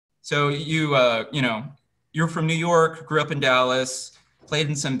So you know, you're from New York, grew up in Dallas, played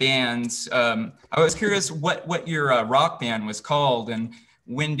in some bands. I was curious what your rock band was called, and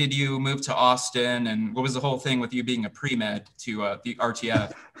when did you move to Austin, and what was the whole thing with you being a pre-med to the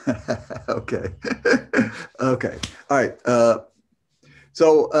RTF? Okay. Okay. All right. I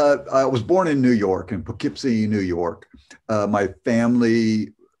was born in New York, in Poughkeepsie, New York. My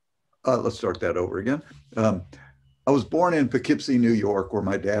family, let's start that over again. I was born in Poughkeepsie, New York, where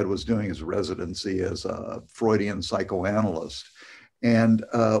my dad was doing his residency as a Freudian psychoanalyst. And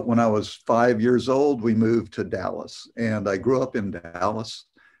when I was 5 years old, we moved to Dallas. And I grew up in Dallas,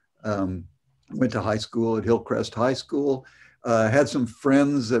 went to high school at Hillcrest High School, had some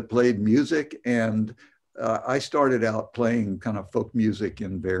friends that played music. And I started out playing kind of folk music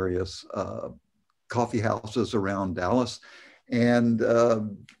in various coffee houses around Dallas. And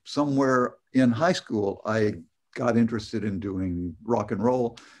somewhere in high school, I got interested in doing rock and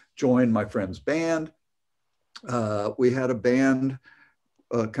roll, joined my friend's band. We had a band,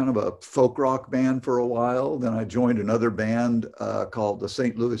 kind of a folk rock band for a while. Then I joined another band called the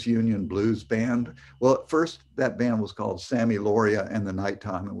St. Louis Union Blues Band. Well, at first that band was called Sammy Loria and the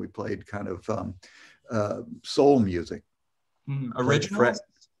Nighttime, and we played kind of soul music. Originals?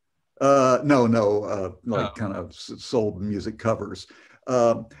 Like kind of soul music covers.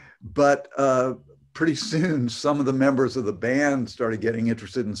 But pretty soon, some of the members of the band started getting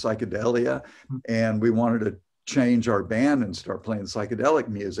interested in psychedelia, and we wanted to change our band and start playing psychedelic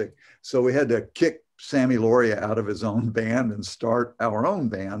music. So we had to kick Sammy Loria out of his own band and start our own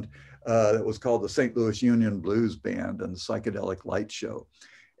band that was called the St. Louis Union Blues Band and the Psychedelic Light Show.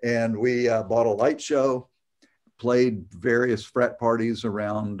 And we bought a light show, played various frat parties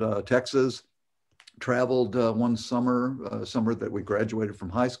around Texas, traveled one summer that we graduated from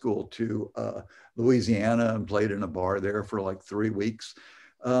high school, to Louisiana, and played in a bar there for like 3 weeks,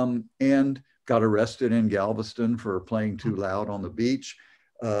 and got arrested in Galveston for playing too loud on the beach.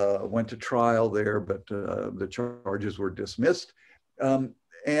 Went to trial there, but the charges were dismissed.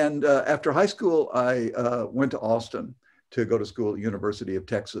 And after high school, I went to Austin to go to school at the University of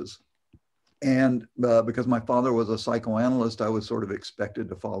Texas. And because my father was a psychoanalyst, I was sort of expected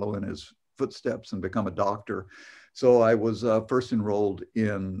to follow in his footsteps and become a doctor. So I was first enrolled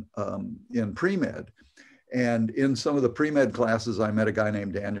in pre-med. And in some of the pre-med classes, I met a guy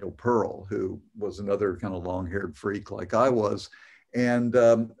named Daniel Pearl, who was another kind of long-haired freak like I was. And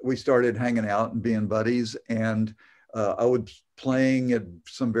we started hanging out and being buddies. And I was playing at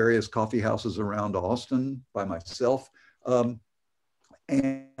some various coffee houses around Austin by myself. And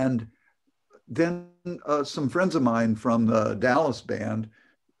then some friends of mine from the Dallas band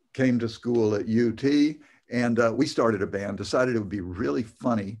came to school at UT, and we started a band, decided it would be really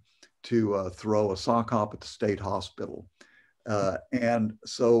funny to throw a sock hop at the state hospital. And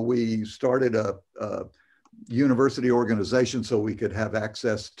so we started a university organization so we could have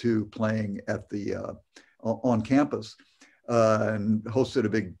access to playing at the on campus, and hosted a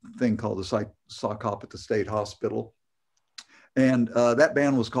big thing called the sock hop at the state hospital. And that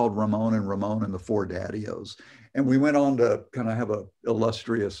band was called Ramon and the Four Daddy-Os. And we went on to kind of have a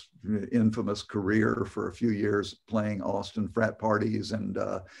illustrious, infamous career for a few years, playing Austin frat parties and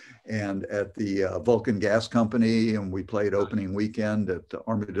at the Vulcan Gas Company. And we played opening weekend at the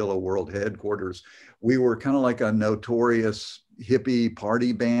Armadillo World Headquarters. We were kind of like a notorious hippie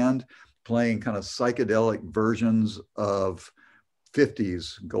party band, playing kind of psychedelic versions of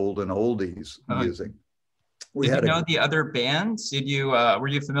 50s golden oldies music. Did you know the other bands? Did you were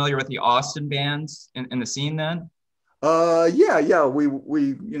you familiar with the Austin bands in the scene then? Yeah. We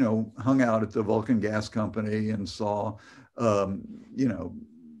hung out at the Vulcan Gas Company and saw all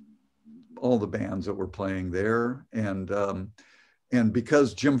the bands that were playing there. And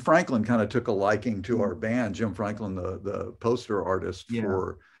because Jim Franklin kind of took a liking to our band, Jim Franklin, the poster artist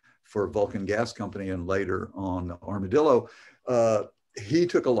for Vulcan Gas Company and later on Armadillo, he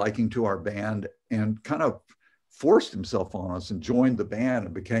took a liking to our band and kind of forced himself on us and joined the band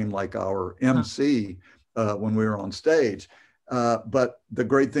and became like our MC when we were on stage. But the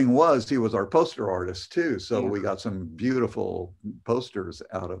great thing was he was our poster artist too. So we got some beautiful posters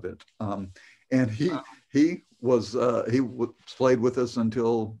out of it. And he played with us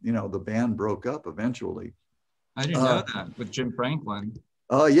until, the band broke up eventually. I didn't know that with Jim Franklin.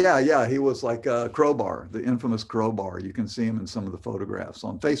 Yeah. He was like Crowbar, the infamous Crowbar. You can see him in some of the photographs.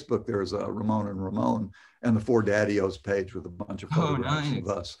 On Facebook, there's a Ramon and the Four Daddy-Os page with a bunch of photographs of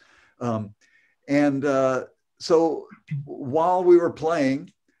us. So while we were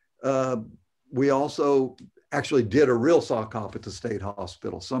playing, we also actually did a real sock hop at the state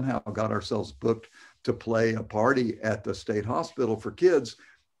hospital. Somehow got ourselves booked to play a party at the state hospital for kids.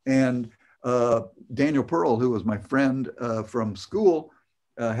 And Daniel Pearl, who was my friend from school,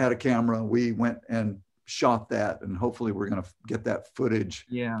 had a camera. We went and shot that, and hopefully we're going to get that footage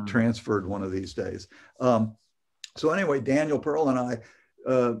transferred one of these days. So anyway, Daniel Pearl and I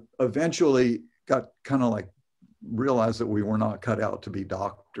eventually got kind of like realized that we were not cut out to be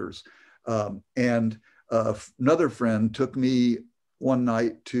doctors. And another friend took me one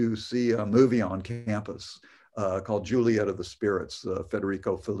night to see a movie on campus called Juliet of the Spirits, the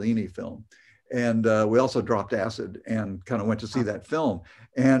Federico Fellini film. And we also dropped acid and kind of went to see that film.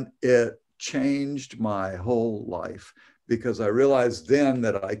 And it changed my whole life, because I realized then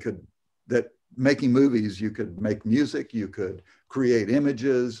that that making movies, you could make music, you could create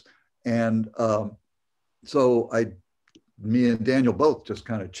images. And so me and Daniel both just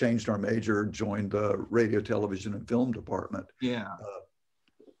kind of changed our major, joined the radio, television, and film department. Yeah.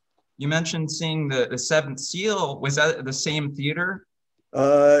 You mentioned seeing the Seventh Seal. Was that at the same theater?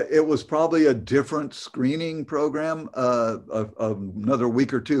 It was probably a different screening program. Another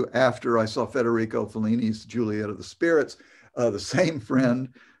week or two after I saw Federico Fellini's Juliet of the Spirits, the same friend,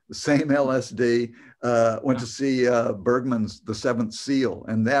 the same LSD, went to see Bergman's The Seventh Seal.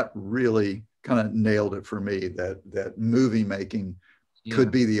 And that really kind of nailed it for me, that movie making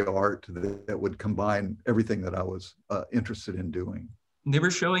could be the art that would combine everything that I was interested in doing. They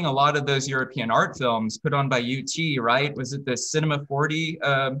were showing a lot of those European art films put on by UT, right? Was it the Cinema 40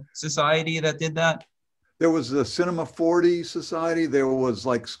 Society that did that? There was the Cinema 40 Society. There was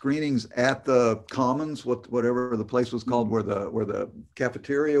like screenings at the Commons, whatever the place was called, where the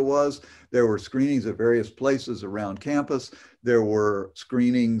cafeteria was. There were screenings at various places around campus. There were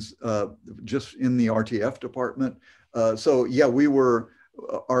screenings just in the RTF department. So yeah, we were.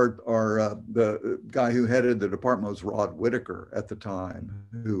 The guy who headed the department was Rod Whitaker at the time,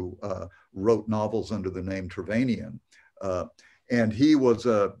 who wrote novels under the name Trevanian, and he was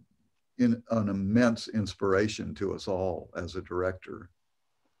an immense inspiration to us all as a director.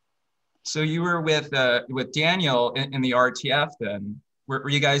 So you were with Daniel in the RTF then. Were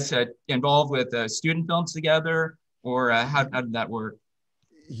you guys involved with student films together, or how did that work?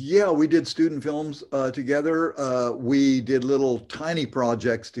 Yeah, we did student films together. We did little tiny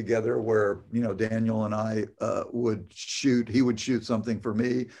projects together where, Daniel and I would shoot. He would shoot something for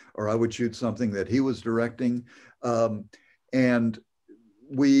me, or I would shoot something that he was directing. And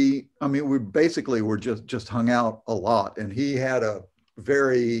we basically were just hung out a lot. And he had a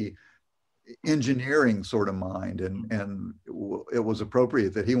very engineering sort of mind, and it was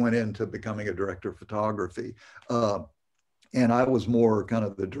appropriate that he went into becoming a director of photography. And I was more kind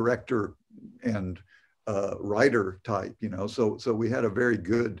of the director and writer type, so we had a very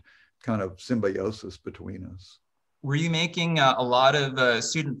good kind of symbiosis between us. Were you making a lot of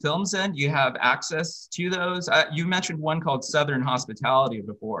student films then? Do you have access to those? You mentioned one called Southern Hospitality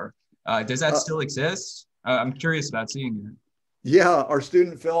before. Does that still exist? I'm curious about seeing it. Yeah, our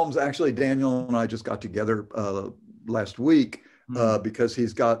student films, actually, Daniel and I just got together last week because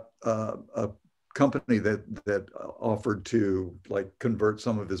he's got a company that offered to like convert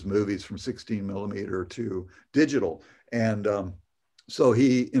some of his movies from 16 millimeter to digital. And so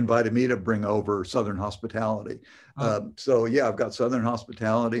he invited me to bring over Southern Hospitality. So yeah, I've got Southern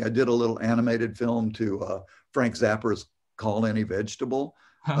Hospitality. I did a little animated film to Frank Zappa's Call Any Vegetable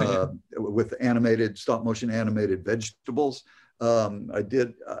with stop motion animated vegetables. I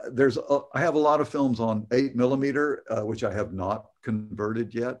have a lot of films on 8 millimeter, which I have not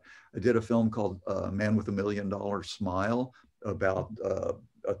converted yet. I did a film called Man with $1 Million Smile about a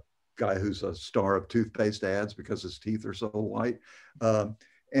guy who's a star of toothpaste ads because his teeth are so white.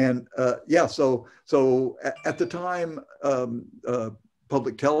 Yeah, so at the time,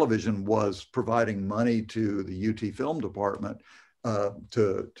 public television was providing money to the UT film department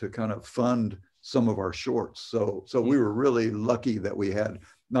to kind of fund some of our shorts. So we were really lucky that we had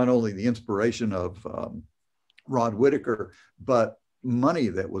not only the inspiration of Rod Whitaker, but money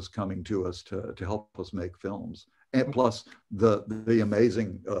that was coming to us to help us make films, and plus the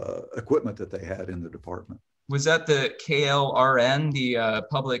amazing equipment that they had in the department. Was that the KLRN, the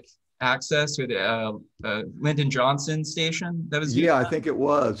public access, or the Lyndon Johnson station that was? Yeah, I think it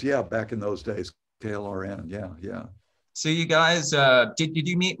was. Yeah, back in those days, KLRN. Yeah. So you guys, did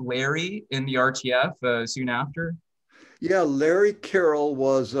you meet Larry in the RTF soon after? Yeah, Larry Carroll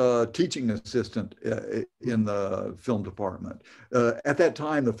was a teaching assistant in the film department. At that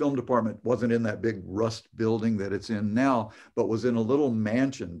time, the film department wasn't in that big rust building that it's in now, but was in a little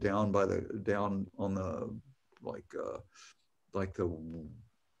mansion down on the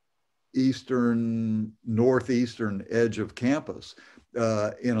northeastern edge of campus,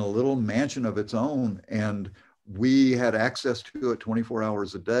 in a little mansion of its own. And We had access to it 24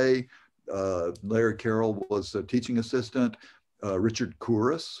 hours a day. Larry Carroll was a teaching assistant. Richard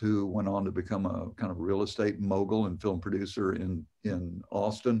Kouros, who went on to become a kind of real estate mogul and film producer in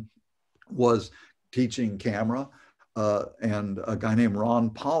Austin, was teaching camera. And a guy named Ron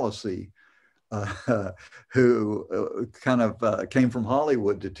Policy, who kind of came from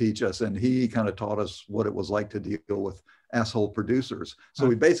Hollywood to teach us, and he kind of taught us what it was like to deal with asshole producers. So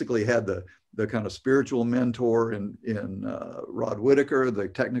we basically had the kind of spiritual mentor in Rod Whitaker, the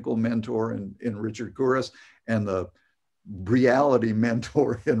technical mentor in Richard Kouros, and the reality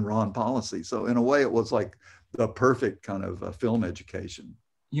mentor in Ron Policy. So in a way, it was like the perfect kind of film education.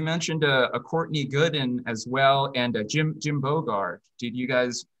 You mentioned a Courtney Gooden as well, and a Jim Bogart. Did you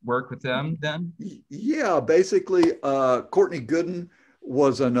guys work with them then? Yeah, basically, Courtney Gooden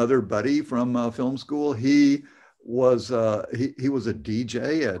was another buddy from film school. He was a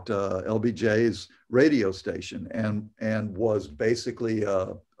DJ at LBJ's radio station and was basically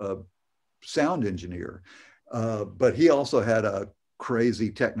a sound engineer. But he also had a crazy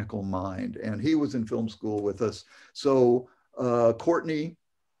technical mind, and he was in film school with us. So Courtney,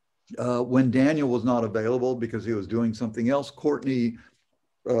 when Daniel was not available because he was doing something else, Courtney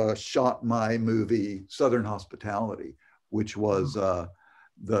shot my movie Southern Hospitality, which was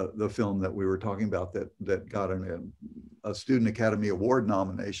the film that we were talking about that got a Student Academy Award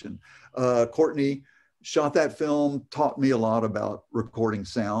nomination. Courtney shot that film, taught me a lot about recording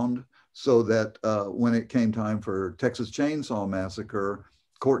sound, so that when it came time for Texas Chain Saw Massacre,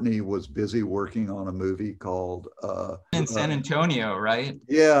 Courtney was busy working on a movie called in San Antonio, right?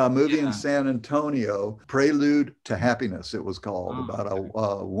 Yeah, a movie in San Antonio, Prelude to Happiness, it was called, about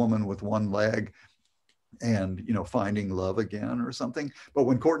a woman with one leg and, you know, finding love again or something. But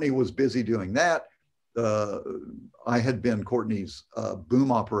when Courtney was busy doing that, I had been Courtney's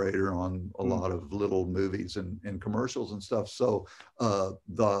boom operator on a lot of little movies and commercials and stuff. So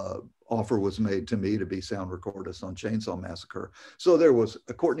the offer was made to me to be sound recordist on Chainsaw Massacre. So there was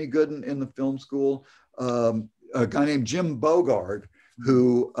a Courtney Gooden in the film school, a guy named Jim Bogart,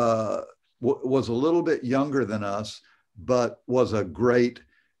 who was a little bit younger than us, but was a great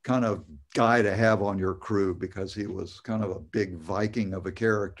kind of guy to have on your crew because he was kind of a big Viking of a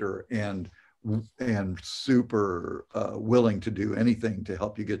character and super willing to do anything to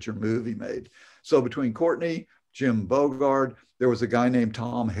help you get your movie made. So between Courtney, Jim Bogart, there was a guy named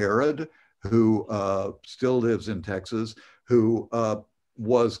Tom Harrod who still lives in Texas, who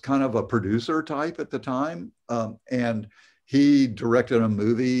was kind of a producer type at the time. And he directed a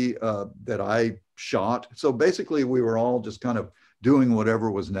movie that I shot. So basically we were all just kind of doing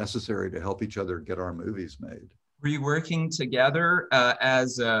whatever was necessary to help each other get our movies made. Were you working together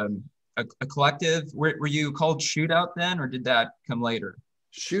as a collective? Were you called Shootout then, or did that come later?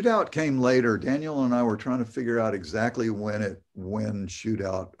 Shootout came later. Daniel and I were trying to figure out exactly when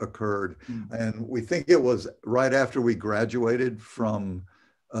Shootout occurred. And we think it was right after we graduated from,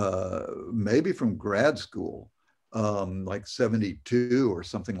 maybe from grad school, like 72 or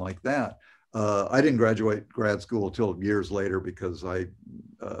something like that. I didn't graduate grad school until years later because I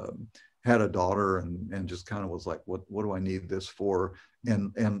had a daughter and just kind of was like, what do I need this for?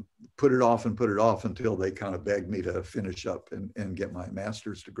 And put it off until they kind of begged me to finish up and get my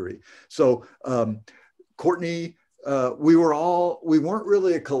master's degree. So Courtney, we weren't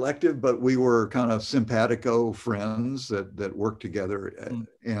really a collective, but we were kind of simpatico friends that worked together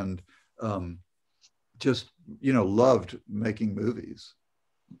and just, you know, loved making movies.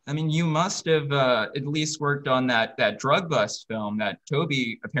 I mean, you must have at least worked on that drug bust film that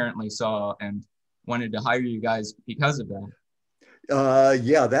Toby apparently saw and wanted to hire you guys because of that.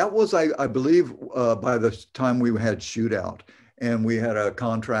 Yeah, that was, I believe, by the time we had Shootout, and we had a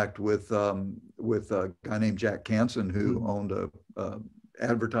contract with a guy named Jack Canson, who owned a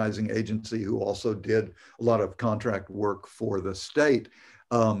advertising agency, who also did a lot of contract work for the state.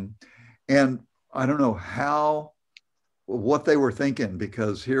 And I don't know what they were thinking,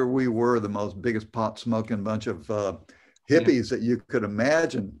 because here we were, the most biggest pot smoking bunch of hippies that you could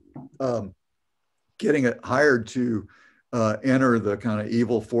imagine, getting hired to enter the kind of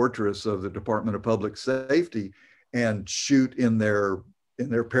evil fortress of the Department of Public Safety and shoot in their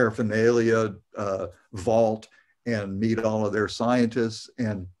paraphernalia vault and meet all of their scientists,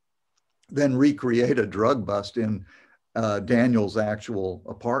 and then recreate a drug bust in Daniel's actual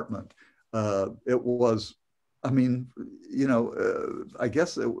apartment. It was, I mean, you know, I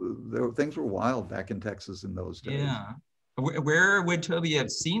guess things were wild back in Texas in those days. Yeah. Where would Toby have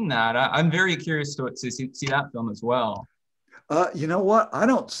seen that? I'm very curious to see that film as well. You know what? I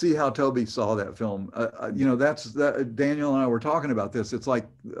don't see how Toby saw that film. You know, Daniel and I were talking about this. It's like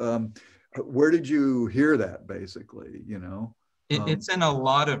Where did you hear that, basically, you know? It's in a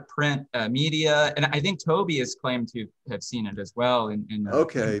lot of print media, and I think Toby has claimed to have seen it as well.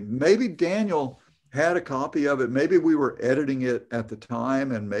 Okay, maybe Daniel had a copy of it. Maybe we were editing it at the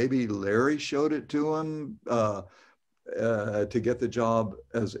time, and maybe Larry showed it to him to get the job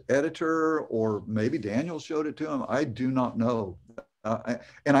as editor, or maybe Daniel showed it to him. I do not know. I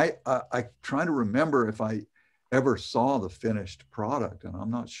try to remember if I ever saw the finished product, and I'm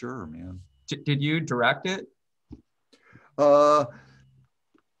not sure, man. Did you direct it?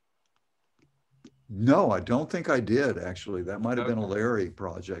 No, I don't think I did, actually. That might have been a Larry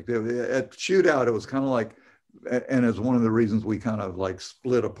project. At Shootout, it was kind of like, and it's one of the reasons we kind of like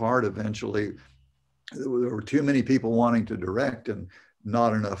split apart eventually. There were too many people wanting to direct and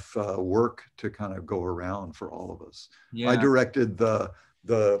not enough work to kind of go around for all of us. Yeah. I directed the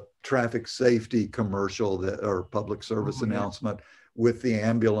traffic safety commercial or public service announcement with the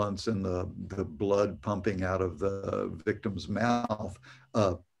ambulance and the blood pumping out of the victim's mouth.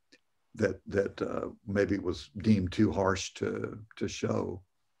 That maybe was deemed too harsh to show.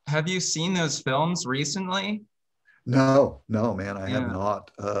 Have you seen those films recently? No, man, I have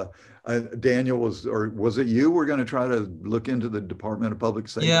not. Daniel was it you? We're going to try to look into the Department of Public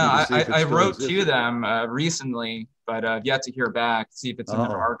Safety. Yeah, I wrote to them recently, but I've yet to hear back, see if it's in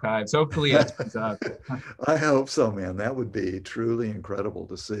their archives. Hopefully it turns up. I hope so, man. That would be truly incredible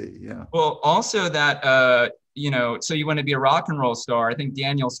to see. Yeah. Well, also that, so you want to be a rock and roll star. I think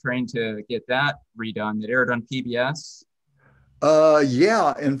Daniel's trying to get that redone. That aired on PBS.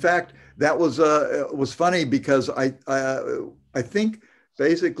 Yeah. In fact, that was funny because I think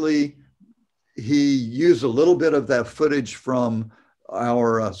basically he used a little bit of that footage from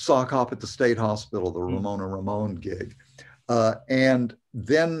our sock hop at the State Hospital, the Ramona Ramon gig. And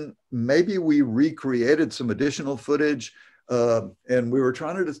then maybe we recreated some additional footage, and we were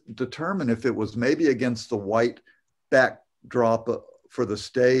trying to determine if it was maybe against the white backdrop for the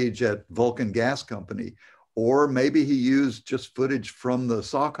stage at Vulcan Gas Company, or maybe he used just footage from the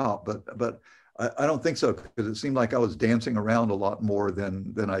sock hop, but I don't think so, because it seemed like I was dancing around a lot more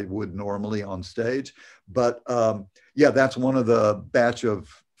than I would normally on stage. But yeah, that's one of the batch of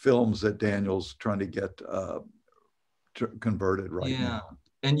films that Daniel's trying to get converted right now.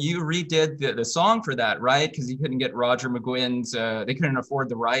 And you redid the song for that, right? Because you couldn't get Roger McGuinn's, they couldn't afford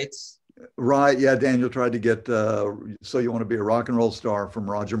the rights. Right, yeah, Daniel tried to get So You Want to Be a Rock and Roll Star from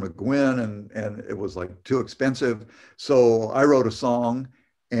Roger McGuinn, and it was like too expensive. So I wrote a song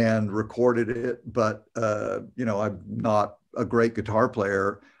and recorded it, but I'm not a great guitar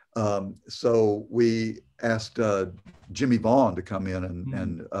player. So we asked Jimmy Vaughn to come in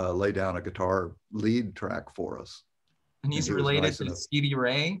and lay down a guitar lead track for us. And he's related to Stevie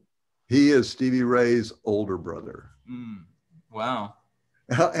Ray? He is Stevie Ray's older brother. Wow.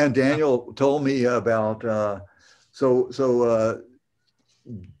 And Daniel told me about,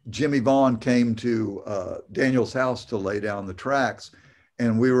 Jimmy Vaughn came to Daniel's house to lay down the tracks,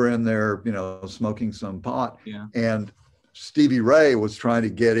 and we were in there, smoking some pot. Yeah. And Stevie Ray was trying to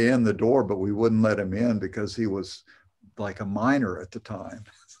get in the door, but we wouldn't let him in because he was like a minor at the time.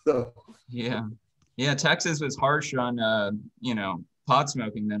 So yeah, Texas was harsh on pot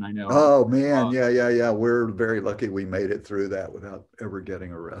smoking then, I know. Oh man, yeah. We're very lucky we made it through that without ever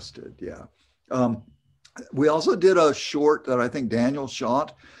getting arrested. Yeah. We also did a short that I think Daniel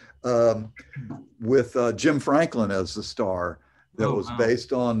shot with Jim Franklin as the star. That was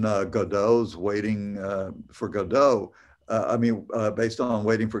based on Godot's Waiting for Godot. Based on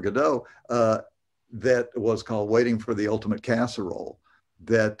Waiting for Godot, that was called Waiting for the Ultimate Casserole,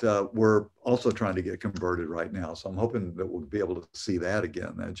 that we're also trying to get converted right now. So I'm hoping that we'll be able to see that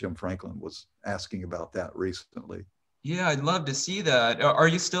again. Jim Franklin was asking about that recently. Yeah, I'd love to see that. Are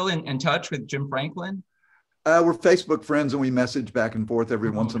you still in touch with Jim Franklin? We're Facebook friends, and we message back and forth every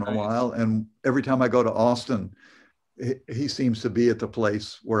once in a while. And every time I go to Austin, he seems to be at the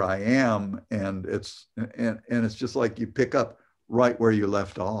place where I am, and it's just like you pick up right where you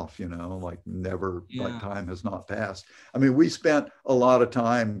left off, like never, like time has not passed. I mean, we spent a lot of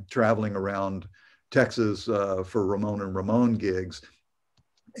time traveling around Texas for Ramon and Ramon gigs,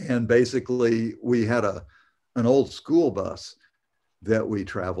 and basically we had an old school bus that we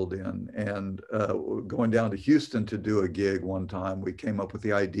traveled in, and going down to Houston to do a gig one time, we came up with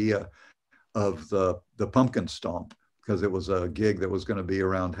the idea of the pumpkin stomp, because it was a gig that was going to be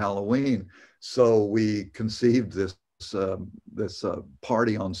around Halloween. So we conceived this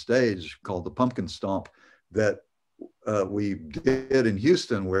party on stage called the Pumpkin Stomp that we did in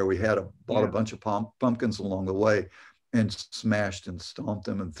Houston, where we had bought a bunch of pumpkins along the way and smashed and stomped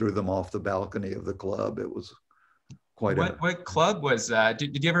them and threw them off the balcony of the club. It was quite a. What club was that?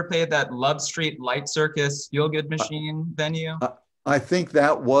 Did you ever play at that Love Street Light Circus Feel Good Machine venue? I think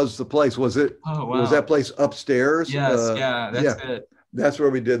that was the place. Was it? Oh, Was wow. that place upstairs? Yes, yeah, that's Yeah, it. that's where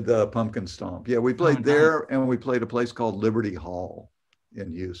we did the pumpkin stomp. Yeah, we Oh, played nice. there, and we played a place called Liberty Hall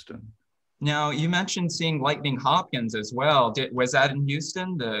in Houston. Now, you mentioned seeing Lightning Hopkins as well. Was that in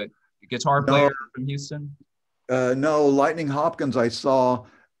Houston, the guitar No, player from Houston? no, Lightning Hopkins. I saw.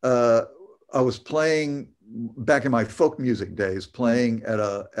 I was playing back in my folk music days, playing at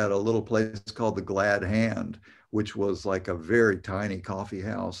a little place called the Glad Hand, which was like a very tiny coffee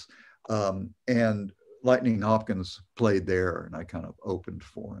house, and Lightning Hopkins played there, and I kind of opened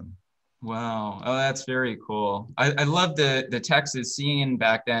for him. Wow. Oh, that's very cool. I love the Texas scene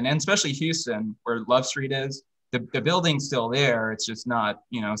back then, and especially Houston, where Love Street is. The building's still there. It's just not,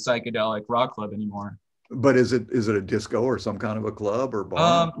 psychedelic rock club anymore. But is it a disco or some kind of a club or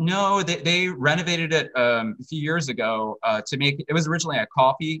bar? No, they renovated it a few years ago to make it was originally a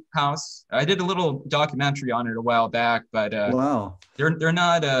coffee house. I did a little documentary on it a while back, but Wow. they're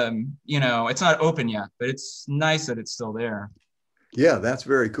not it's not open yet, but it's nice that it's still there. Yeah, that's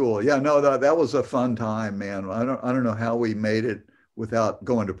very cool. Yeah, no, that was a fun time, man. I don't know how we made it without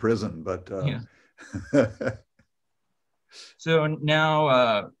going to prison, but yeah. So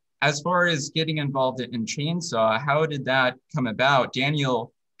now, as far as getting involved in Chainsaw, how did that come about?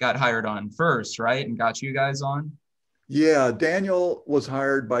 Daniel got hired on first, right, and got you guys on? Yeah, Daniel was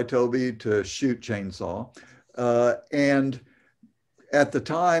hired by Toby to shoot Chainsaw, and at the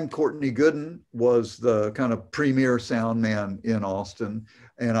time, Courtney Gooden was the kind of premier sound man in Austin,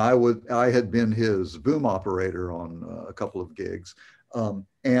 and I had been his boom operator on a couple of gigs,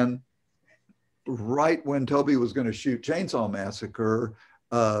 and right when Toby was going to shoot Chainsaw Massacre,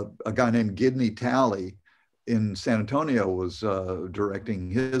 a guy named Gidney Talley in San Antonio was directing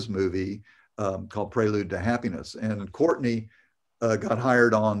his movie called Prelude to Happiness, and Courtney got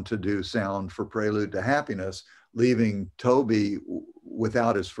hired on to do sound for Prelude to Happiness, leaving Toby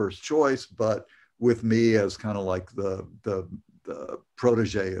without his first choice, but with me as kind of like the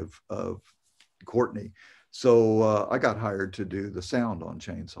protege of Courtney. So I got hired to do the sound on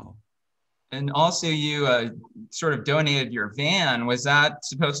Chainsaw. And also you sort of donated your van. Was that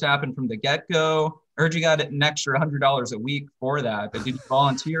supposed to happen from the get-go? I heard you got an extra $100 a week for that, but did you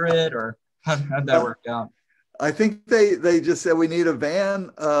volunteer it, or how'd that work out? I think they just said we need a van,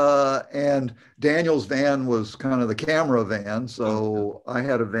 and Daniel's van was kind of the camera van, so I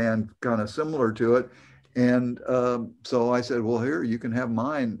had a van kind of similar to it, and so I said, well, here, you can have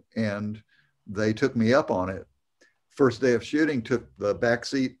mine, and they took me up on it. First day of shooting, took the back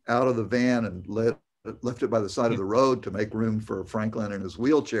seat out of the van and left it by the side of the road to make room for Franklin in his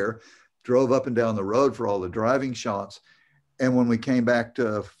wheelchair, drove up and down the road for all the driving shots, and when we came back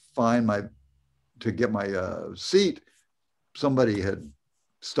to get my seat, somebody had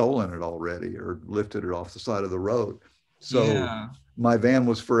stolen it already or lifted it off the side of the road. So yeah, my van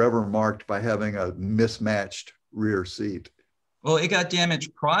was forever marked by having a mismatched rear seat. Well, it got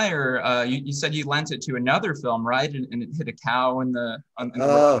damaged prior. You said you lent it to another film, right? And it hit a cow in the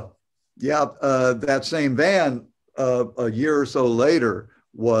road. Yeah, that same van a year or so later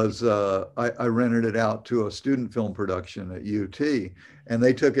was, I rented it out to a student film production at UT, and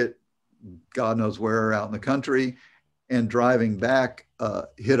they took it God knows where out in the country, and driving back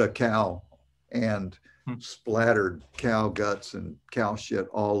hit a cow and splattered cow guts and cow shit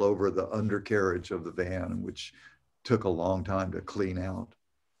all over the undercarriage of the van, which took a long time to clean out.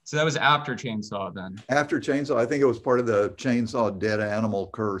 So that was after Chainsaw then? After Chainsaw. I think it was part of the Chainsaw dead animal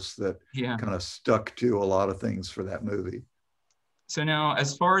curse that kind of stuck to a lot of things for that movie. So now,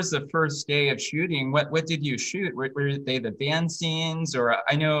 as far as the first day of shooting, what did you shoot? Were they the band scenes? Or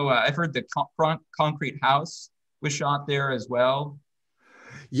I know I've heard the concrete house was shot there as well.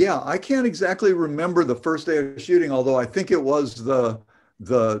 Yeah, I can't exactly remember the first day of shooting, although I think it was the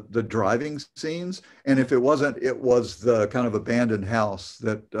driving scenes. And if it wasn't, it was the kind of abandoned house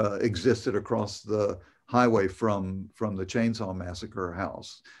that existed across the highway from the Chainsaw Massacre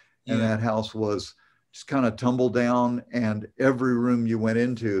house. And that house was just kind of tumbled down, and every room you went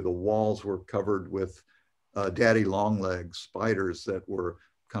into, the walls were covered with daddy long legs spiders that were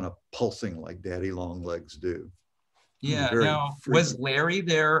kind of pulsing like daddy long legs do. Yeah. Now, was Larry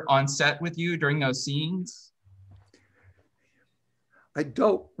there on set with you during those scenes? I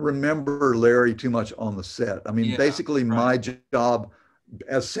don't remember Larry too much on the set. I mean, basically my job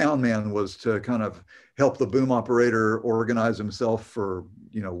as sound man was to kind of help the boom operator organize himself for,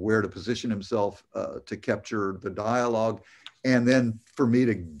 where to position himself to capture the dialogue, and then for me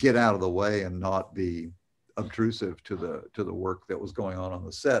to get out of the way and not be obtrusive to the work that was going on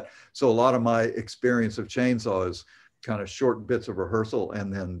the set. So a lot of my experience of Chainsaw is kind of short bits of rehearsal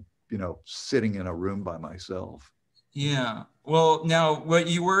and then, you know, sitting in a room by myself. Yeah. Well, now, what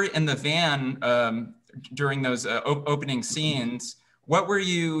you were in the van during those opening scenes, what were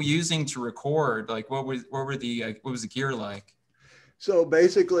you using to record? Like, what was the gear like? So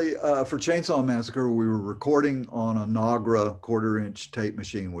basically, for Chainsaw Massacre, we were recording on a Nagra 1/4-inch tape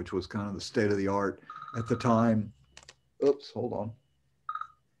machine, which was kind of the state of the art at the time. Oops, hold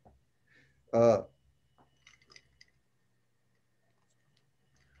on.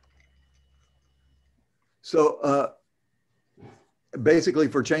 So basically,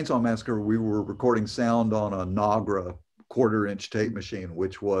 for Chainsaw Massacre, we were recording sound on a Nagra 1/4-inch tape machine,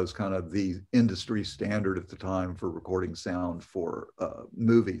 which was kind of the industry standard at the time for recording sound for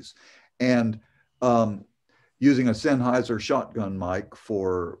movies. And using a Sennheiser shotgun mic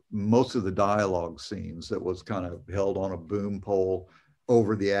for most of the dialogue scenes that was kind of held on a boom pole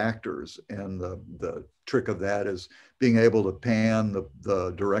over the actors. And the trick of that is being able to pan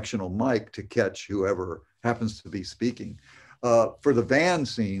the directional mic to catch whoever happens to be speaking. For the van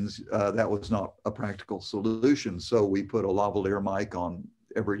scenes, that was not a practical solution. So we put a lavalier mic on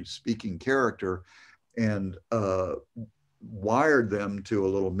every speaking character and wired them to a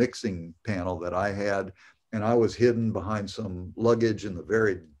little mixing panel that I had. And I was hidden behind some luggage in the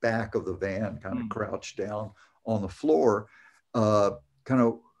very back of the van, kind of crouched down on the floor, kind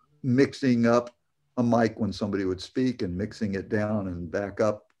of mixing up a mic when somebody would speak and mixing it down and back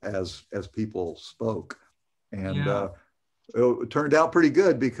up as people spoke. And it turned out pretty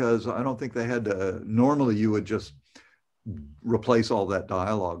good because I don't think they had to, normally you would just replace all that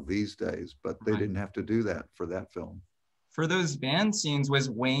dialogue these days, but they didn't have to do that for that film. For those van scenes, was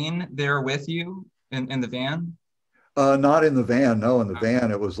Wayne there with you in the van? Not in the van, no. In the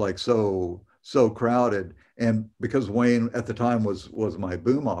van, it was like so crowded. And because Wayne at the time was my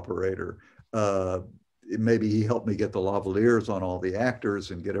boom operator, maybe he helped me get the lavaliers on all the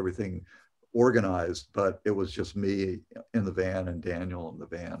actors and get everything organized, but it was just me in the van and Daniel in the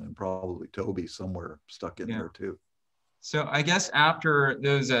van and probably Toby somewhere stuck in there too. So I guess after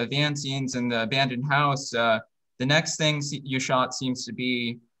those van scenes in the abandoned house, the next thing you shot seems to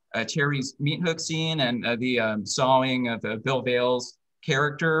be Terry's meat hook scene and the sawing of Bill Vale's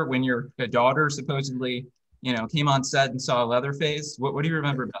character when your daughter supposedly, you know, came on set and saw Leatherface. What do you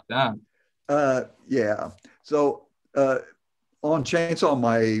remember about that? Yeah. So on Chainsaw,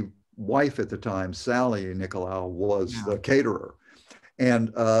 my wife at the time, Sally Nicolaou, was the caterer.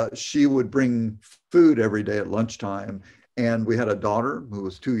 And she would bring food every day at lunchtime. And we had a daughter who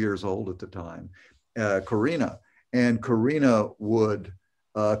was 2 years old at the time, Karina. And Karina would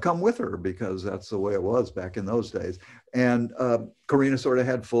come with her because that's the way it was back in those days. And Karina sort of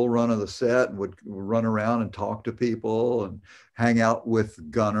had full run of the set and would run around and talk to people and hang out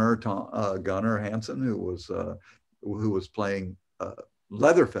with Gunnar Hansen, who was playing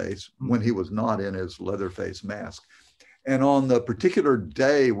Leatherface when he was not in his Leatherface mask. And on the particular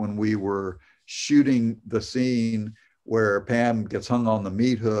day when we were shooting the scene where Pam gets hung on the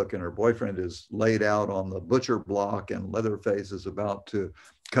meat hook and her boyfriend is laid out on the butcher block and Leatherface is about to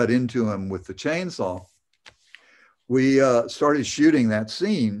cut into him with the chainsaw, we started shooting that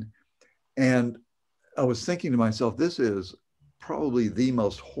scene. And I was thinking to myself, this is probably the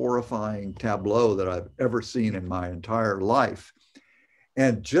most horrifying tableau that I've ever seen in my entire life.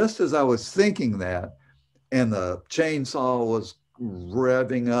 And just as I was thinking that, and the chainsaw was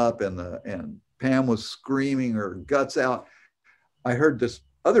revving up and Pam was screaming her guts out, I heard this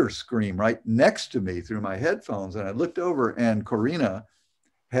other scream right next to me through my headphones. And I looked over and Karina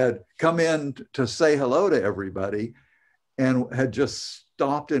had come in to say hello to everybody and had just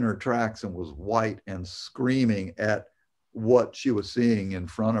stopped in her tracks and was white and screaming at what she was seeing in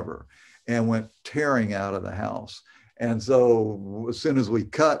front of her and went tearing out of the house. And so as soon as we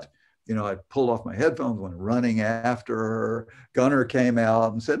cut, you know, I pulled off my headphones, went running after her. Gunnar came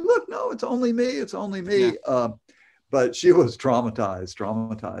out and said, look, no, it's only me. It's only me. Yeah. But she was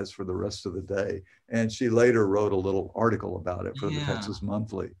traumatized for the rest of the day. And she later wrote a little article about it for the Texas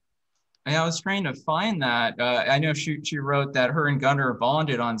Monthly. I was trying to find that. I know she wrote that her and Gunnar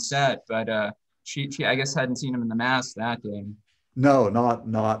bonded on set, but she I guess hadn't seen him in the mask that day. No,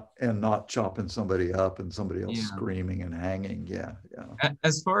 not chopping somebody up and somebody else screaming and hanging. Yeah.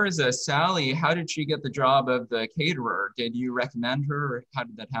 As far as Sally, how did she get the job of the caterer? Did you recommend her, or how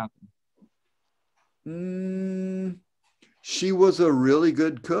did that happen? She was a really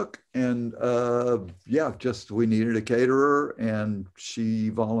good cook, and just we needed a caterer, and she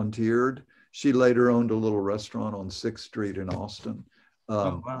volunteered. She later owned a little restaurant on 6th Street in Austin.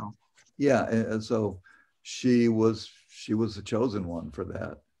 Oh wow! Yeah, and so she was the chosen one for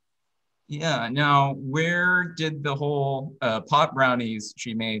that. Yeah. Now, where did the whole pot brownies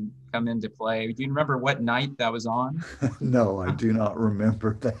she made come into play? Do you remember what night that was on? No, I do not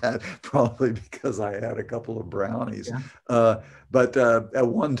remember that, probably because I had a couple of brownies. Yeah. But at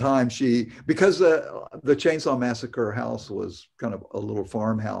one time because the Chainsaw Massacre house was kind of a little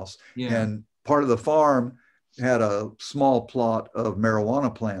farmhouse, Yeah. and part of the farm had a small plot of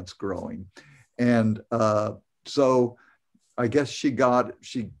marijuana plants growing. And so I guess she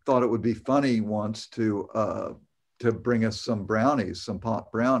thought it would be funny once to bring us some brownies, some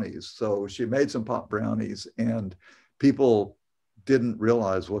pot brownies. So she made some pot brownies, and people didn't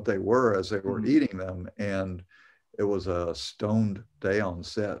realize what they were as they were eating them. And it was a stoned day on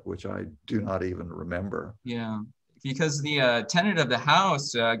set, which I do not even remember. Yeah. Because the tenant of the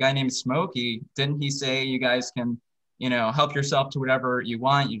house, a guy named Smokey, didn't he say you guys can, help yourself to whatever you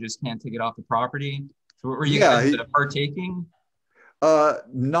want? You just can't take it off the property. So were you Yeah, guys partaking?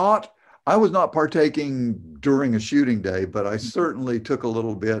 not. I was not partaking during a shooting day, but I certainly took a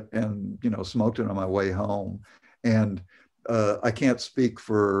little bit and smoked it on my way home. And I can't speak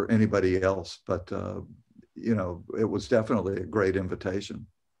for anybody else, but it was definitely a great invitation.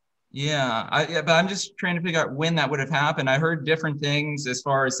 Yeah, but I'm just trying to figure out when that would have happened. I heard different things as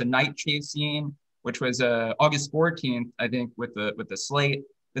far as the night chase scene, which was August 14th, I think, with the slate.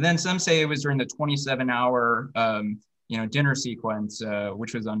 But then some say it was during the 27-hour, dinner sequence,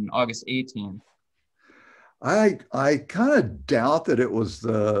 which was on August 18th. I kind of doubt that it was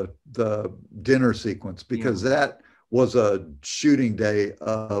the dinner sequence, because that was a shooting day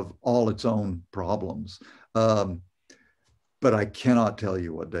of all its own problems. But I cannot tell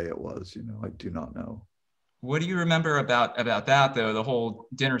you what day it was. I do not know. What do you remember about that, though, the whole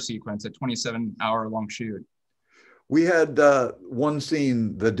dinner sequence, a 27-hour long shoot? We had one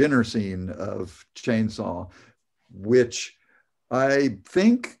scene, the dinner scene of Chainsaw, which I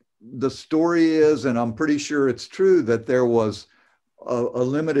think the story is, and I'm pretty sure it's true, that there was a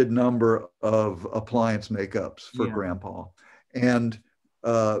limited number of appliance makeups for Grandpa. And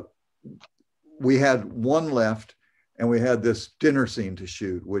we had one left, and we had this dinner scene to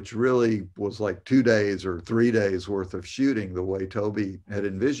shoot, which really was like 2 days or 3 days worth of shooting the way Toby had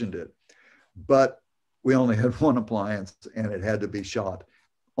envisioned it. But we only had one appliance, and it had to be shot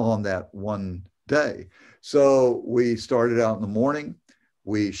on that one day. So we started out in the morning.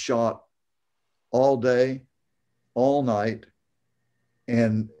 We shot all day, all night,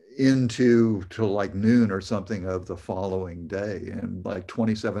 and into like noon or something of the following day, and like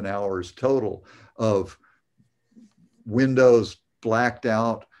 27 hours total of windows blacked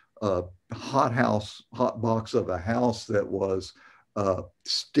out, a hot box of a house that was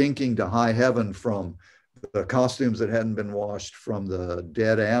stinking to high heaven from the costumes that hadn't been washed, from the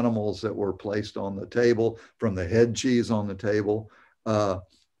dead animals that were placed on the table, from the head cheese on the table.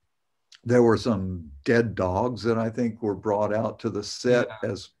 There were some dead dogs that I think were brought out to the set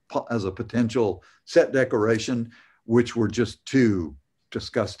as a potential set decoration, which were just too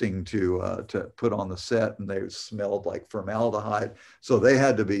disgusting to put on the set, and they smelled like formaldehyde. So they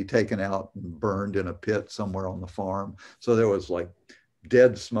had to be taken out and burned in a pit somewhere on the farm. So there was like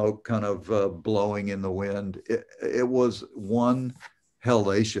dead smoke kind of blowing in the wind. It was one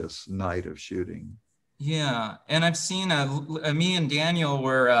hellacious night of shooting. Yeah, and I've seen me and Daniel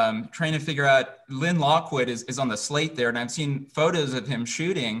were trying to figure out, Lynn Lockwood is on the slate there, and I've seen photos of him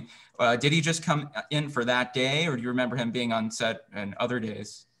shooting. Did he just come in for that day, or do you remember him being on set on other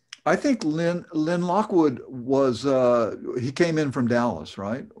days? I think Lynn Lockwood was, he came in from Dallas,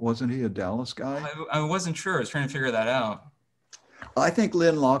 right? Wasn't he a Dallas guy? I wasn't sure. I was trying to figure that out. I think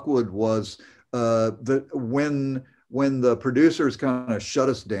Lynn Lockwood was when the producers kind of shut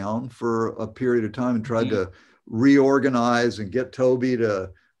us down for a period of time and tried to reorganize and get Toby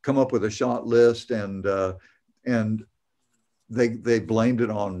to come up with a shot list, and they blamed it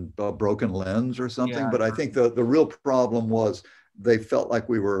on a broken lens or something. Yeah, but I think the real problem was they felt like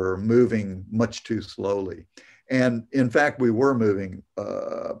we were moving much too slowly. And in fact, we were moving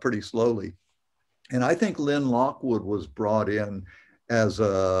pretty slowly. And I think Lynn Lockwood was brought in as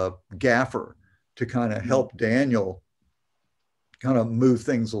a gaffer to kind of help Daniel kind of move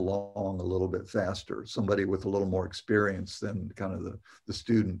things along a little bit faster, somebody with a little more experience than kind of the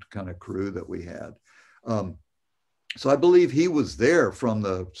student kind of crew that we had. So I believe he was there from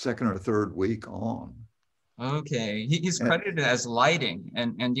the second or third week on. Okay, he's credited as lighting,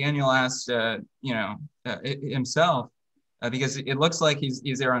 and Daniel asked, himself, because it looks like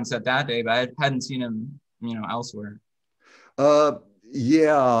he's there on set that day, but I hadn't seen him, elsewhere.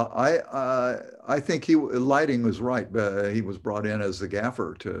 Yeah, I think lighting was right, but he was brought in as the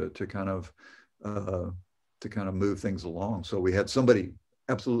gaffer to kind of move things along. So we had somebody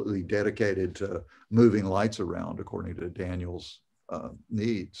absolutely dedicated to moving lights around according to Daniel's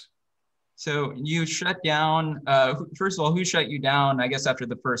needs. So you shut down, first of all, who shut you down, I guess, after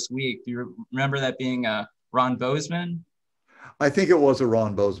the first week? Do you remember that being Ron Bozeman? I think it was a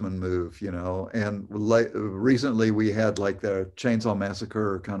Ron Bozeman move, you know, and recently we had like the Chainsaw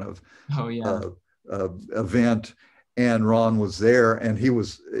Massacre kind of event, and Ron was there, and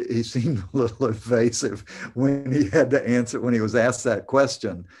he seemed a little evasive when he had to answer, when he was asked that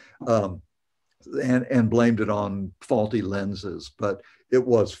question, and blamed it on faulty lenses. But it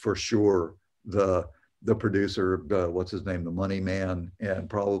was for sure the producer, what's his name, the money man, and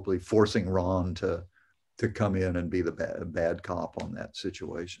probably forcing Ron to come in and be the bad cop on that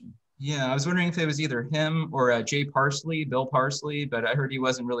situation. Yeah, I was wondering if it was either him or Jay Parsley, Bill Parsley, but I heard he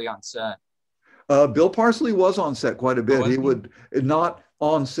wasn't really on set. Bill Parsley was on set quite a bit. He would not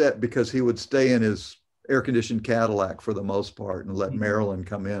on set because he would stay in his air-conditioned Cadillac for the most part and let Marilyn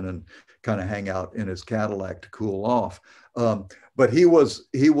come in and kind of hang out in his Cadillac to cool off. But he was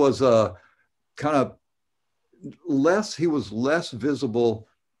kind of less visible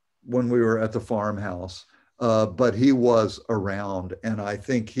when we were at the farmhouse, but he was around, and I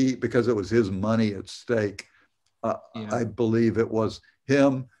think because it was his money at stake, I believe it was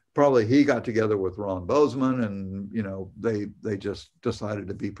him. Probably he got together with Ron Bozeman, and you know they just decided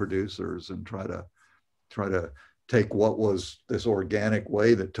to be producers and try to take what was this organic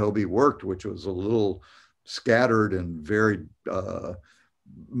way that Toby worked, which was a little scattered and very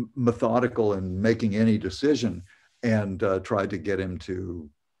methodical in making any decision, and tried to get him to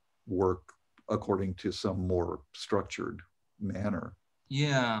work according to some more structured manner.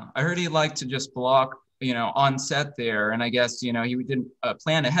 Yeah, I heard he liked to just block, you know, on set there. And I guess, you know, he didn't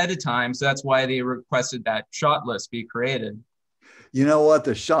plan ahead of time. So that's why they requested that shot list be created. You know what?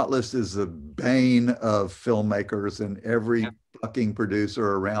 The shot list is the bane of filmmakers, and every fucking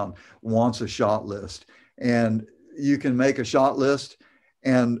producer around wants a shot list. And you can make a shot list,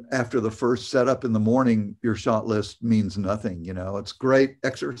 and after the first setup in the morning, your shot list means nothing. You know, it's great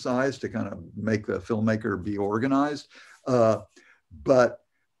exercise to kind of make the filmmaker be organized. But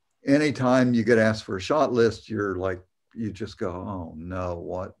anytime you get asked for a shot list, you're like, you just go, oh no,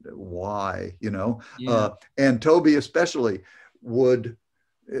 what, why, you know? And Toby especially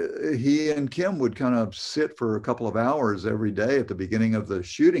he and Kim would kind of sit for a couple of hours every day at the beginning of the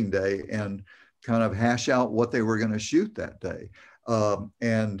shooting day and kind of hash out what they were going to shoot that day.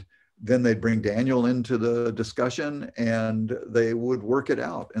 And then they'd bring Daniel into the discussion and they would work it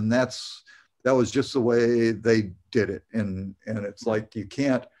out. And that was just the way they did it. And it's like, you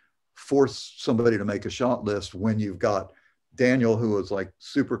can't force somebody to make a shot list when you've got Daniel, who was like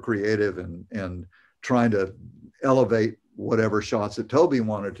super creative and trying to elevate whatever shots that Toby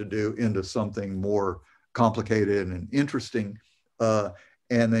wanted to do into something more complicated and interesting. And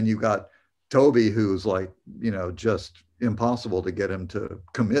then you've got Toby, who's like, you know, just impossible to get him to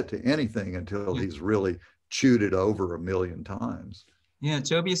commit to anything until he's really chewed it over a million times. Yeah,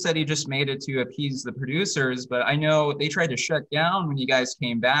 Toby said he just made it to appease the producers, but I know they tried to shut down when you guys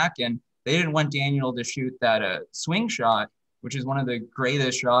came back, and they didn't want Daniel to shoot that swing shot, which is one of the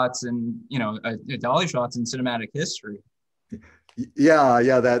greatest shots in, you know, dolly shots in cinematic history. Yeah,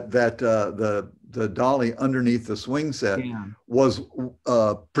 the dolly underneath the swing set was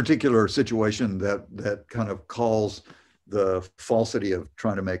a particular situation that kind of calls the falsity of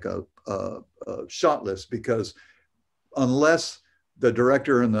trying to make a shot list, because unless the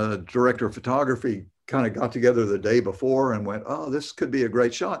director and the director of photography kind of got together the day before and went, oh, this could be a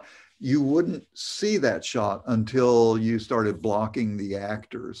great shot, you wouldn't see that shot until you started blocking the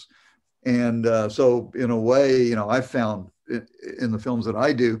actors. And so in a way, you know, I found in the films that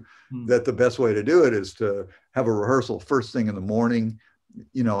I do that the best way to do it is to have a rehearsal first thing in the morning.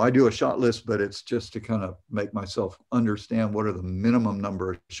 You know, I do a shot list, but it's just to kind of make myself understand what are the minimum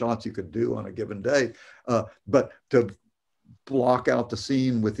number of shots you could do on a given day. But to block out the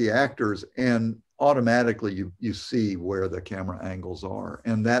scene with the actors, and automatically you see where the camera angles are.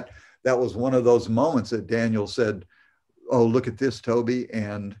 And that was one of those moments that Daniel said, oh, look at this, Toby.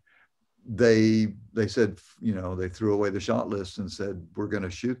 And they said, you know, they threw away the shot list and said, we're going to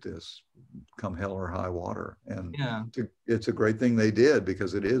shoot this come hell or high water. And it's a great thing they did,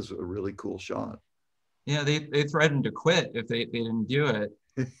 because it is a really cool shot. Yeah, they threatened to quit if they didn't do it.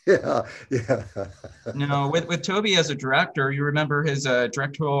 Yeah. No, with Toby as a director, you remember his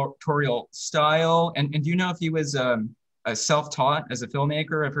directorial style, and do you know if he was self-taught as a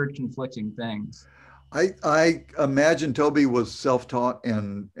filmmaker? I've heard conflicting things. I imagine Toby was self-taught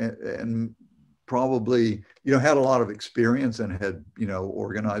and probably, you know, had a lot of experience and had, you know,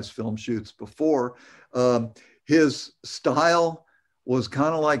 organized film shoots before. His style was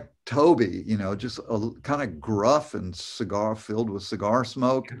kind of like Toby, you know, just a kind of gruff and filled with cigar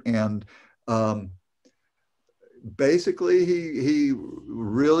smoke. And basically he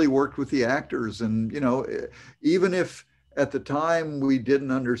really worked with the actors. And, you know, even if at the time we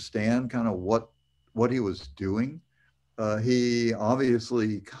didn't understand kind of what he was doing, he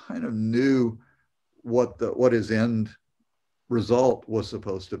obviously kind of knew what his end result was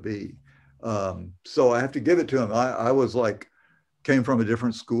supposed to be. So I have to give it to him. I was like, came from a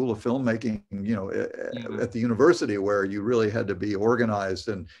different school of filmmaking, you know, at the university, where you really had to be organized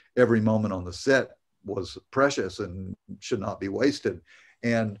and every moment on the set was precious and should not be wasted.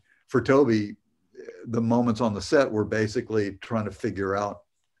 And for Toby, the moments on the set were basically trying to figure out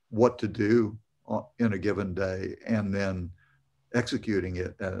what to do in a given day and then executing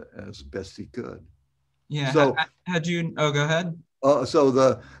it as best he could. Yeah. So had you, oh, go ahead. So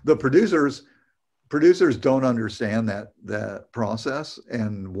the producers don't understand that process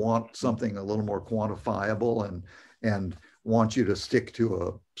and want something a little more quantifiable and want you to stick to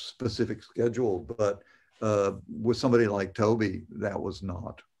a specific schedule. But with somebody like Toby, that was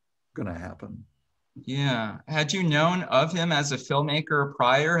not going to happen. Yeah. Had you known of him as a filmmaker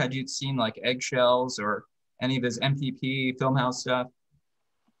prior? Had you seen like Eggshells or any of his MPP Filmhouse stuff?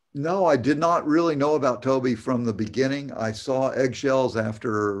 No, I did not really know about Toby from the beginning. I saw Eggshells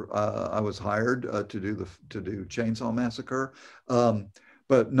after I was hired to do Chainsaw Massacre.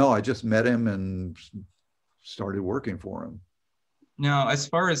 But no, I just met him and started working for him. Now, as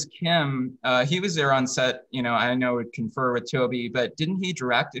far as Kim, he was there on set, you know, I know would confer with Toby, but didn't he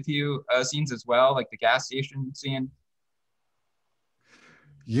direct a few scenes as well, like the gas station scene?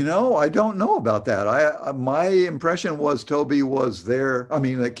 You know, I don't know about that. My impression was Toby was there. I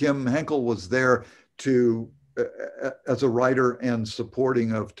mean, that Kim Henkel was there to as a writer and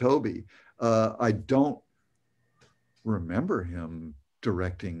supporting of Toby. I don't remember him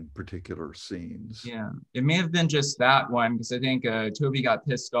directing particular scenes. Yeah, it may have been just that one, because I think Toby got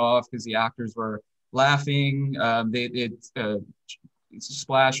pissed off because the actors were laughing. They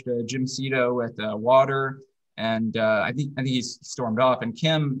splashed Jim Cito with water. And I think he's stormed off. And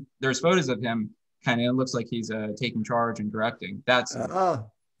Kim, there's photos of him. Kind of looks like he's taking charge and directing. That's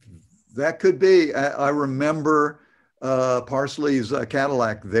that could be. I remember Parsley's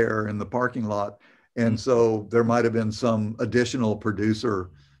Cadillac there in the parking lot, and so there might have been some additional producer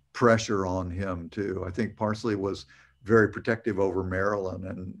pressure on him too. I think Parsley was very protective over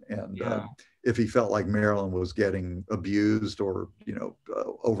Marilyn, and yeah. If he felt like Marilyn was getting abused or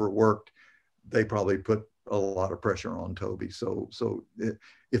overworked, they probably put a lot of pressure on Toby. So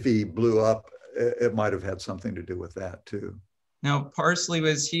if he blew up, it might have had something to do with that too. Now, Parsley,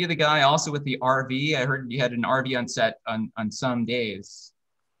 was he the guy also with the RV? I heard you had an RV on set on some days,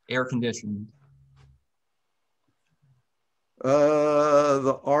 air conditioned.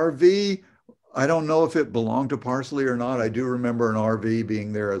 The RV, I don't know if it belonged to Parsley or not. I do remember an RV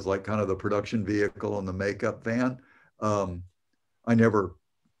being there as like kind of the production vehicle and the makeup van. I never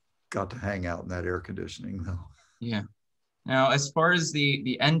got to hang out in that air conditioning though. Yeah. Now, as far as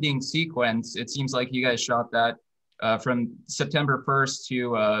the ending sequence, it seems like you guys shot that from September 1st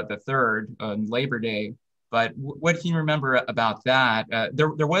to the 3rd on Labor Day. But what can you remember about that?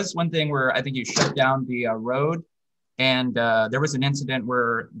 There was one thing where I think you shut down the road, and there was an incident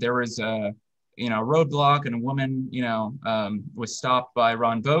where there was a roadblock, and a woman was stopped by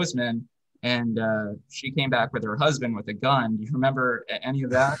Ron Bozeman. And she came back with her husband with a gun. Do you remember any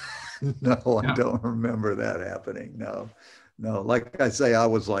of that? No, I don't remember that happening. No. Like I say, I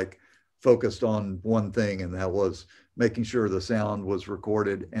was like focused on one thing, and that was making sure the sound was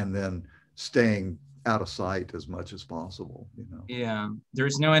recorded and then staying out of sight as much as possible. Yeah,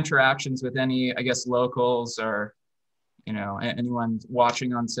 there's no interactions with any, I guess, locals or, anyone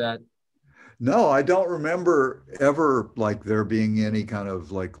watching on set. No, I don't remember ever like there being any kind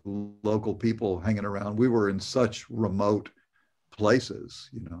of like local people hanging around. We were in such remote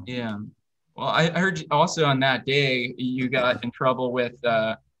places, Yeah. Well, I heard also on that day you got in trouble with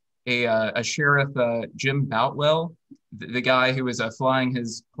a sheriff, Jim Boutwell, the guy who was flying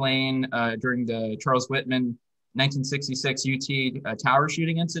his plane during the Charles Whitman 1966 UT tower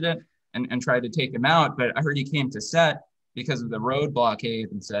shooting incident and tried to take him out. But I heard he came to set because of the road blockade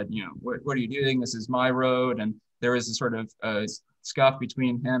and said, what are you doing? This is my road. And there was a sort of scuff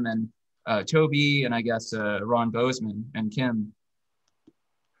between him and Toby and I guess Ron Bozeman and Kim.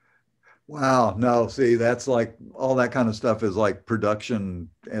 Wow, no, see, that's like all that kind of stuff is like production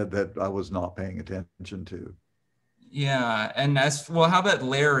that I was not paying attention to. Yeah, and as well, how about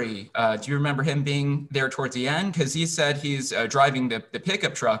Larry? Do you remember him being there towards the end? Because he said he's driving the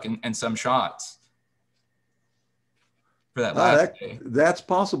pickup truck in some shots. for that last day. That's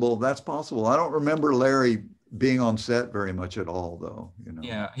possible. That's possible. I don't remember Larry being on set very much at all, though. You know.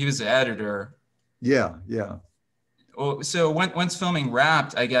 Yeah, he was the editor. Yeah, yeah. Well, so once filming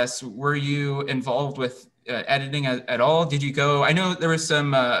wrapped, I guess, were you involved with editing at all? Did you go? I know there was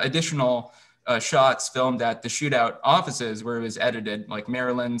some additional shots filmed at the Shootout offices where it was edited, like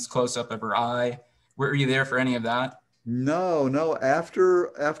Marilyn's close up of her eye. Were you there for any of that? No, no.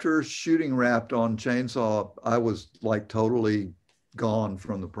 After shooting wrapped on Chainsaw, I was like totally gone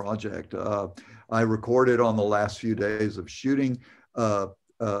from the project. I recorded on the last few days of shooting.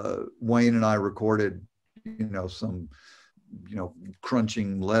 Wayne and I recorded, some,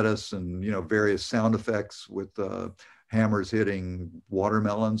 crunching lettuce and, various sound effects with hammers hitting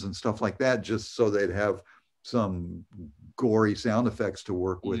watermelons and stuff like that, just so they'd have some gory sound effects to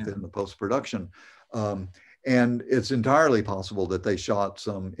work with in the post-production. And it's entirely possible that they shot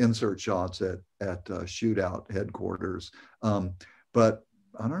some insert shots at Shootout headquarters. But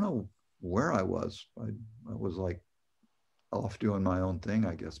I don't know where I was. I was like off doing my own thing,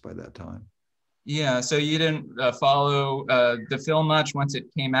 I guess, by that time. Yeah, so you didn't follow the film much once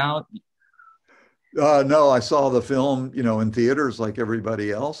it came out? No, I saw the film, in theaters like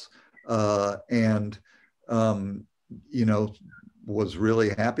everybody else. And, was really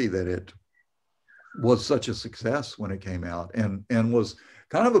happy that it was such a success when it came out, and was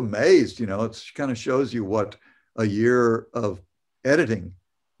kind of amazed. It kind of shows you what a year of editing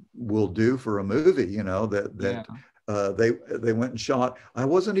will do for a movie. They went and shot. I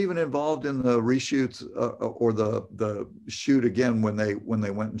wasn't even involved in the reshoots or the shoot again when they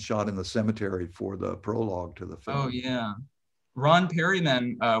went and shot in the cemetery for the prologue to the film. Oh yeah, Ron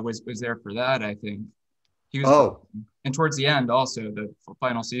Perryman was there for that, I think. He was, and towards the end also, the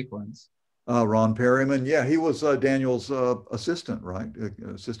final sequence. Ron Perryman, yeah, he was Daniel's assistant, right?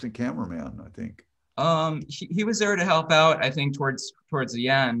 Assistant cameraman, I think. He was there to help out, I think, towards the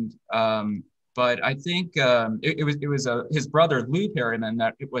end. But I think it was his brother Lou Perryman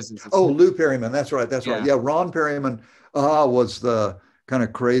that it was his assistant. Oh, Lou Perryman, that's right. Right. Yeah, Ron Perryman was the kind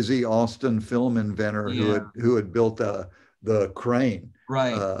of crazy Austin film inventor who had built the crane.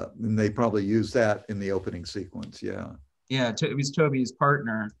 Right. And they probably used that in the opening sequence. Yeah. Yeah, it was Toby's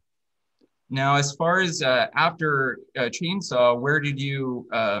partner. Now, as far as after Chainsaw, where did you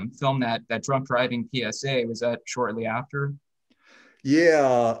film that drunk driving PSA? Was that shortly after?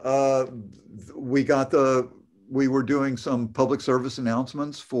 Yeah, we were doing some public service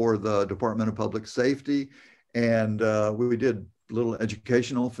announcements for the Department of Public Safety, and we did little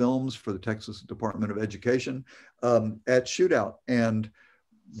educational films for the Texas Department of Education at Shootout. And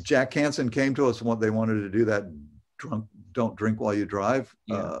Jack Hansen came to us and they wanted to do that don't drink while you drive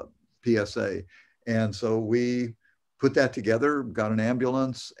PSA. And so we put that together, got an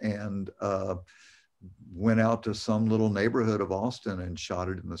ambulance, and went out to some little neighborhood of Austin and shot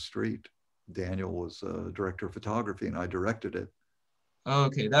it in the street. Daniel was director of photography and I directed it. Oh,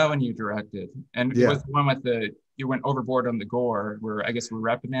 okay, that one you directed. And it was the one with you went overboard on the gore, where I guess we're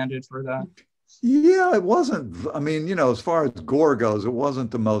reprimanded for that? Yeah, it wasn't, I mean, as far as gore goes, it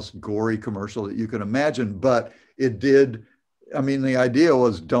wasn't the most gory commercial that you can imagine, but it did. I mean, the idea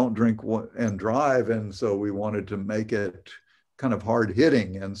was don't drink and drive. And so we wanted to make it kind of hard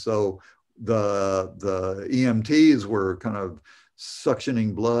hitting. And so the EMTs were kind of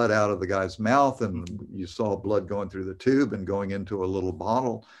suctioning blood out of the guy's mouth, and you saw blood going through the tube and going into a little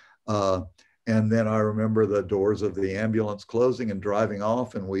bottle. And then I remember the doors of the ambulance closing and driving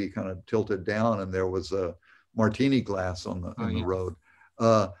off, and we kind of tilted down and there was a martini glass on the road.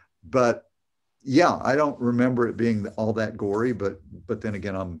 But yeah, I don't remember it being all that gory, but then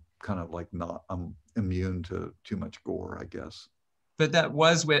again, I'm kind of like I'm immune to too much gore, I guess. But that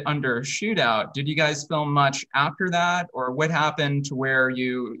was under Shootout. Did you guys film much after that, or what happened to where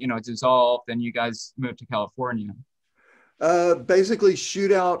you dissolved and you guys moved to California? Basically,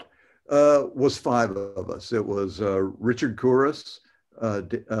 Shootout was 5 of us. It was Richard Kouros,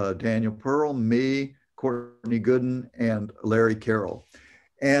 Daniel Pearl, me, Courtney Gooden, and Larry Carroll.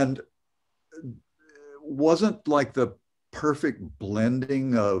 And wasn't like the perfect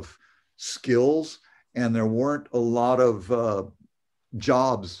blending of skills, and there weren't a lot of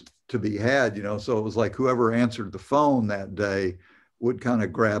jobs to be had, so it was like whoever answered the phone that day would kind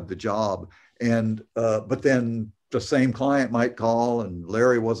of grab the job. And but then the same client might call and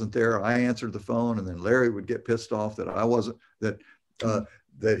Larry wasn't there. I answered the phone, and then Larry would get pissed off that I wasn't, that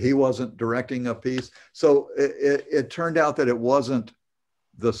he wasn't directing a piece. So it turned out that it wasn't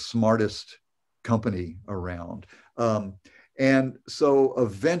the smartest company around. And so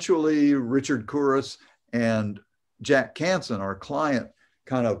eventually Richard Kouros and Jack Hansen, our client,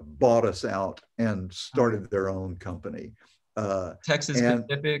 kind of bought us out and started their own company. Texas and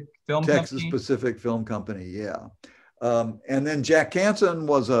Pacific Film Texas Company. Pacific Film Company, yeah. And then Jack Canson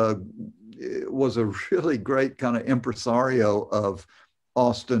was a really great kind of impresario of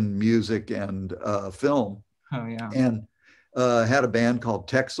Austin music and film. Oh yeah. And had a band called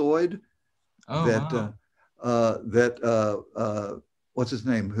Texoid. Oh that wow. What's his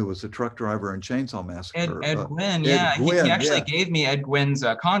name? Who was the truck driver in Chainsaw Massacre? Ed Gwynn. Ed Yeah, Gwynn, he actually gave me Ed Gwynn's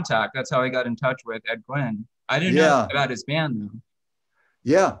contact. That's how I got in touch with Ed Gwynn. I didn't know yeah. about his band though.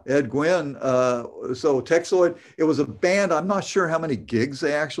 Yeah, Ed Gwynn. So Texoid, it was a band. I'm not sure how many gigs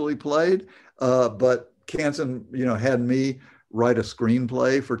they actually played, but Canson, had me write a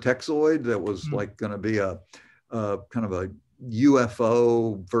screenplay for Texoid that was like going to be a kind of a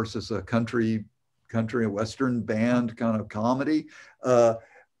UFO versus a country and Western band kind of comedy.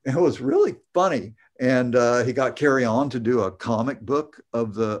 It was really funny. And he got Carry On to do a comic book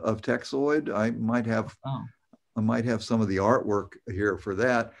of Texoid. I might have some of the artwork here for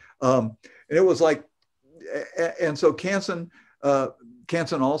that. And it was like, and so Canson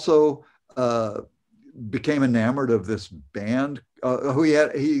also became enamored of this band.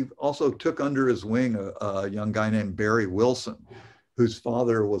 He also took under his wing a young guy named Barry Wilson, whose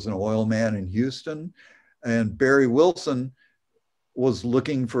father was an oil man in Houston. And Barry Wilson was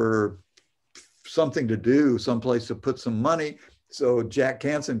looking for something to do, someplace to put some money. So Jack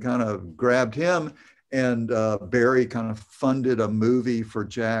Canson kind of grabbed him, and Barry kind of funded a movie for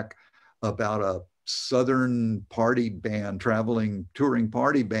Jack about a Southern party band, touring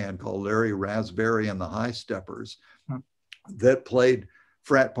party band called Larry Raspberry and the High Steppers that played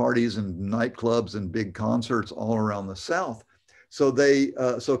frat parties and nightclubs and big concerts all around the South. So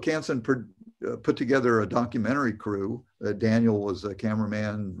Canson put together a documentary crew. Daniel was a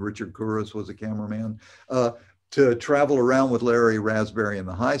cameraman, Richard Kouros was a cameraman, to travel around with Larry Raspberry and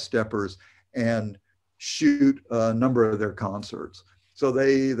the High Steppers and shoot a number of their concerts. So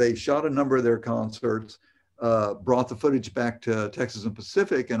they shot a number of their concerts, brought the footage back to Texas and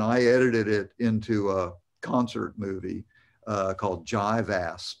Pacific, and I edited it into a concert movie called Jive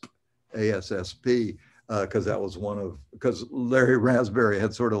Asp, ASSP, because Larry Raspberry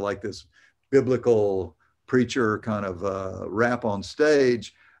had sort of like this biblical preacher kind of rap on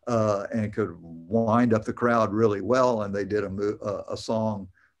stage, and could wind up the crowd really well. And they did a song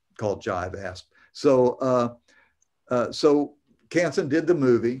called Jive Asp. So Canson did the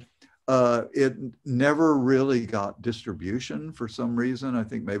movie. It never really got distribution for some reason. I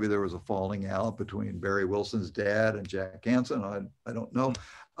think maybe there was a falling out between Barry Wilson's dad and Jack Canson. I don't know.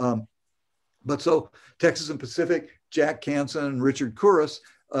 But so Texas and Pacific, Jack Canson and Richard Kouros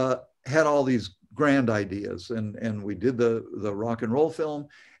had all these grand ideas, and we did the rock and roll film.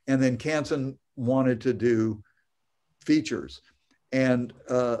 And then Canson wanted to do features. And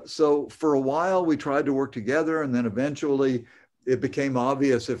so for a while we tried to work together, and then eventually it became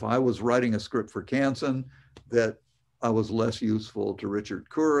obvious if I was writing a script for Canson that I was less useful to Richard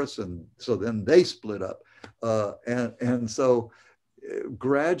Kouros, and so then they split up. And so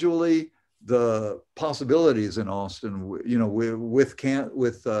gradually the possibilities in Austin, with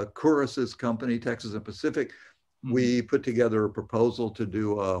Kouros's company, Texas and Pacific, we put together a proposal to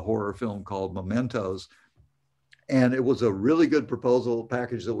do a horror film called Mementos. And it was a really good proposal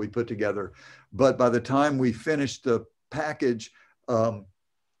package that we put together. But by the time we finished the package,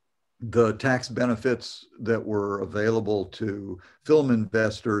 the tax benefits that were available to film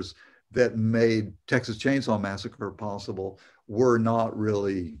investors that made Texas Chain Saw Massacre possible were not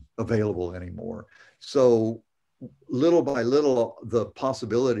really available anymore. So little by little, the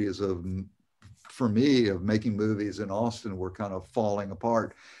possibilities for me of making movies in Austin were kind of falling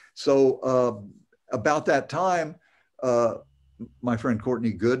apart. So about that time, my friend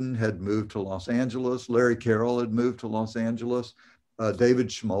Courtney Gooden had moved to Los Angeles. Larry Carroll had moved to Los Angeles. David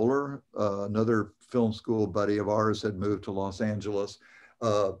Schmoller, another film school buddy of ours, had moved to Los Angeles.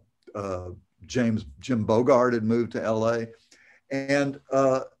 Jim Bogart had moved to LA. And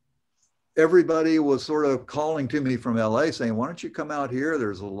everybody was sort of calling to me from LA saying, why don't you come out here?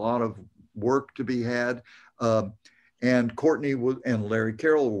 There's a lot of work to be had. And Courtney and Larry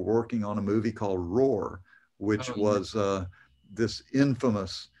Carroll were working on a movie called Roar, which was this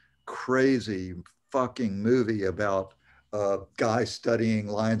infamous, crazy fucking movie about guys studying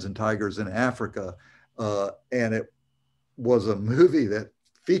lions and tigers in Africa. And it was a movie that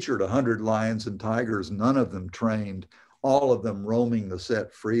featured 100 lions and tigers, none of them trained, all of them roaming the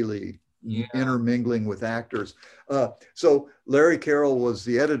set freely, intermingling with actors. So Larry Carroll was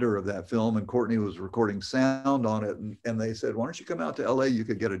the editor of that film, and Courtney was recording sound on it. And they said, why don't you come out to LA? You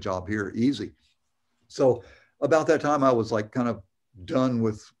could get a job here easy. So about that time, I was like kind of done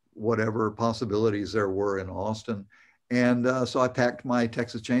with whatever possibilities there were in Austin. And so I packed my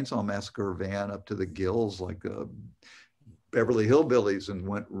Texas Chainsaw Massacre van up to the gills like Beverly Hillbillies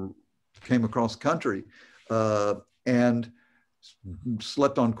and came across country and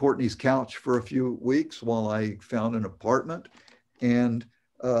slept on Courtney's couch for a few weeks while I found an apartment and,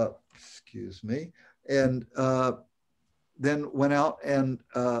 excuse me, and then went out and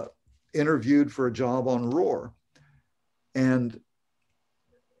interviewed for a job on Roar. And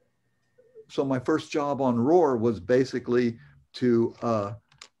so my first job on Roar was basically to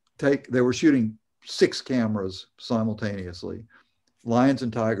they were shooting 6 cameras simultaneously, lions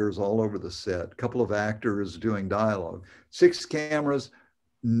and tigers all over the set, a couple of actors doing dialogue, 6 cameras,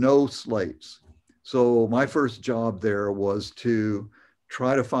 no slates. So my first job there was to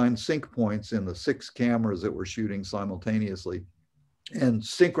try to find sync points in the 6 cameras that were shooting simultaneously and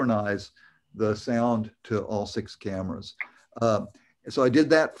synchronize the sound to all 6 cameras. So I did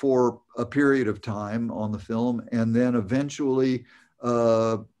that for a period of time on the film, and then eventually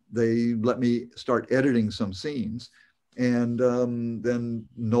they let me start editing some scenes. And then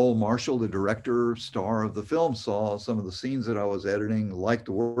Noel Marshall, the director, star of the film, saw some of the scenes that I was editing, liked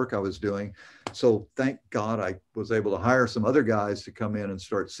the work I was doing. So thank God I was able to hire some other guys to come in and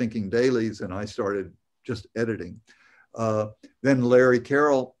start syncing dailies, and I started just editing. Then Larry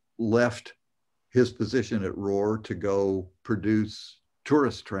Carroll left his position at Roar to go produce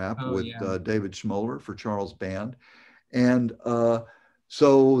Tourist Trap with David Schmoller for Charles Band. And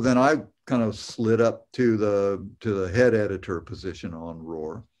so then I kind of slid up to the head editor position on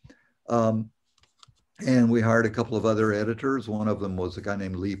Roar. And we hired a couple of other editors. One of them was a guy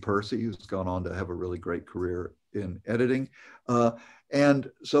named Lee Percy, who's gone on to have a really great career in editing. And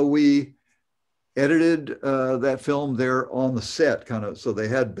so we edited that film there on the set, kind of. So they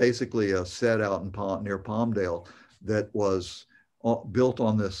had basically a set out in near Palmdale that was built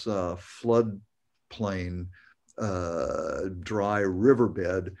on this floodplain dry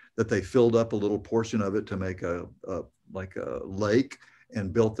riverbed that they filled up a little portion of it to make like a lake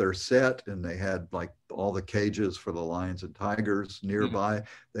and built their set. And they had like all the cages for the lions and tigers nearby.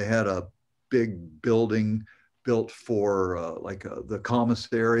 Mm-hmm. They had a big building built for the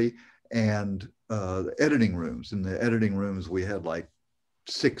commissary and the editing rooms. In the editing rooms, we had like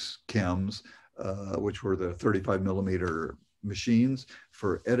 6 chems, which were the 35 millimeter machines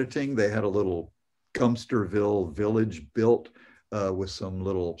for editing. They had a little Gumsterville village built with some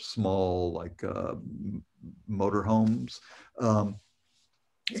little small like motorhomes.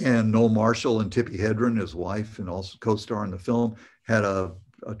 And Noel Marshall and Tippi Hedren, his wife and also co-star in the film, had a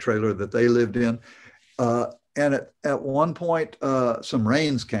trailer that they lived in. And at one point, some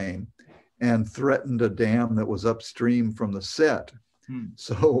rains came and threatened a dam that was upstream from the set.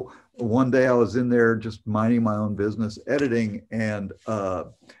 So one day I was in there just minding my own business, editing, and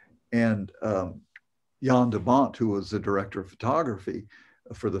Jan de Bont, who was the director of photography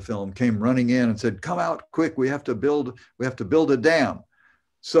for the film, came running in and said, "Come out quick, we have to build a dam."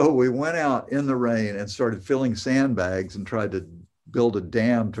 So we went out in the rain and started filling sandbags and tried to build a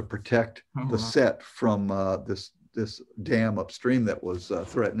dam to protect the set from this dam upstream that was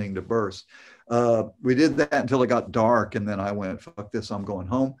threatening to burst. We did that until it got dark, and then I went, "Fuck this, I'm going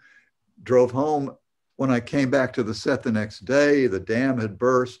home." Drove home. When I came back to the set the next day, the dam had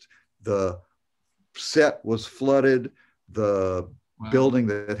burst. The set was flooded. The building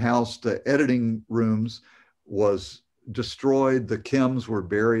that housed the editing rooms was destroyed. The chems were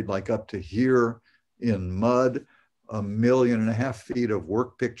buried like up to here in mud. 1.5 million feet of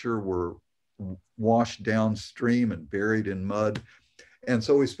work picture were washed downstream and buried in mud. And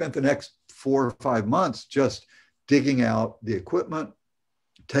so we spent the next 4 or 5 months just digging out the equipment,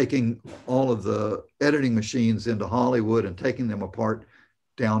 taking all of the editing machines into Hollywood and taking them apart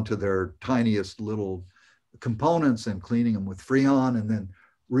down to their tiniest little components and cleaning them with Freon, and then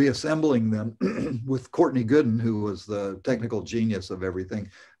reassembling them with Courtney Gooden, who was the technical genius of everything,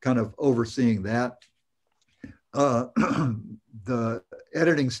 kind of overseeing that. The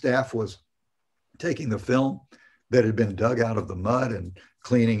editing staff was taking the film that had been dug out of the mud and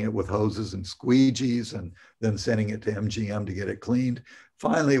cleaning it with hoses and squeegees, and then sending it to MGM to get it cleaned.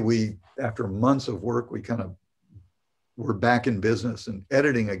 Finally, after months of work, we kind of were back in business and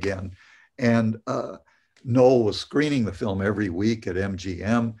editing again. And Noel was screening the film every week at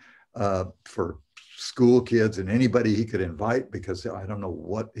MGM for school kids and anybody he could invite, because I don't know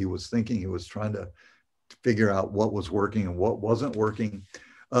what he was thinking. He was trying to figure out what was working and what wasn't working.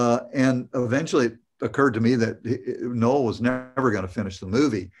 And eventually it occurred to me that Noel was never going to finish the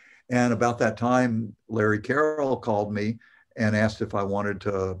movie. And about that time, Larry Carroll called me and asked if I wanted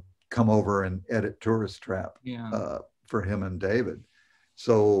to come over and edit Tourist Trap for him and David.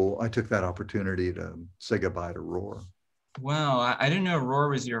 So I took that opportunity to say goodbye to Roar. Wow, I didn't know Roar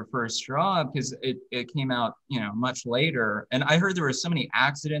was your first job because it came out, much later. And I heard there were so many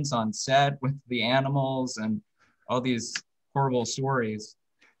accidents on set with the animals and all these horrible stories.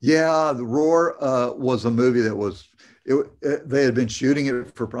 Yeah, the Roar was a movie that was, they had been shooting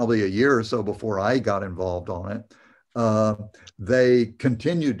it for probably a year or so before I got involved on it. They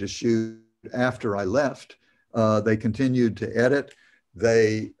continued to shoot after I left. They continued to edit.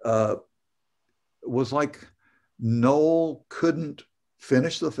 They was like Noel couldn't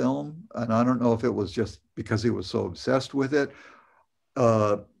finish the film, and I don't know if it was just because he was so obsessed with it.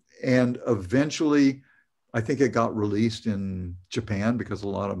 And eventually, I think it got released in Japan because a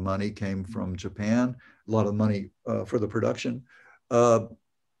lot of money came from Japan, a lot of money for the production. And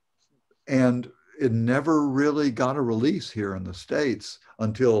it never really got a release here in the States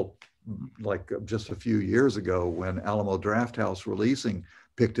until like just a few years ago when Alamo Drafthouse Releasing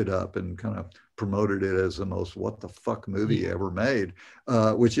picked it up and kind of promoted it as the most what the fuck movie ever made,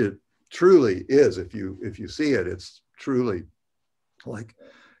 which it truly is. If you see it, it's truly like,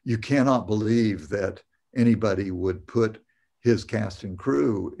 you cannot believe that anybody would put his cast and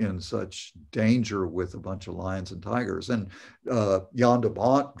crew in such danger with a bunch of lions and tigers. And Jan de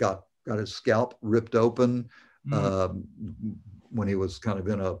Bont got his scalp ripped open when he was kind of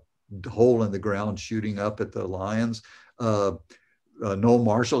in a hole in the ground shooting up at the lions. Noel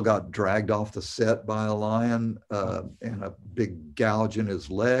Marshall got dragged off the set by a lion and a big gouge in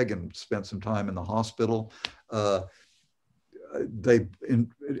his leg and spent some time in the hospital. They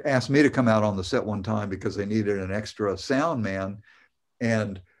asked me to come out on the set one time because they needed an extra sound man.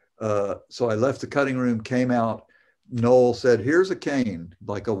 And so I left the cutting room, came out. Noel said, here's a cane,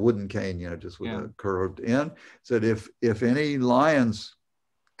 like a wooden cane, just with a curved end. Said, if any lions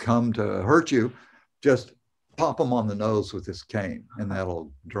come to hurt you, just pop them on the nose with this cane and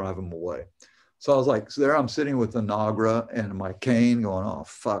that'll drive them away. So I was like, so there I'm sitting with the Nagra and my cane going, oh,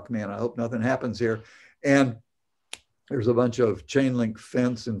 fuck, man, I hope nothing happens here. And there's a bunch of chain link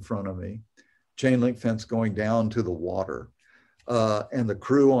fence in front of me, chain link fence going down to the water, and the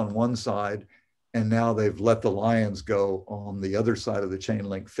crew on one side. And now they've let the lions go on the other side of the chain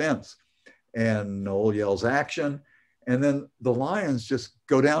link fence. And Noel yells action. And then the lions just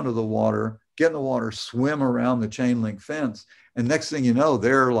go down to the water, get in the water, swim around the chain link fence. And next thing you know,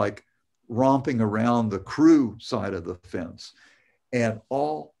 they're like romping around the crew side of the fence. And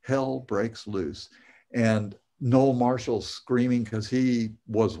all hell breaks loose. And Noel Marshall screaming because he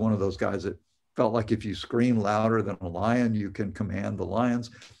was one of those guys that felt like if you scream louder than a lion, you can command the lions.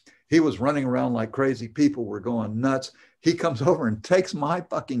 He was running around like crazy. People were going nuts. He comes over and takes my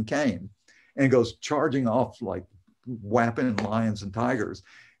fucking cane and goes charging off like whapping lions and tigers.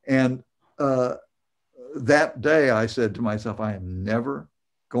 And that day I said to myself, I am never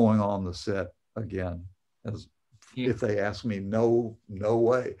going on the set again. If they ask me, no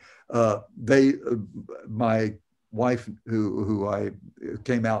way. My wife, who I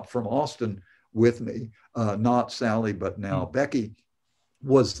came out from Austin with me, not Sally, but now Becky,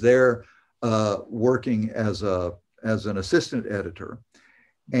 was there working as an assistant editor.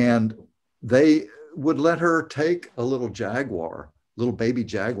 And they would let her take a little baby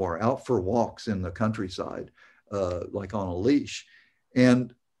jaguar out for walks in the countryside, like on a leash.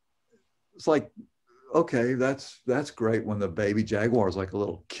 And it's like, okay, that's great when the baby jaguar is like a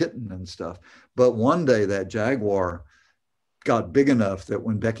little kitten and stuff. But one day that jaguar got big enough that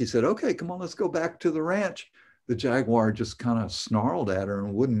when Becky said, okay, come on, let's go back to the ranch, the jaguar just kind of snarled at her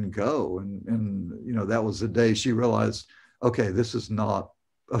and wouldn't go. And that was the day she realized, okay, this is not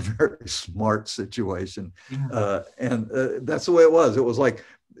a very smart situation. And that's the way it was. It was like,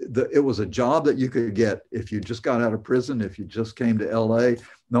 it was a job that you could get if you just got out of prison, if you just came to LA,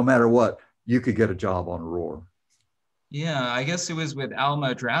 no matter what, you could get a job on Roar. Yeah, I guess it was with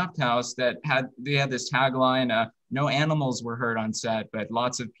Alamo Drafthouse that they had this tagline, no animals were hurt on set, but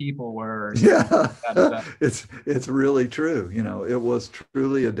lots of people were. Yeah, it's really true. It was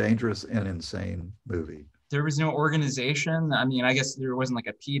truly a dangerous and insane movie. There was no organization. I mean, I guess there wasn't like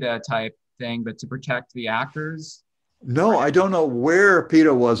a PETA type thing, but to protect the actors. No, I don't know where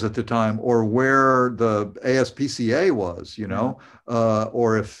PETA was at the time or where the ASPCA was,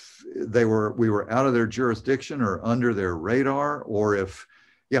 or if we were out of their jurisdiction or under their radar, or if,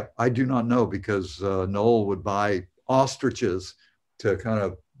 I do not know, because Noel would buy ostriches to kind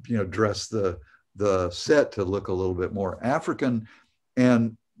of, dress the set to look a little bit more African.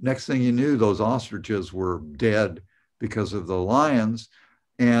 And next thing you knew, those ostriches were dead because of the lions.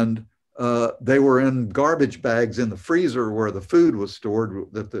 And they were in garbage bags in the freezer where the food was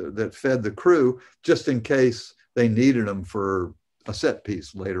stored that fed the crew, just in case they needed him for a set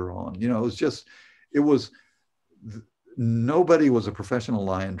piece later on. You know, it was just, it was, nobody was a professional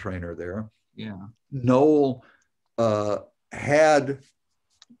lion trainer there. Yeah. Noel had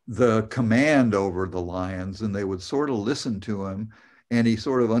the command over the lions, and they would sort of listen to him, and he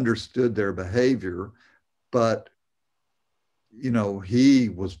sort of understood their behavior, but you know, he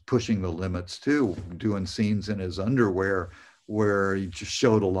was pushing the limits too, doing scenes in his underwear where he just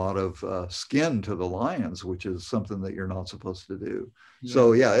showed a lot of skin to the lions, which is something that you're not supposed to do. Yeah.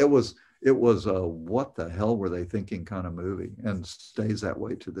 So yeah, it was a what the hell were they thinking kind of movie, and stays that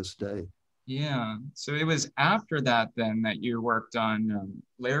way to this day. Yeah. So it was after that then that you worked on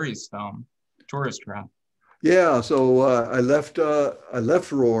Larry's film, Tourist Trap. Yeah. So I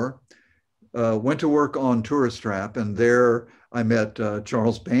left Roar, went to work on Tourist Trap, and there I met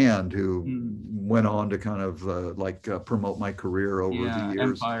Charles Band, who went on to kind of promote my career over the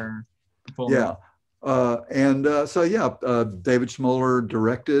years. Empire. Yeah. David Schmoller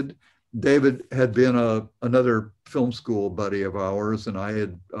directed. David had been another film school buddy of ours, and I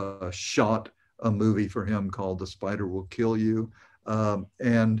had shot a movie for him called The Spider Will Kill You.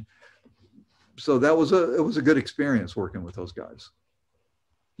 And so it was a good experience working with those guys.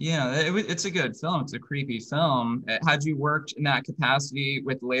 Yeah, it's a good film. It's a creepy film. Had you worked in that capacity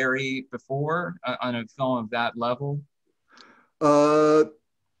with Larry before on a film of that level? No,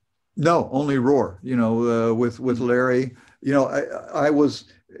 only Roar. You know, with Larry. You know, I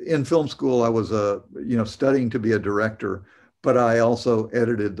was in film school. I was studying to be a director, but I also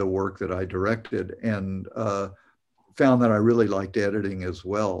edited the work that I directed, and found that I really liked editing as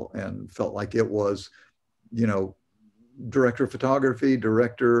well, and felt like it was, you know, director of photography,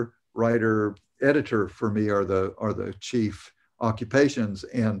 director, writer, editor for me are the chief occupations,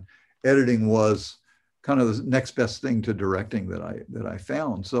 and editing was kind of the next best thing to directing that I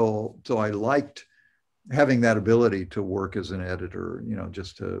found. So I liked having that ability to work as an editor, you know,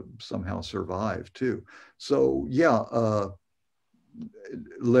 just to somehow survive too. So yeah,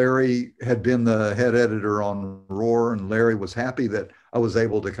 Larry had been the head editor on Roar, and Larry was happy that I was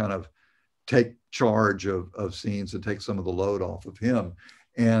able to kind of take charge of scenes and take some of the load off of him.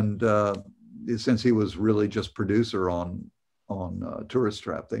 And since he was really just producer on Tourist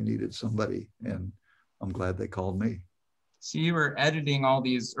Trap, they needed somebody, and I'm glad they called me. So you were editing all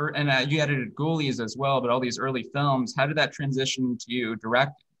these, and you edited Ghoulies as well, but all these early films. How did that transition to you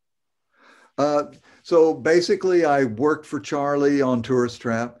directing? So basically, I worked for Charlie on Tourist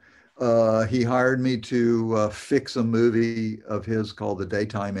Trap. He hired me to fix a movie of his called The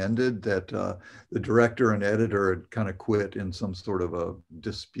Daytime Ended that the director and editor had kind of quit in some sort of a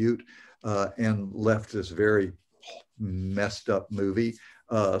dispute and left this very messed up movie.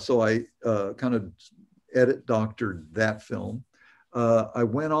 So I kind of doctored that film. I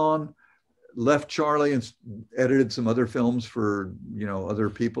went on, left Charlie, and edited some other films for, you know, other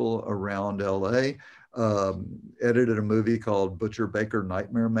people around LA. Edited a movie called Butcher Baker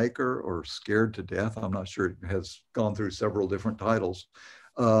Nightmare Maker, or Scared to Death. I'm not sure. It has gone through several different titles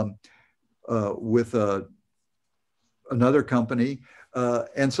with another company.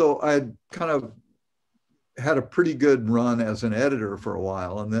 And so I kind of had a pretty good run as an editor for a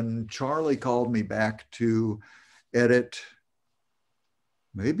while. And then Charlie called me back to edit,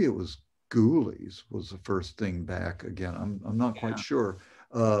 maybe it was Ghoulies was the first thing back again. I'm not quite sure.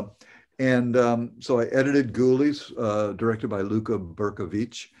 So I edited Ghoulies, directed by Luka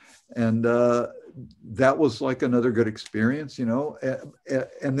Berkovic. And that was like another good experience, you know.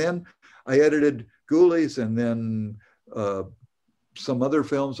 And then I edited Ghoulies, and then some other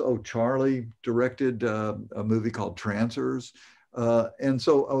films. Oh, Charlie directed a movie called Trancers. And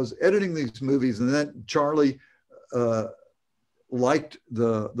so I was editing these movies, and then Charlie liked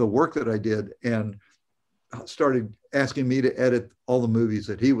the work that I did and started asking me to edit all the movies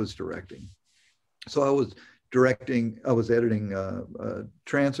that he was directing. So I was editing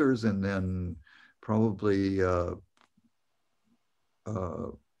Trancers, and then probably a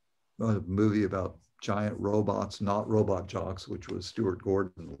movie about giant robots, not robot jocks, which was Stuart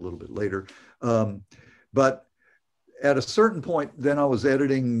Gordon a little bit later. But at a certain point, then I was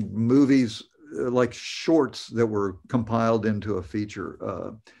editing movies like shorts that were compiled into a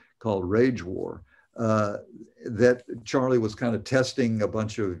feature called Rage War. That Charlie was kind of testing a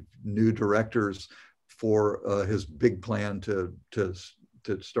bunch of new directors for his big plan to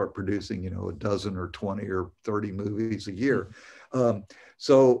start producing, you know, a dozen or 20 or 30 movies a year.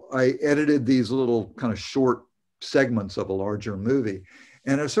 So I edited these little kind of short segments of a larger movie.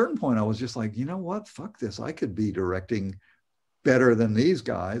 And at a certain point, I was just like, you know what, fuck this. I could be directing better than these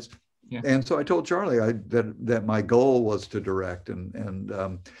guys. Yeah. And so I told Charlie that my goal was to direct.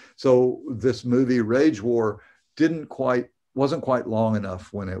 And so this movie, Rage War, wasn't quite long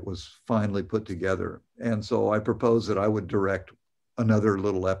enough when it was finally put together. And so I proposed that I would direct another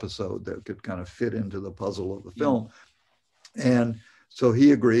little episode that could kind of fit into the puzzle of the film. And so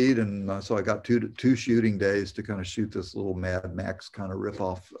he agreed, and so I got two shooting days to kind of shoot this little Mad Max kind of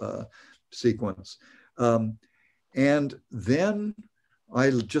ripoff sequence. And then I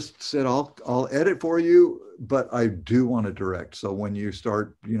just said, I'll edit for you, but I do want to direct. So when you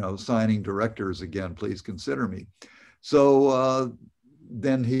start, signing directors again, please consider me. So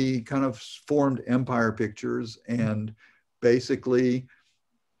then he kind of formed Empire Pictures, and basically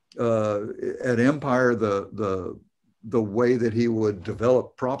at Empire, the way that he would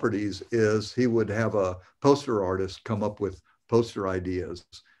develop properties is he would have a poster artist come up with poster ideas.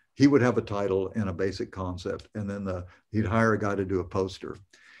 He would have a title and a basic concept, and then he'd hire a guy to do a poster.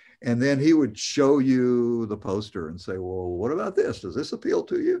 And then he would show you the poster and say, well, what about this? Does this appeal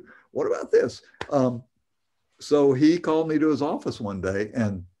to you? What about this? So he called me to his office one day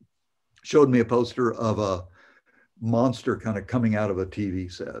and showed me a poster of a monster kind of coming out of a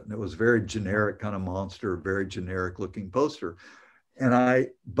TV set. And it was very generic kind of monster, very generic looking poster.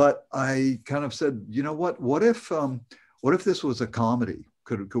 But I kind of said, what if this was a comedy?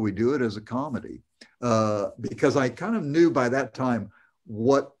 Could we do it as a comedy? Because I kind of knew by that time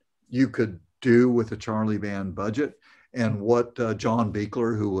what you could do with a Charlie Band budget, and what John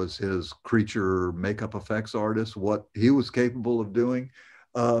Buechler, who was his creature makeup effects artist, what he was capable of doing.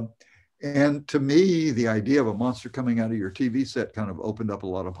 And to me, the idea of a monster coming out of your TV set kind of opened up a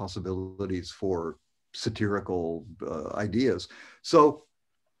lot of possibilities for satirical ideas. So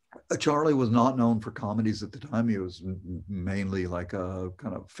Charlie was not known for comedies at the time. He was mainly like a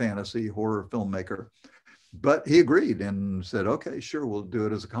kind of fantasy horror filmmaker. But he agreed and said, okay, sure, we'll do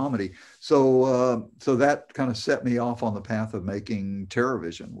it as a comedy. So that kind of set me off on the path of making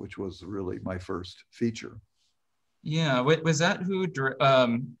TerrorVision, which was really my first feature. Yeah, was that who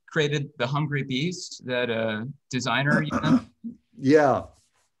created The Hungry Beast, that designer? Yeah.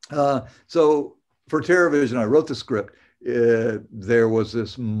 So for TerrorVision, I wrote the script. There was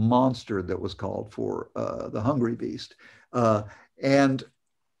this monster that was called for The Hungry Beast. And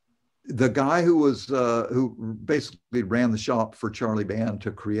the guy who basically ran the shop for Charlie Band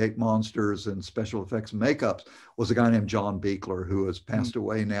to create monsters and special effects and makeups was a guy named John Buechler, who has passed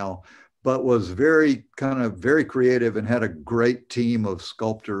away now, but was very creative and had a great team of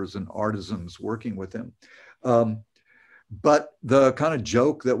sculptors and artisans working with him. But the kind of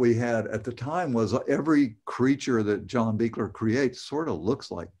joke that we had at the time was every creature that John Buechler creates sort of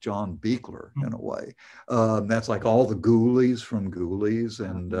looks like John Buechler in a way. That's like all the ghoulies from Ghoulies.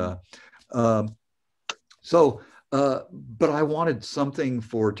 And but I wanted something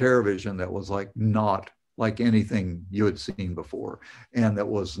for TerrorVision that was like not like anything you had seen before, and that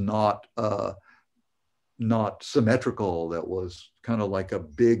was not symmetrical, that was kind of like a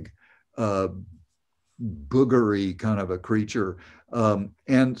big boogery kind of a creature.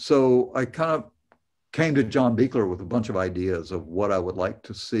 And so I kind of came to John Buechler with a bunch of ideas of what I would like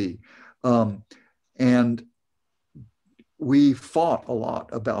to see. And we fought a lot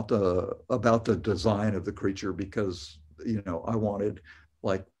about the design of the creature, because, I wanted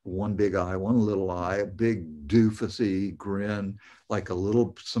like one big eye, one little eye, a big doofusy grin, like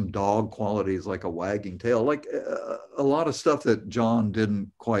some dog qualities, like a wagging tail, like a lot of stuff that John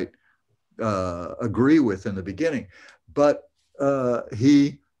didn't quite agree with in the beginning. But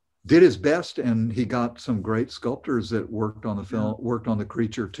he did his best, and he got some great sculptors that worked on the film, worked on the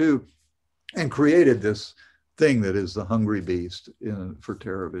creature too, and created this thing that is the Hungry Beast for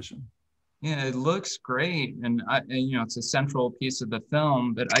TerrorVision. Yeah, it looks great, and it's a central piece of the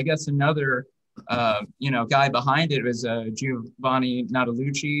film. But I guess another guy behind it was Giovanni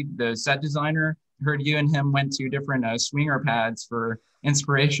Nattalucci, the set designer. I heard you and him went to different swinger pads for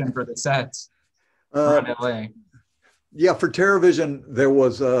inspiration for the sets around LA. Yeah, for TerrorVision, there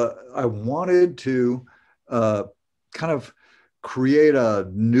was I wanted to kind of create a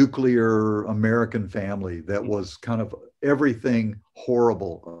nuclear American family that was kind of everything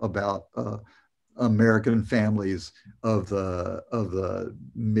horrible about American families of the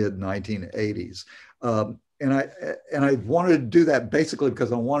mid 1980s. And I wanted to do that basically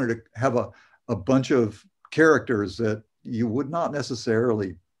because I wanted to have a bunch of characters that you would not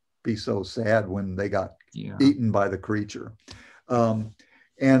necessarily be so sad when they got eaten by the creature.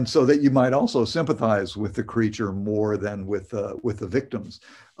 And so that you might also sympathize with the creature more than with the victims.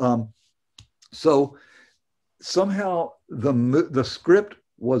 So somehow the script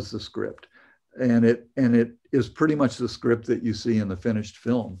was the script, and it is pretty much the script that you see in the finished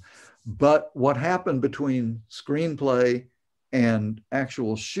film. But what happened between screenplay and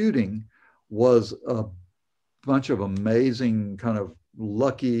actual shooting was bunch of amazing kind of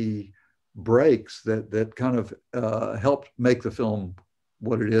lucky breaks that kind of helped make the film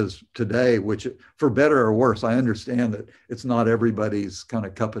what it is today, which, for better or worse, I understand that it's not everybody's kind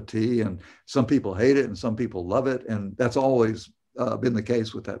of cup of tea, and some people hate it and some people love it, and that's always been the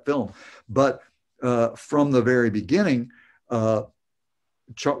case with that film. But from the very beginning,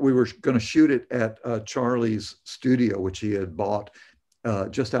 we were going to shoot it at Charlie's studio, which he had bought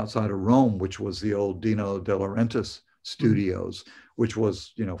just outside of Rome, which was the old Dino De Laurentiis studios, which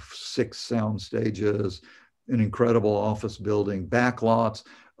was, 6 sound stages, an incredible office building, back lots,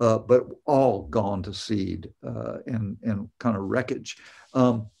 but all gone to seed and kind of wreckage.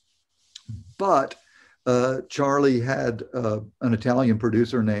 But Charlie had an Italian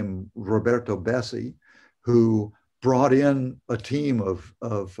producer named Roberto Bessi, who brought in a team of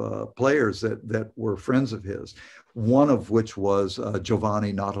players that were friends of his, one of which was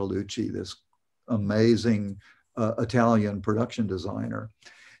Giovanni Nattalucci, this amazing Italian production designer.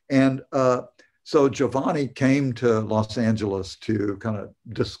 And so Giovanni came to Los Angeles to kind of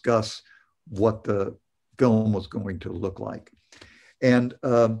discuss what the film was going to look like. And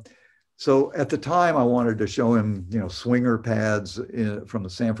so at the time, I wanted to show him, swinger pads from the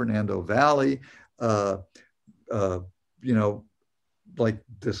San Fernando Valley, like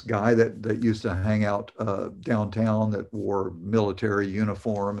this guy that used to hang out downtown that wore military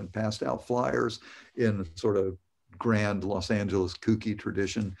uniform and passed out flyers in sort of grand Los Angeles kooky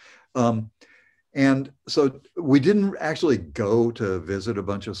tradition. And so we didn't actually go to visit a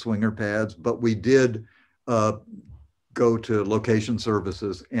bunch of swinger pads, but we did go to location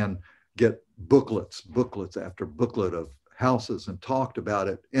services and get booklets after booklet of houses, and talked about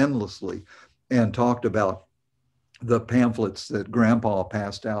it endlessly, and talked about the pamphlets that Grandpa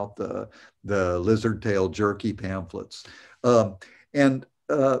passed out, the lizard tail jerky pamphlets.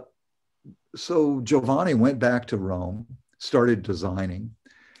 So Giovanni went back to Rome, started designing.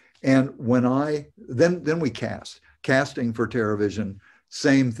 And when then we casting for TerrorVision,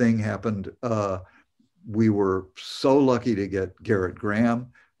 same thing happened. We were so lucky to get Garrett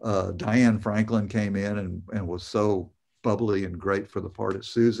Graham. Diane Franklin came in and was so bubbly and great for the part of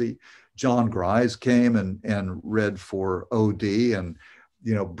Susie. John Grise came and read for OD and,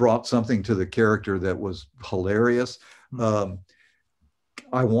 brought something to the character that was hilarious.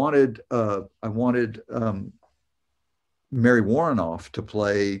 I wanted Mary Warrenoff to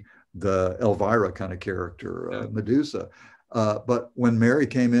play the Elvira kind of character, Medusa. But when Mary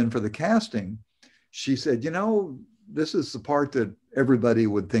came in for the casting, she said, this is the part that everybody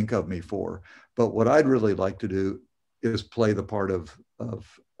would think of me for. But what I'd really like to do is play the part of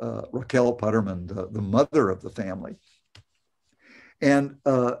Raquel Putterman, the mother of the family. And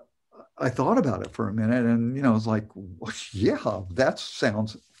I thought about it for a minute, and, I was like, well, yeah, that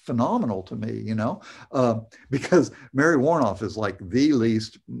sounds phenomenal to me, because Mary Warrenoff is like the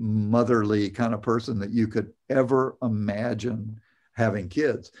least motherly kind of person that you could ever imagine having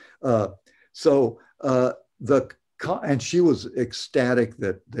kids. And she was ecstatic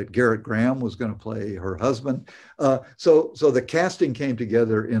that Garrett Graham was going to play her husband. So the casting came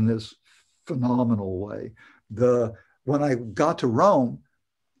together in this phenomenal way. When I got to Rome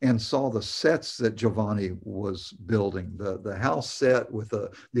and saw the sets that Giovanni was building, the house set with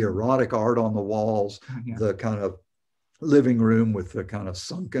the erotic art on the walls, the kind of living room with the kind of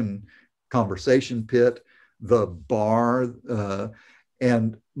sunken conversation pit, the bar,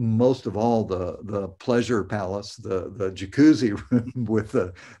 and most of all, the pleasure palace, the jacuzzi room with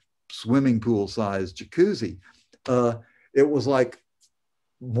the swimming pool sized jacuzzi. It was like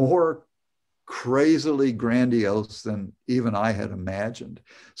more crazily grandiose than even I had imagined.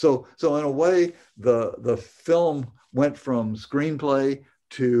 So in a way, the film went from screenplay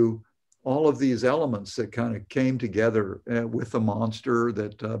to all of these elements that kind of came together with the monster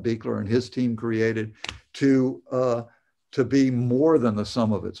that Buechler and his team created to be more than the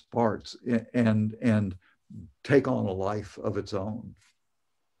sum of its parts and take on a life of its own.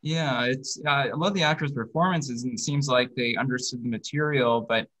 Yeah, I love the actors' performances, and it seems like they understood the material,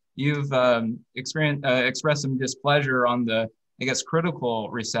 but you've expressed some displeasure on the, I guess, critical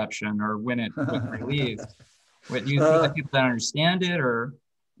reception or when it was released. What, do you think that people don't understand it, or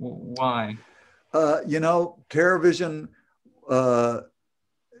why? TerrorVision, I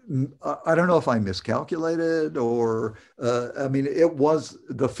don't know if I miscalculated or,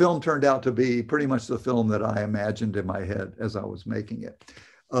 the film turned out to be pretty much the film that I imagined in my head as I was making it.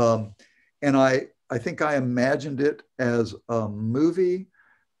 And I think I imagined it as a movie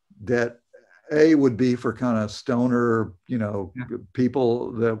that would be for kind of stoner,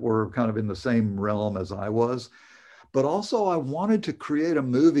 people that were kind of in the same realm as I was. But also I wanted to create a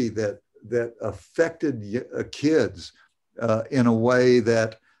movie that that affected kids in a way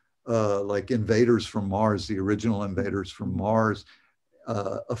that like Invaders from Mars, the original Invaders from Mars,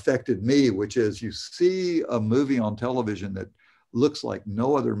 affected me, which is you see a movie on television that looks like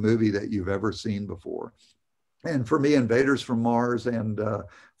no other movie that you've ever seen before. And for me, Invaders from Mars and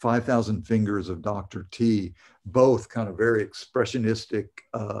 5,000 Fingers of Dr. T, both kind of very expressionistic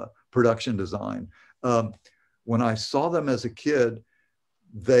production design. When I saw them as a kid,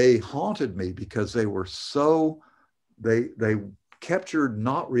 they haunted me because they were so, they captured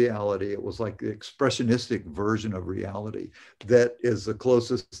not reality. It was like the expressionistic version of reality that is the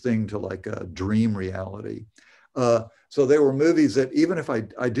closest thing to like a dream reality. So they were movies that even if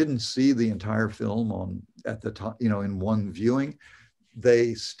I didn't see the entire film on at the time, you know, in one viewing,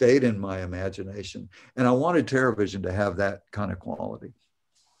 they stayed in my imagination. And I wanted TerrorVision to have that kind of quality.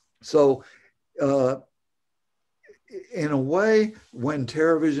 So in a way, when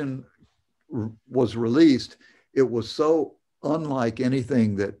TerrorVision was released, it was so unlike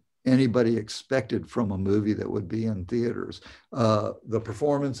anything that anybody expected from a movie that would be in theaters. The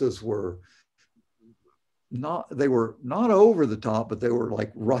performances were they were not over the top, but they were like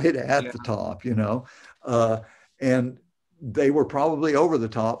right at the top, you know, and they were probably over the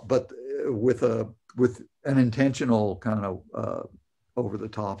top, but with an intentional kind of over the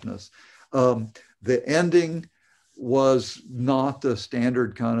topness. The ending was not the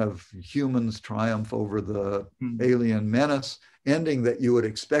standard kind of humans triumph over the alien menace ending that you would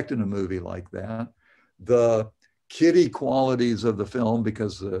expect in a movie like that. The kiddie qualities of the film,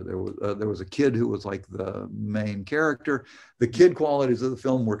 because there was a kid who was like the main character. The kid qualities of the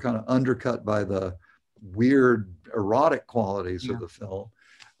film were kind of undercut by the weird erotic qualities of the film.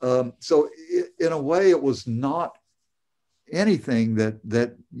 So in a way, it was not anything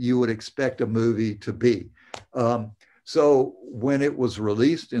that you would expect a movie to be. So when it was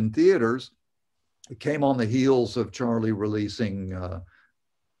released in theaters, it came on the heels of Charlie releasing,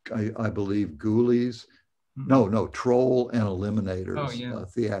 I believe, Ghoulies. No, Troll and Eliminators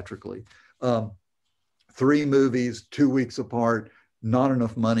theatrically. 3 movies, 2 weeks apart, not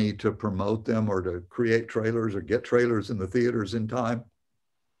enough money to promote them or to create trailers or get trailers in the theaters in time.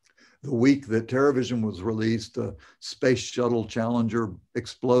 The week that TerrorVision was released, the Space Shuttle Challenger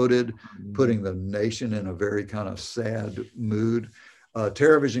exploded, putting the nation in a very kind of sad mood.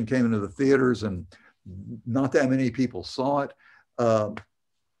 TerrorVision came into the theaters and not that many people saw it.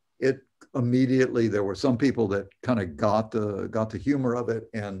 It immediately, there were some people that kind of got the humor of it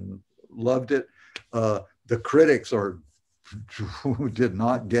and loved it. The critics did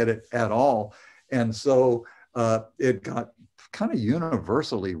not get it at all. And so it got kind of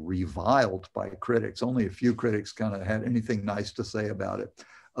universally reviled by critics. Only a few critics kind of had anything nice to say about it.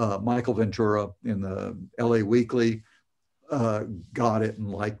 Michael Ventura in the LA Weekly got it and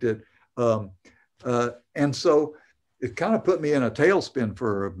liked it. And so it kind of put me in a tailspin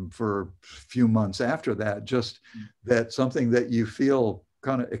for a few months after that, just that something that you feel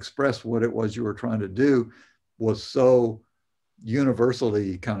kind of expressed what it was you were trying to do was so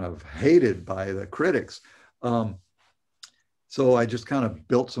universally kind of hated by the critics. So I just kind of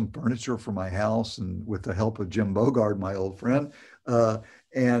built some furniture for my house, and with the help of Jim Bogard, my old friend,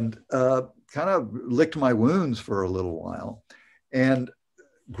 and kind of licked my wounds for a little while. And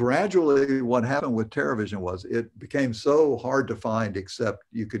gradually what happened with TerrorVision was it became so hard to find, except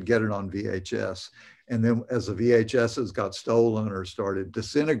you could get it on VHS. And then as the VHSs got stolen or started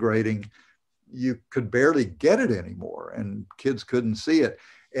disintegrating, you could barely get it anymore and kids couldn't see it.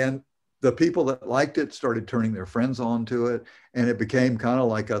 And the people that liked it started turning their friends on to it. And it became kind of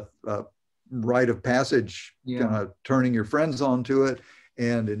like a rite of passage, kind of turning your friends onto it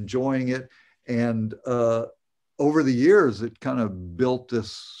and enjoying it. And over the years, it kind of built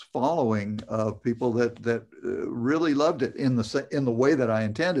this following of people that really loved it in the way that I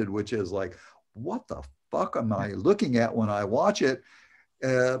intended, which is like, what the fuck am I looking at when I watch it?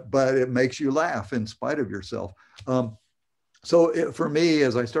 But it makes you laugh in spite of yourself. So for me,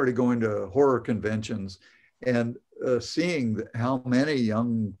 as I started going to horror conventions and seeing how many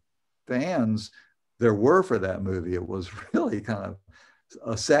young fans there were for that movie, it was really kind of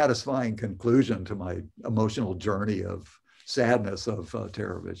a satisfying conclusion to my emotional journey of sadness of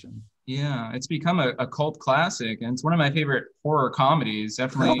TerrorVision. Yeah, it's become a cult classic, and it's one of my favorite horror comedies.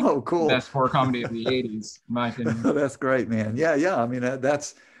 Definitely cool. The best horror comedy of the 80s, in my opinion. That's great, man. Yeah. I mean, I've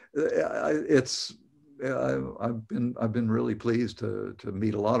been really pleased to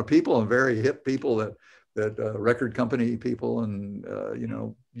meet a lot of people, and very hip people that record company people and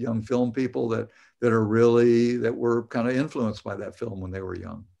young film people that were kind of influenced by that film when they were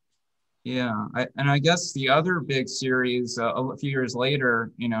young. Yeah, and I guess the other big series a few years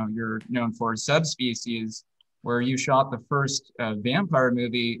later, you know, you're known for Subspecies, where you shot the first vampire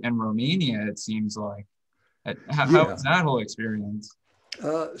movie in Romania, it seems like. How Yeah. was that whole experience?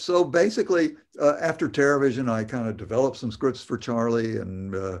 So basically, after TerrorVision, I kind of developed some scripts for Charlie,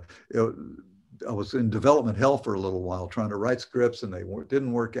 and I was in development hell for a little while, trying to write scripts, and they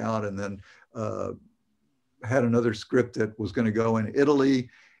didn't work out. And then had another script that was going to go in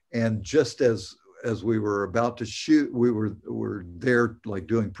Italy, and just as we were about to shoot, we were there like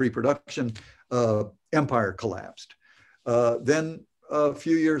doing pre-production. Empire collapsed. Then a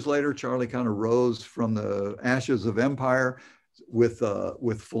few years later, Charlie kind of rose from the ashes of Empire with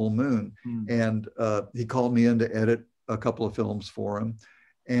Full Moon, and he called me in to edit a couple of films for him,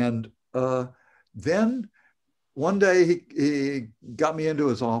 and then one day he got me into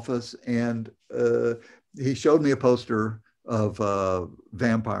his office, and he showed me a poster of a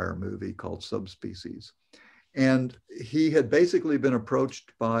vampire movie called Subspecies. And he had basically been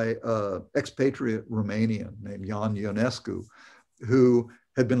approached by an expatriate Romanian named Ion Ionescu, who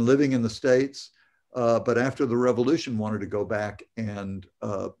had been living in the States, but after the revolution wanted to go back and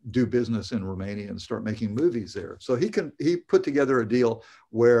do business in Romania and start making movies there. So he put together a deal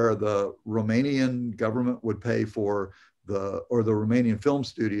where the Romanian government would pay for the Romanian film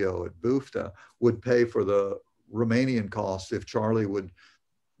studio at Bufta would pay for the Romanian costs if Charlie would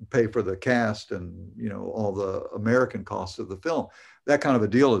pay for the cast and, you know, all the American costs of the film. That kind of a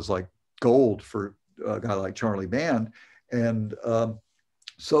deal is like gold for a guy like Charlie Band. And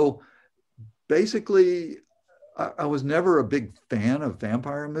so basically, I was never a big fan of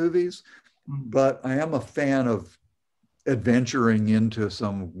vampire movies, but I am a fan of adventuring into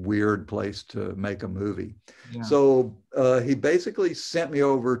some weird place to make a movie. Yeah. So he basically sent me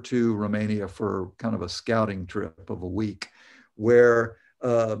over to Romania for kind of a scouting trip of a week, where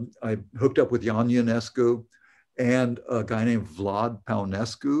I hooked up with Ion Ionescu and a guy named Vlad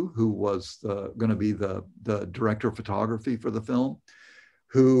Paunescu, who was going to be the director of photography for the film,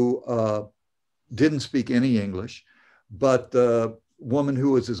 who didn't speak any English, but the woman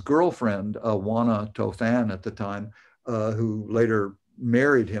who was his girlfriend, Wana Tofan at the time, who later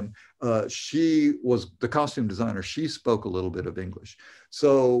married him, she was the costume designer. She spoke a little bit of English.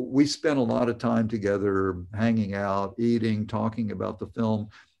 So we spent a lot of time together, hanging out, eating, talking about the film,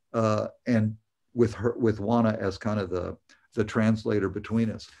 and with Wana as kind of the translator between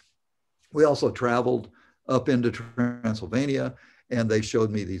us. We also traveled up into Transylvania, and they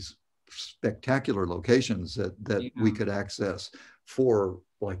showed me these spectacular locations that we could access for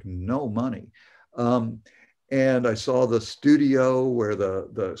like no money. And I saw the studio where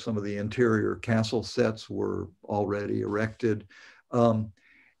some of the interior castle sets were already erected,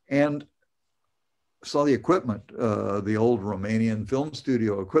 and saw the equipment, the old Romanian film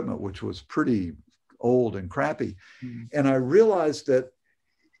studio equipment, which was pretty old and crappy. And I realized that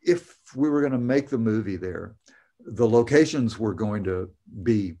if we were going to make the movie there, the locations were going to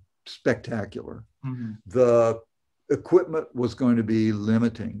be spectacular. The equipment was going to be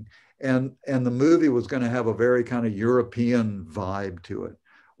limiting. And the movie was going to have a very kind of European vibe to it,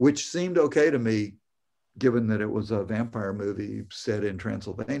 which seemed okay to me, given that it was a vampire movie set in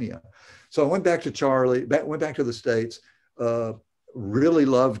Transylvania. So I went back to Charlie, went back to the States, really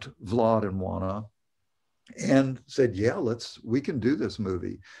loved Vlad and Wana, and said, yeah, we can do this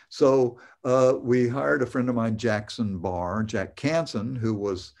movie. So we hired a friend of mine, Jack Kanson, who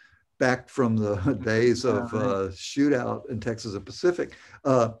was back from the days of Shootout in Texas and Pacific,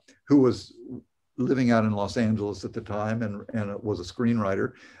 who was living out in Los Angeles at the time and was a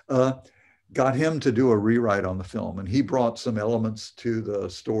screenwriter, got him to do a rewrite on the film. And he brought some elements to the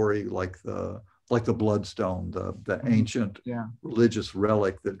story, like the bloodstone, the ancient religious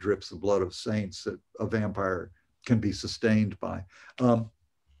relic that drips the blood of saints that a vampire can be sustained by.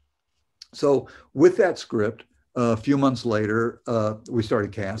 So with that script, a few months later, we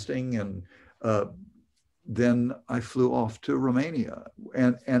started casting, and then I flew off to Romania.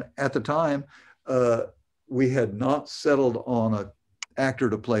 And at the time, we had not settled on an actor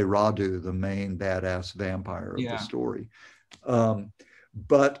to play Radu, the main badass vampire of the story.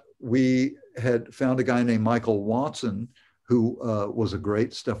 But we had found a guy named Michael Watson, who was a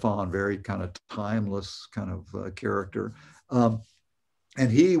great Stefan, very kind of timeless kind of character.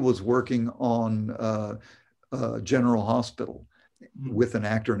 And he was working on General Hospital with an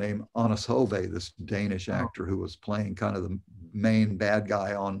actor named Anders Hove, this Danish actor who was playing kind of the main bad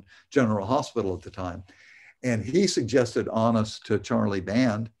guy on General Hospital at the time. And he suggested Anders to Charlie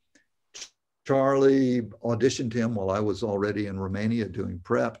Band. Charlie auditioned him while I was already in Romania doing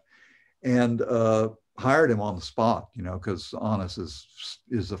prep. And hired him on the spot, you know, because Anas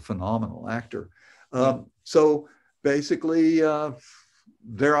is a phenomenal actor. So basically,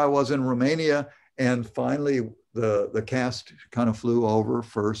 there I was in Romania, and finally the cast kind of flew over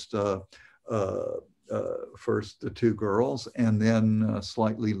first. First the two girls, and then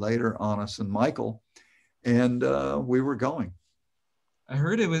slightly later Anas and Michael, and we were going. I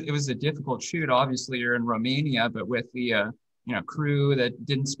heard it was a difficult shoot. Obviously, you're in Romania, but with the crew that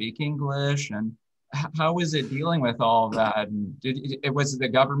didn't speak English, and how was it dealing with all of that? And was it the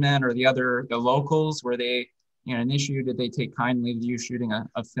government or the locals? Were they an issue? Did they take kindly to you shooting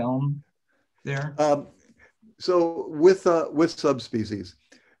a film there? So with Subspecies,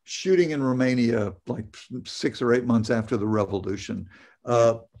 shooting in Romania like 6 or 8 months after the revolution,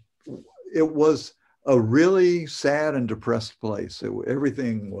 it was a really sad and depressed place.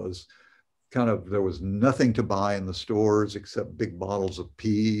 Everything was kind of, there was nothing to buy in the stores except big bottles of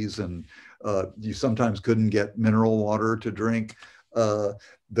peas, and you sometimes couldn't get mineral water to drink.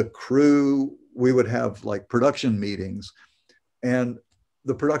 The crew, we would have like production meetings, and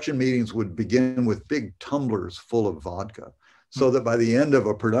the production meetings would begin with big tumblers full of vodka, so that by the end of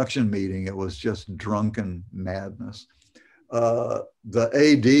a production meeting, it was just drunken madness. The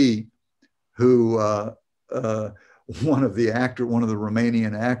AD, who one of the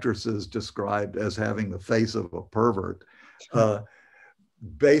Romanian actresses described as having the face of a pervert,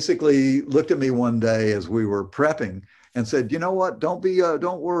 basically looked at me one day as we were prepping and said, "You know what? Don't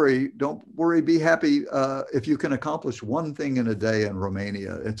worry, be happy. If you can accomplish one thing in a day in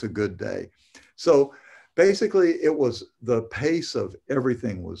Romania, it's a good day." So basically, it was, the pace of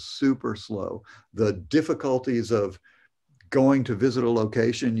everything was super slow. The difficulties of going to visit a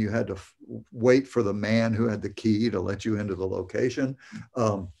location, you had to wait for the man who had the key to let you into the location.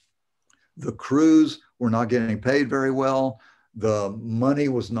 The crews were not getting paid very well. The money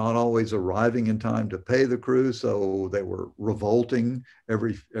was not always arriving in time to pay the crew, so they were revolting.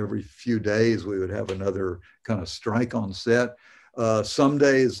 Every few days, we would have another kind of strike on set. Some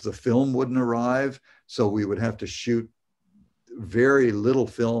days the film wouldn't arrive, so we would have to shoot very little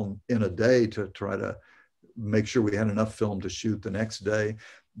film in a day to try to make sure we had enough film to shoot the next day.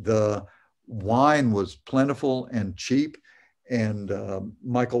 The wine was plentiful and cheap, and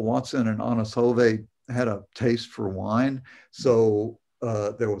Michael Watson and Anas Hove had a taste for wine, so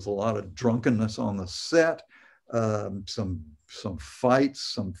there was a lot of drunkenness on the set, some fights,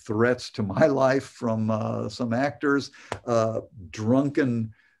 some threats to my life from some actors,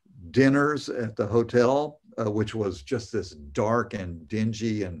 drunken dinners at the hotel, which was just this dark and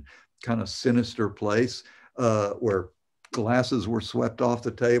dingy and kind of sinister place, where glasses were swept off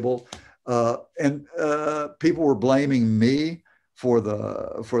the table, and people were blaming me for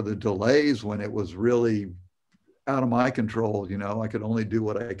the delays when it was really out of my control. You know, I could only do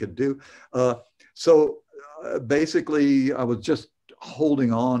what I could do. So basically, I was just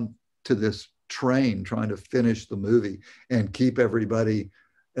holding on to this train, trying to finish the movie and keep everybody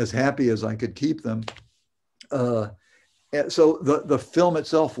as happy as I could keep them. And so the film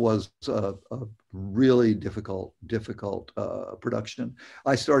itself was a really difficult production.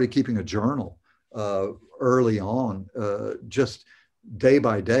 I started keeping a journal early on, just day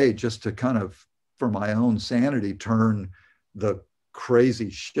by day, just to kind of, for my own sanity, turn the crazy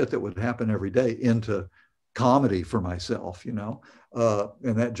shit that would happen every day into comedy for myself, you know.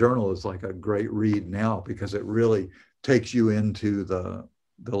 And that journal is like a great read now, because it really takes you into the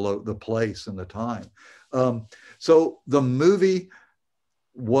place and the time. So the movie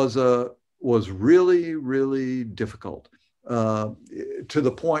was really, really difficult, to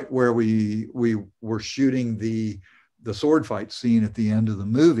the point where we were shooting the sword fight scene at the end of the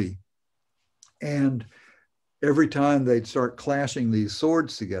movie. And every time they'd start clashing these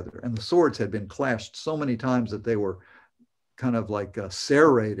swords together, and the swords had been clashed so many times that they were kind of like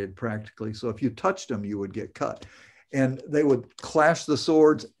serrated practically. So if you touched them, you would get cut. And they would clash the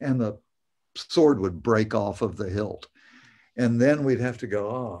swords, and the sword would break off of the hilt. And then we'd have to go,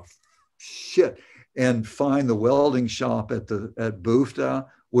 oh, shit, and find the welding shop at Bufta,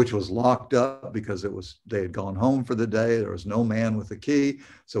 which was locked up because they had gone home for the day. There was no man with a key.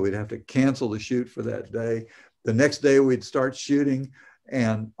 So we'd have to cancel the shoot for that day. The next day we'd start shooting,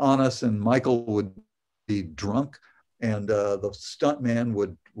 and Anas and Michael would be drunk, and the stuntman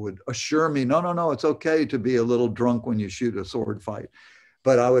would assure me, no, it's okay to be a little drunk when you shoot a sword fight.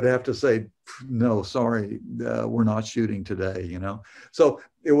 But I would have to say, no, sorry, we're not shooting today, you know? So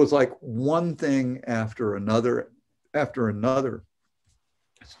it was like one thing after another,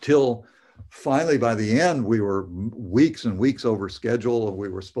 till finally by the end, we were weeks and weeks over schedule. We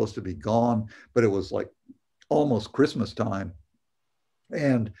were supposed to be gone, but it was like almost Christmas time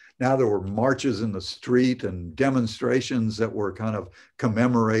And now there were marches in the street and demonstrations that were kind of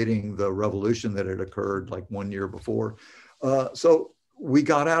commemorating the revolution that had occurred like 1 year before. So we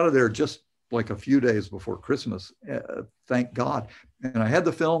got out of there just like a few days before Christmas, thank God. And I had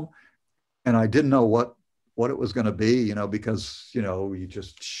the film, and I didn't know what it was going to be, you know, because, you know, you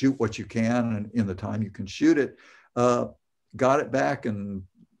just shoot what you can and in the time you can shoot it. Got it back and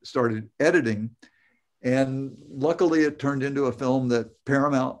started editing. And luckily it turned into a film that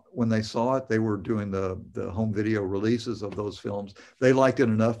Paramount, when they saw it, they were doing the home video releases of those films. They liked it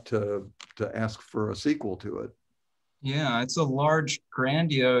enough to ask for a sequel to it. Yeah, it's a large,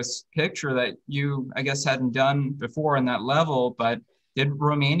 grandiose picture that you, I guess, hadn't done before on that level, but did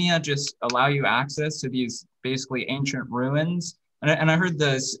Romania just allow you access to these basically ancient ruins? And I heard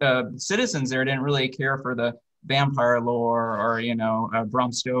the citizens there didn't really care for the vampire lore or, you know,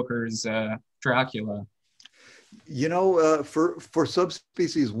 Bram Stoker's Dracula. You know, for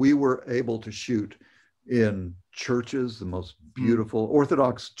Subspecies, we were able to shoot in churches. The most beautiful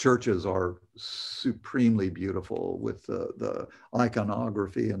Orthodox churches are supremely beautiful with the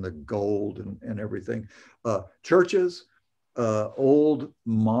iconography and the gold and everything. Churches, old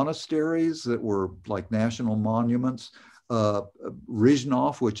monasteries that were like national monuments.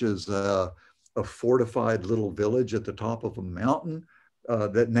 Rizhnov, which is a fortified little village at the top of a mountain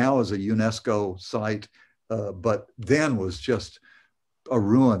that now is a UNESCO site, but then was just a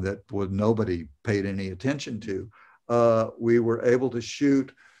ruin that nobody paid any attention to. We were able to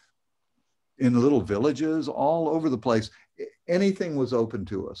shoot in little villages all over the place. Anything was open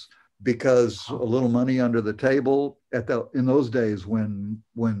to us because a little money under the table in those days when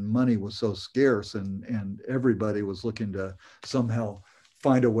money was so scarce and everybody was looking to somehow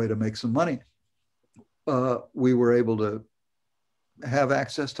find a way to make some money. We were able to have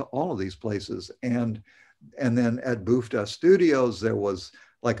access to all of these places. And then at Bufta Studios, there was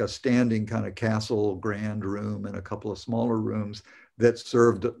like a standing kind of castle grand room and a couple of smaller rooms that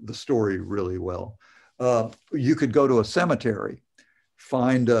served the story really well. You could go to a cemetery,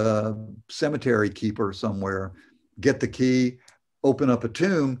 find a cemetery keeper somewhere, get the key, open up a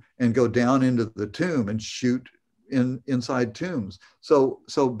tomb and go down into the tomb and shoot inside tombs.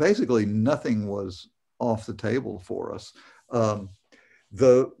 So basically nothing was off the table for us.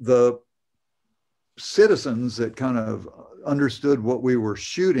 The citizens that kind of understood what we were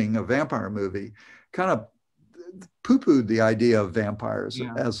shooting, a vampire movie, kind of poo-pooed the idea of vampires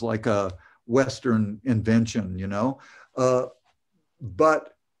as like a Western invention, you know,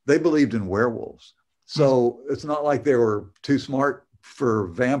 but they believed in werewolves. So it's not like they were too smart for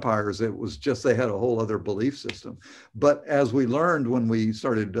vampires. It was just they had a whole other belief system. But as we learned when we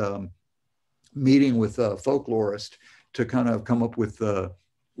started meeting with a folklorist to kind of come up with the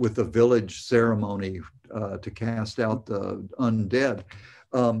village ceremony to cast out the undead,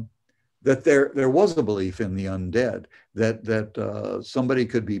 that there was a belief in the undead, that somebody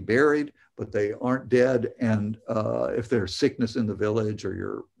could be buried, but they aren't dead. And if there's sickness in the village or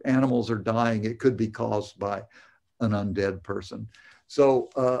your animals are dying, it could be caused by an undead person. So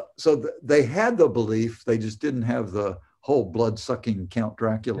they had the belief, they just didn't have the whole blood-sucking Count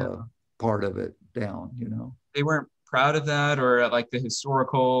Dracula part of it down, you know? They weren't proud of that, or like the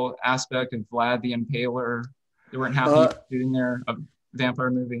historical aspect of Vlad the Impaler. They weren't happy shooting their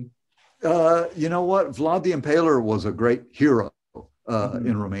vampire movie. You know what? Vlad the Impaler was a great hero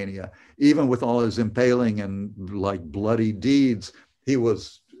in Romania. Even with all his impaling and like bloody deeds,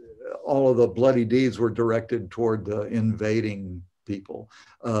 all of the bloody deeds were directed toward the invading people.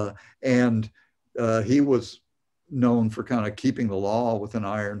 And he was known for kind of keeping the law with an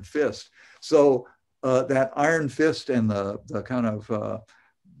iron fist. So that iron fist and the kind of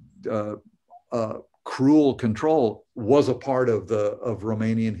cruel control was a part of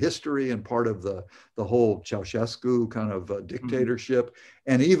Romanian history and part of the whole Ceausescu kind of dictatorship,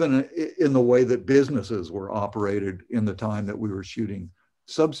 and even in the way that businesses were operated in the time that we were shooting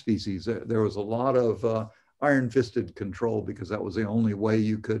Subspecies. There was a lot of iron-fisted control because that was the only way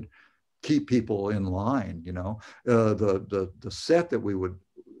you could keep people in line. You know, the set that we would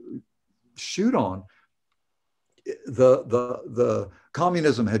shoot on, the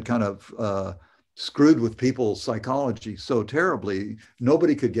communism had kind of screwed with people's psychology so terribly,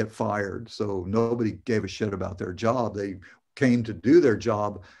 nobody could get fired. So nobody gave a shit about their job. They came to do their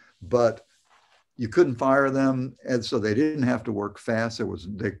job, but you couldn't fire them. And so they didn't have to work fast.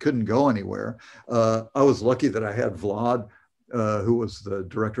 They couldn't go anywhere. I was lucky that I had Vlad, who was the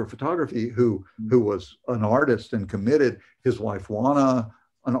director of photography, who was an artist and committed, his wife Juana,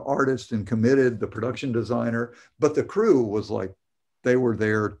 an artist and committed, the production designer, but the crew was like, they were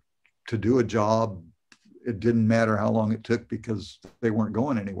there to do a job it didn't matter how long it took because they weren't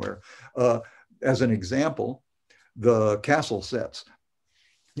going anywhere. As an example, the castle sets,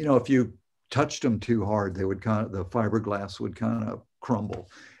 you know, if you touched them too hard, they would the fiberglass would kind of crumble.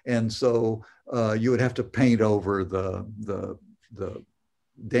 And so you would have to paint over the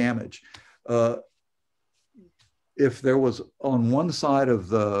damage. If there was on one side of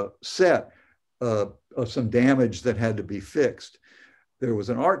the set some damage that had to be fixed, there was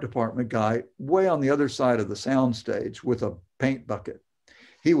an art department guy way on the other side of the sound stage with a paint bucket.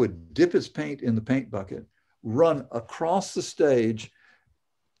 He would dip his paint in the paint bucket, run across the stage,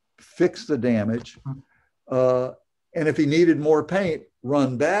 fix the damage, and if he needed more paint,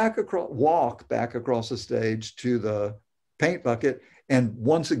 run back across, walk back across the stage to the paint bucket, and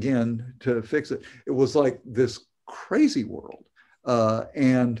once again to fix it. It was like this crazy world.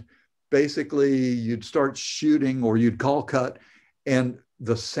 And basically you'd start shooting or you'd call cut, and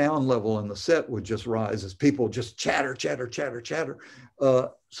the sound level in the set would just rise as people just chatter, chatter, chatter, chatter.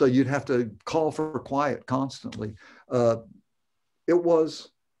 So you'd have to call for quiet constantly. It was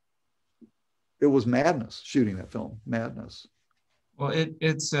madness shooting that film, madness. Well, it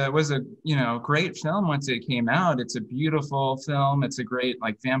was a, you know, great film once it came out. It's a beautiful film. It's a great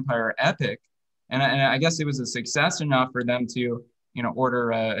like vampire epic, and I guess it was a success enough for them to, you know,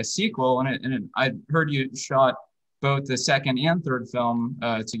 order a sequel. And I heard you shot both the second and third film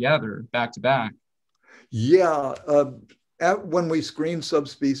together, back to back. Yeah. When we screened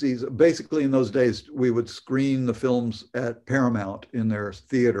Subspecies, basically in those days, we would screen the films at Paramount in their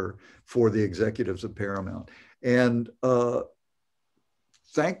theater for the executives of Paramount. And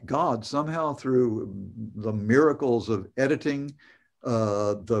thank God, somehow through the miracles of editing,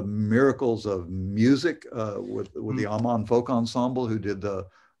 the miracles of music with the Amman Folk Ensemble, who did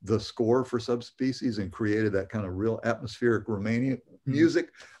the score for Subspecies and created that kind of real atmospheric Romanian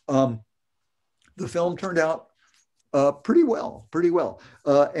music, the film turned out pretty well.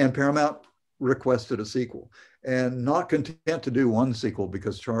 And Paramount requested a sequel. And not content to do one sequel,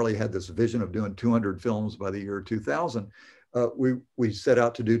 because Charlie had this vision of doing 200 films by the year 2000, we set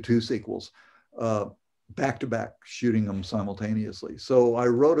out to do two sequels, back to back, shooting them simultaneously. So I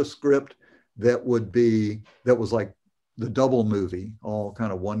wrote a script that was like the double movie, all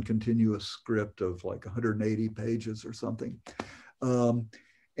kind of one continuous script of like 180 pages or something.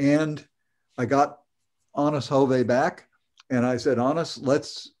 And I got Anas Hove back, and I said, Anas,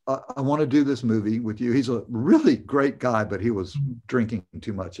 I want to do this movie with you. He's a really great guy, but he was drinking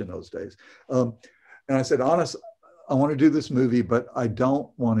too much in those days. And I said, Anas, I want to do this movie, but I don't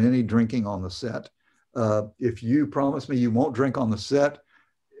want any drinking on the set. If you promise me you won't drink on the set,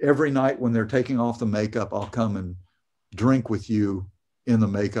 every night when they're taking off the makeup, I'll come and drink with you in the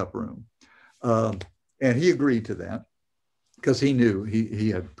makeup room. And he agreed to that, because he knew he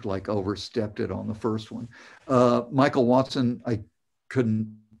had like overstepped it on the first one. Michael Watson, I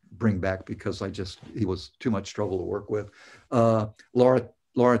couldn't bring back because he was too much trouble to work with.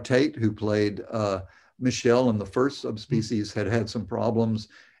 Laura Tate, who played Michelle in the first Subspecies, had some problems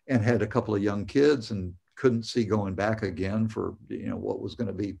and had a couple of young kids and couldn't see going back again for, you know, what was going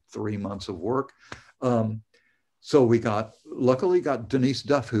to be 3 months of work. So we luckily got Denise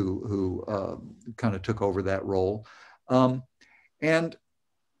Duff, who kind of took over that role. And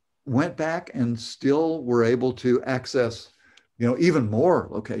went back and still were able to access, you know, even more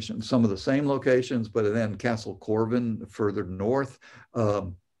locations, some of the same locations, but then Castle Corvin further north,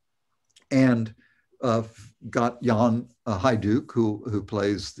 and got Jan Hajduk, who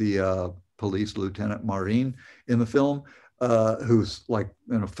plays the police lieutenant Marin in the film, who's like,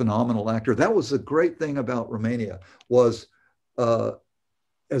 you know, a phenomenal actor. That was the great thing about Romania, was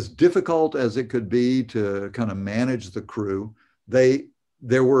as difficult as it could be to kind of manage the crew,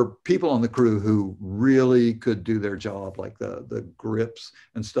 there were people on the crew who really could do their job, like the grips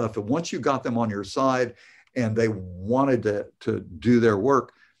and stuff. And once you got them on your side and they wanted to do their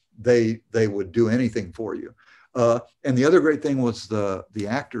work, they would do anything for you. And the other great thing was the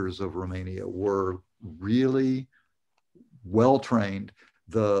actors of Romania were really well trained.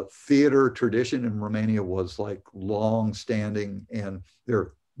 The theater tradition in Romania was like long standing, and there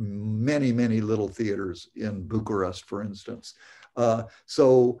are many, many little theaters in Bucharest, for instance.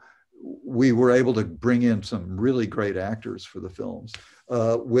 So we were able to bring in some really great actors for the films.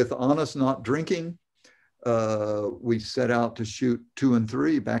 With Anas not drinking, we set out to shoot 2 and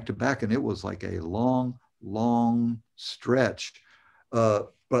 3 back to back, and it was like a long stretch.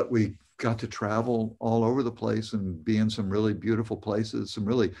 But we got to travel all over the place and be in some really beautiful places, some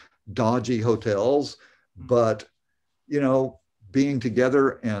really dodgy hotels, but, you know, being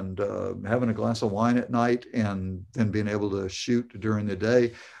together and having a glass of wine at night and then being able to shoot during the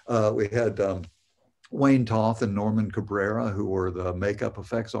day. We had Wayne Toth and Norman Cabrera, who were the makeup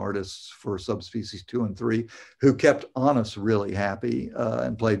effects artists for Subspecies 2 and 3, who kept Honest really happy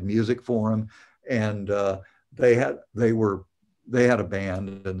and played music for him. And they had a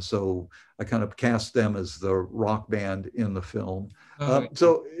band, and so I kind of cast them as the rock band in the film.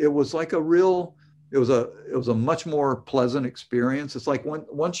 So it was like it was a much more pleasant experience. It's like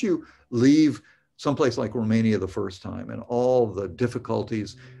once you leave someplace like Romania the first time and all the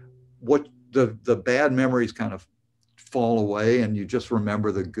difficulties, what the bad memories kind of fall away, and you just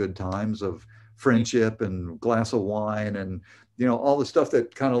remember the good times of friendship and glass of wine and, you know, all the stuff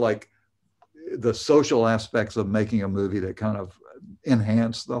that kind of like the social aspects of making a movie that kind of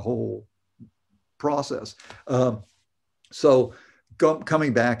enhance the whole process. So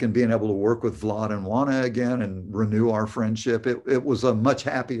coming back and being able to work with Vlad and Juana again and renew our friendship, it was a much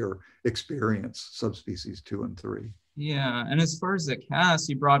happier experience, Subspecies 2 and 3. Yeah, and as far as the cast,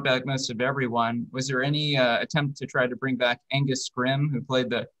 you brought back most of everyone. Was there any attempt to try to bring back Angus Scrimm, who played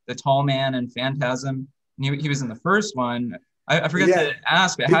the tall man in Phantasm? He was in the first one. I forgot to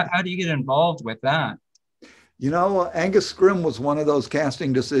ask, but how do you get involved with that? You know, Angus Scrimm was one of those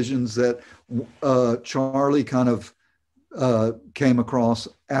casting decisions that Charlie kind of came across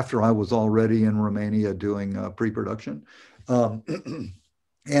after I was already in Romania doing pre-production.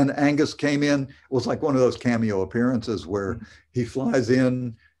 And Angus came in, it was like one of those cameo appearances where he flies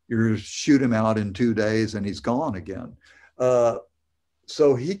in, you shoot him out in 2 days and he's gone again.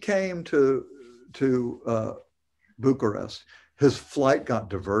 So he came to Bucharest. His flight got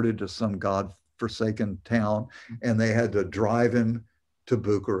diverted to some godforsaken town and they had to drive him to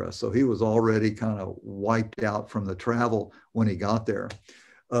Bucharest. So he was already kind of wiped out from the travel when he got there.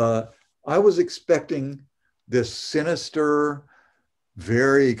 I was expecting this sinister,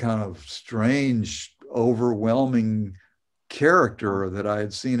 very kind of strange, overwhelming character that I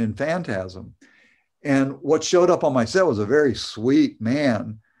had seen in Phantasm. And what showed up on my set was a very sweet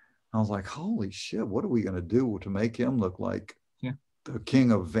man. I was like, holy shit, what are we going to do to make him look like the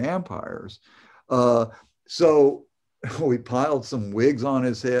king of vampires? So we piled some wigs on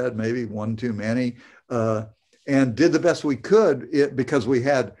his head, maybe one too many, and did the best we could because we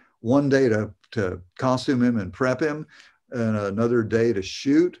had 1 day to costume him and prep him, and another day to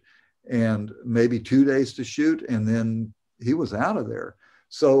shoot, and maybe 2 days to shoot, and then he was out of there.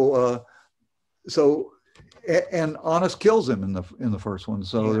 So and Honest kills him in the first one,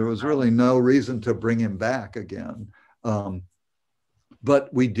 so there was really no reason to bring him back again.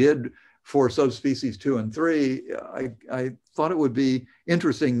 But we did for Subspecies 2 and 3. I thought it would be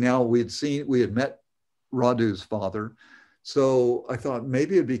interesting. Now we had met Radu's father, so I thought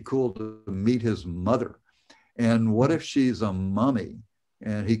maybe it'd be cool to meet his mother. And what if she's a mummy?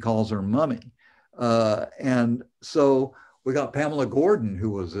 And he calls her Mummy. And so we got Pamela Gordon,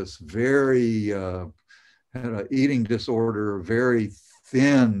 who was this very, had an eating disorder, very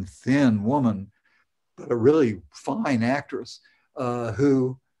thin woman, but a really fine actress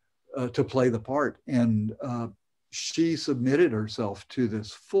who to play the part. And she submitted herself to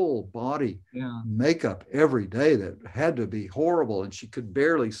this full body makeup every day that had to be horrible. And she could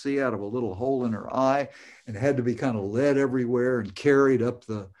barely see out of a little hole in her eye and had to be kind of led everywhere and carried up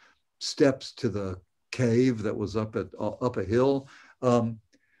the steps to the cave that was up a hill.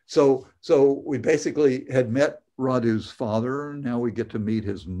 So we basically had met Radu's father. Now we get to meet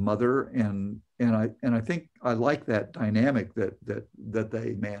his mother. And I think I like that dynamic that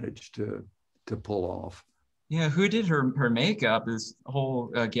they managed to pull off. Yeah, who did her makeup, his whole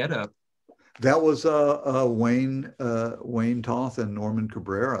getup? That was Wayne Toth and Norman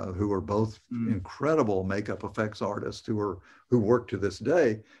Cabrera, who are both incredible makeup effects artists who work to this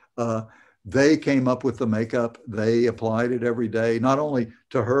day. They came up with the makeup. They applied it every day, not only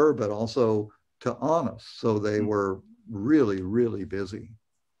to her, but also to Honest. So they were really, really busy.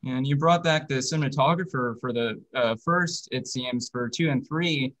 And you brought back the cinematographer for the first, it seems, for 2 and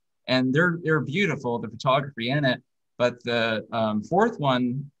 3. And they're beautiful, the photography in it, but the fourth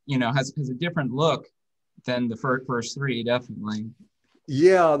one, has a different look than the first 3, definitely.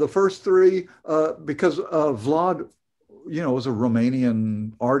 Yeah, the first 3, because Vlad, was a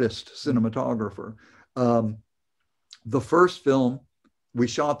Romanian artist, cinematographer. The first film, we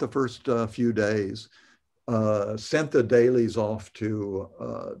shot the first few days, sent the dailies off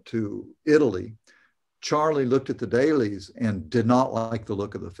to Italy. Charlie looked at the dailies and did not like the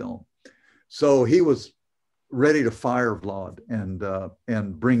look of the film. So he was ready to fire Vlad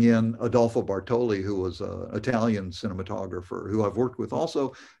and bring in Adolfo Bartoli, who was an Italian cinematographer who I've worked with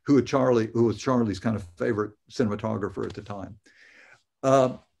also, who was Charlie's kind of favorite cinematographer at the time.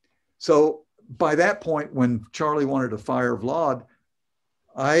 So by that point, when Charlie wanted to fire Vlad,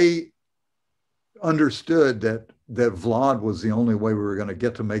 I understood that Vlad was the only way we were going to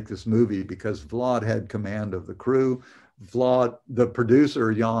get to make this movie, because Vlad had command of the crew. Vlad, the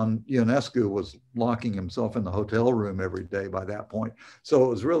producer, Jan Ionescu, was locking himself in the hotel room every day by that point. So it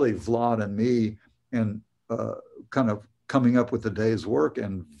was really Vlad and me, and kind of coming up with the day's work,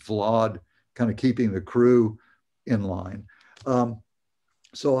 and Vlad kind of keeping the crew in line.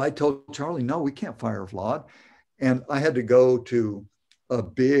 So I told Charlie, no, we can't fire Vlad. And I had to go to a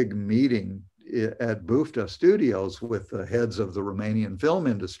big meeting at Bufta Studios with the heads of the Romanian film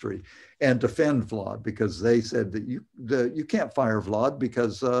industry and defend Vlad, because they said that you can't fire Vlad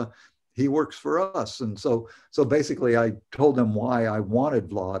because he works for us. And so basically I told them why I wanted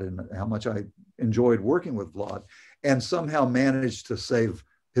Vlad and how much I enjoyed working with Vlad, and somehow managed to save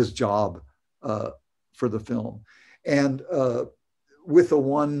his job for the film. And with the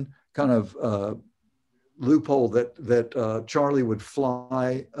one kind of loophole that Charlie would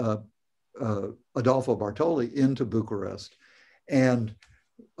fly Adolfo Bartoli into Bucharest, and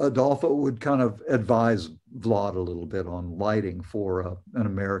Adolfo would kind of advise Vlad a little bit on lighting for an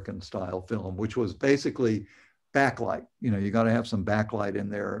American style film, which was basically backlight. You know, you got to have some backlight in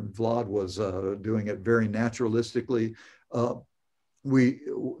there. And Vlad was doing it very naturalistically.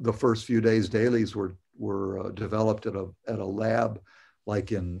 The first few days dailies were developed at a lab,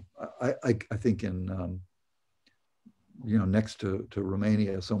 like in I think in next to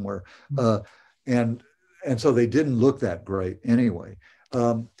Romania somewhere, and so they didn't look that great anyway.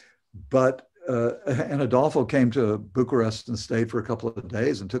 But Adolfo came to Bucharest and stayed for a couple of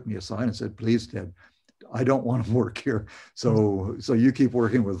days and took me aside and said, "Please, Ted, I don't want to work here. So you keep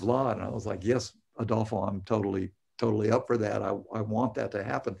working with Vlad." And I was like, "Yes, Adolfo, I'm totally up for that. I want that to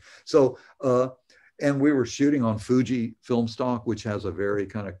happen." So, and we were shooting on Fuji film stock, which has a very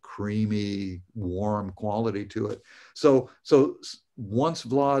kind of creamy, warm quality to it. So once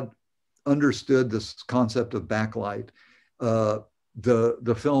Vlad understood this concept of backlight,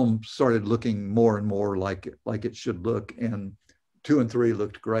 the film started looking more and more like it should look, and 2 and 3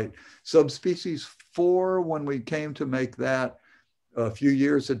 looked great. Subspecies 4, when we came to make that, a few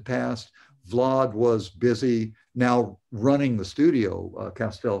years had passed. Vlad was busy now running the studio,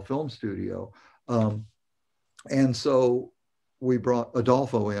 Castel Film Studio. And so we brought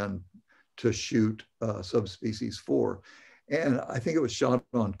Adolfo in to shoot Subspecies 4. And I think it was shot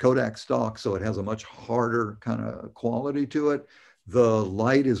on Kodak stock, so it has a much harder kind of quality to it. The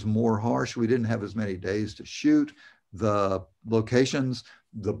light is more harsh. We didn't have as many days to shoot. The locations,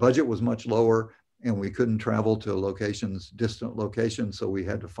 the budget was much lower, and we couldn't travel to distant locations, so we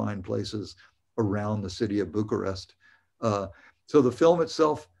had to find places around the city of Bucharest. So the film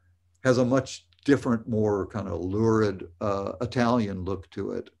itself has a much different, more kind of lurid Italian look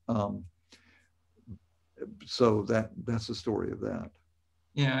to it. So that's the story of that.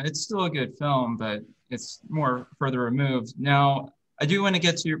 Yeah, it's still a good film, but it's more further removed. Now, I do want to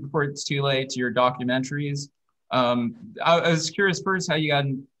get to, before it's too late, to your documentaries. I was curious first how you got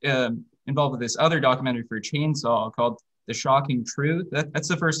involved with this other documentary for Chainsaw called The Shocking Truth. That's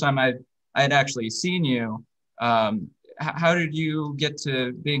the first time I had actually seen you. How did you get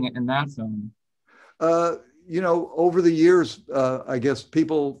to being in that film? Over the years, I guess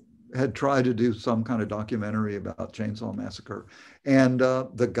people had tried to do some kind of documentary about Chainsaw Massacre. And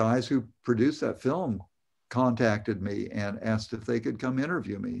the guys who produced that film contacted me and asked if they could come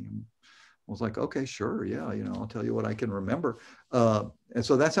interview me. I was like, okay, sure. Yeah. I'll tell you what I can remember. And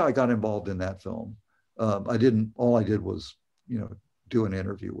so that's how I got involved in that film. All I did was, do an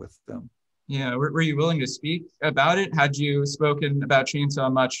interview with them. Yeah. Were you willing to speak about it? Had you spoken about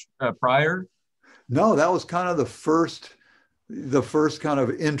Chainsaw much prior? No, that was kind of the first kind of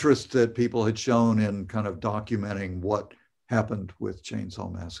interest that people had shown in kind of documenting what happened with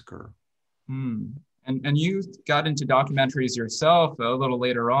Chainsaw Massacre. And you got into documentaries yourself a little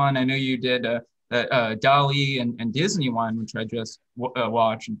later on. I know you did Dali and Disney one, which I just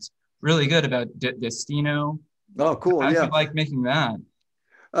watched. It's really good about Destino. Oh, cool. How did you like making that?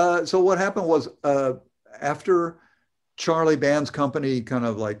 So what happened was after Charlie Band's company kind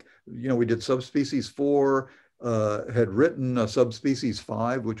of like, we did Subspecies 4, had written Subspecies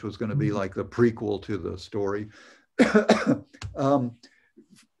 5, which was going to be like the prequel to the story.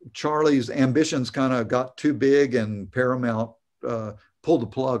 Charlie's ambitions kind of got too big, and Paramount pulled the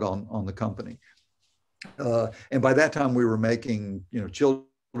plug on the company. And by that time we were making,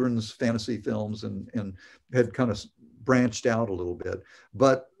 children's fantasy films and had kind of branched out a little bit,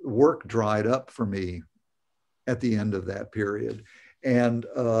 but work dried up for me at the end of that period. And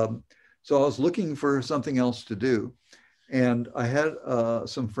so I was looking for something else to do. And I had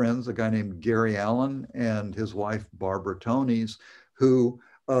some friends, a guy named Gary Allen and his wife, Barbara Tonys, who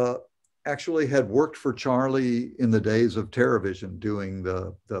actually had worked for Charlie in the days of TerrorVision, doing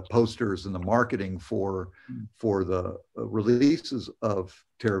the posters and the marketing for the releases of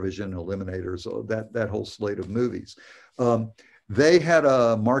TerrorVision, Eliminators, that whole slate of movies. They had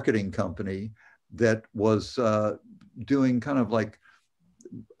a marketing company that was doing kind of like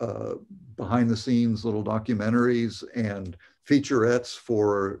behind the scenes little documentaries and featurettes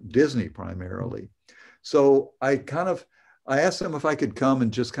for Disney primarily. So I asked them if I could come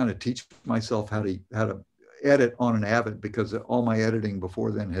and just kind of teach myself how to edit on an Avid, because all my editing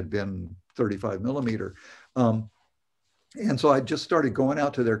before then had been 35 millimeter. And so I just started going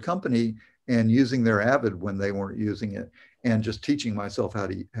out to their company and using their Avid when they weren't using it, and just teaching myself how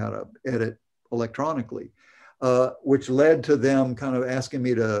to edit electronically, which led to them kind of asking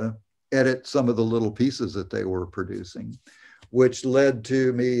me to edit some of the little pieces that they were producing, which led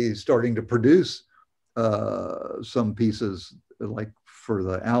to me starting to produce some pieces, like for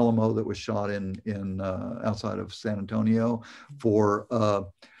the Alamo that was shot in outside of San Antonio,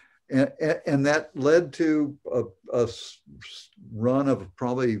 and that led to a run of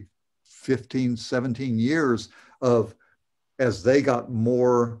probably 15, 17 years of, as they got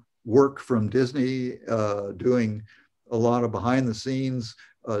more work from Disney, doing a lot of behind the scenes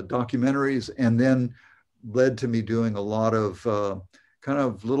documentaries, and then led to me doing a lot of kind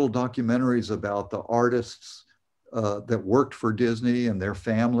of little documentaries about the artists that worked for Disney and their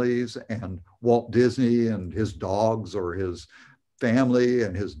families, and Walt Disney and his dogs, or his family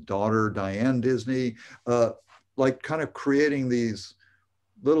and his daughter, Diane Disney, like kind of creating these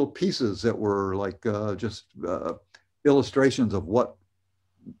little pieces that were like just illustrations of what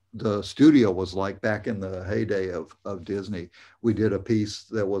the studio was like back in the heyday of Disney. We did a piece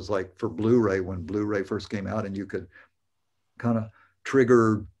that was like for Blu-ray, when Blu-ray first came out, and you could kind of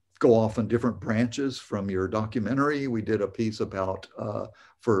go off on different branches from your documentary. We did a piece about,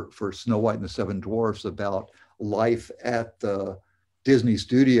 for Snow White and the Seven Dwarfs, about life at the Disney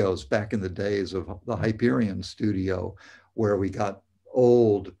studios back in the days of the Hyperion studio, where we got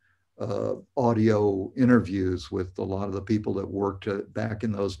old audio interviews with a lot of the people that worked back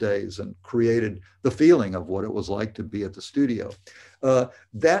in those days, and created the feeling of what it was like to be at the studio.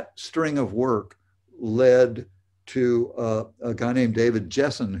 That string of work led to a guy named David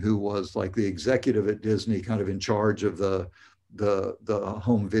Jessen, who was like the executive at Disney, kind of in charge of the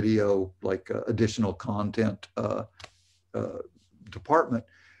home video, like additional content department,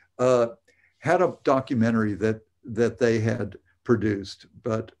 had a documentary that they had produced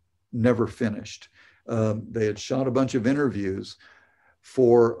but never finished. They had shot a bunch of interviews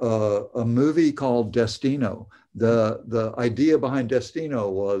for a movie called Destino. The idea behind Destino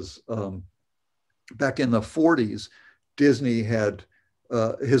was, back in the 40s, Disney had,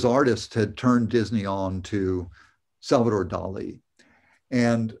 his artist had turned Disney on to Salvador Dali.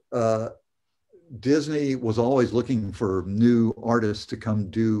 And Disney was always looking for new artists to come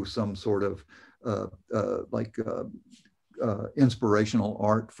do some sort of inspirational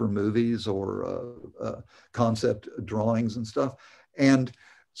art for movies, or concept drawings and stuff. And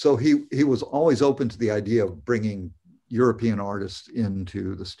so he was always open to the idea of bringing European artists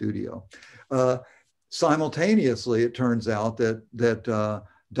into the studio. Simultaneously, it turns out that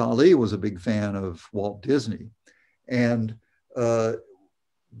Dali was a big fan of Walt Disney, and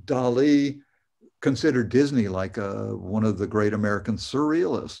Dali considered Disney like one of the great American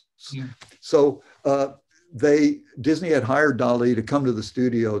surrealists. Yeah. So Disney had hired Dali to come to the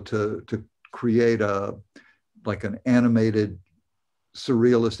studio to create like an animated,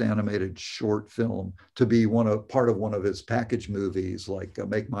 surrealist animated short film, to be part of one of his package movies, like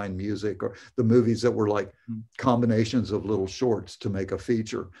Make Mine Music, or the movies that were like combinations of little shorts to make a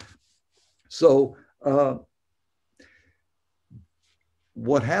feature. So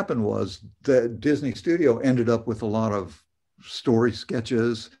what happened was the Disney studio ended up with a lot of story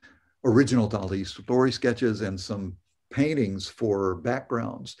sketches, original Dali story sketches, and some paintings for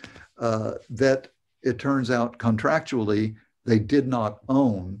backgrounds that, it turns out, contractually they did not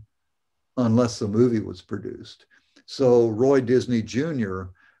own unless the movie was produced. So Roy Disney Jr.,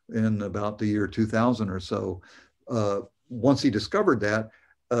 in about the year 2000 or so, once he discovered that,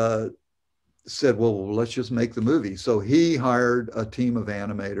 said, well, let's just make the movie. So he hired a team of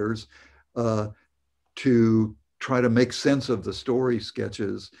animators to try to make sense of the story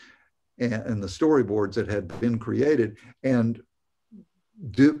sketches and the storyboards that had been created, and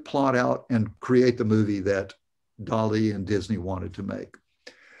plot out and create the movie that Dali and Disney wanted to make.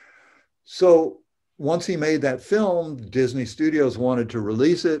 So once he made that film, Disney Studios wanted to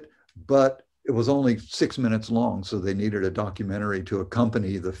release it, but it was only 6 minutes long, so they needed a documentary to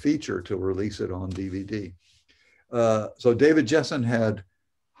accompany the feature to release it on DVD. So David Jessen had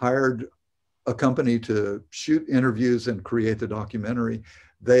hired a company to shoot interviews and create the documentary.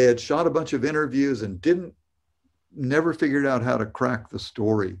 They had shot a bunch of interviews and never figured out how to crack the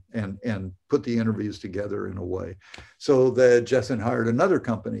story and put the interviews together in a way. So that Jessen hired another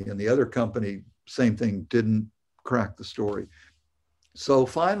company, and the other company, same thing, didn't crack the story. So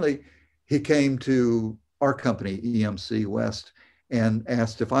finally, he came to our company, EMC West, and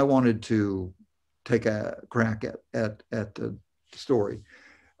asked if I wanted to take a crack at the story.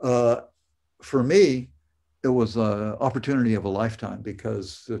 For me, it was an opportunity of a lifetime,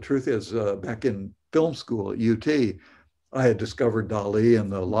 because the truth is, back in film school at UT, I had discovered Dali in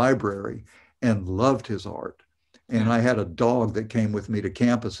the library and loved his art. And I had a dog that came with me to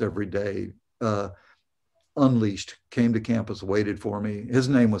campus every day, unleashed, came to campus, waited for me. His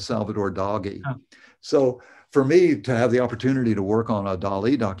name was Salvador Doggy. Oh. So for me to have the opportunity to work on a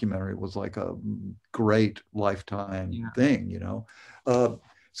Dali documentary was like a great lifetime thing, you know.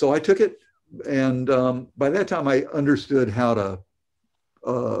 So I took it, and by that time I understood how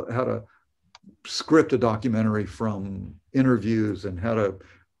to script a documentary from interviews and how to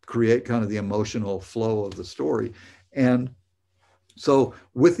create kind of the emotional flow of the story. And so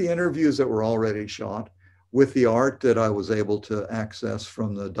with the interviews that were already shot, with the art that I was able to access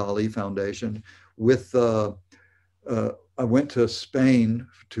from the Dali Foundation, with I went to Spain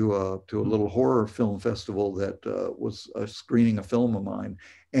to a little horror film festival that was screening a film of mine.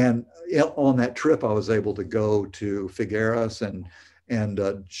 And on that trip, I was able to go to Figueras and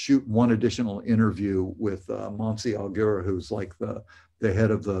shoot one additional interview with Monsi Algura, who's like the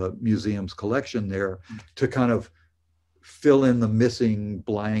head of the museum's collection there, to kind of fill in the missing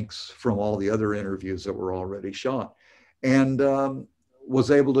blanks from all the other interviews that were already shot, and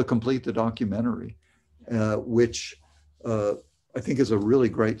was able to complete the documentary, which I think is a really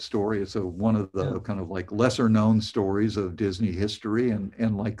great story. It's one of the kind of like lesser known stories of Disney history,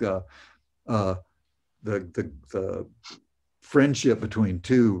 and like the friendship between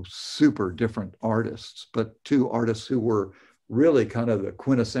two super different artists, but two artists who were really kind of the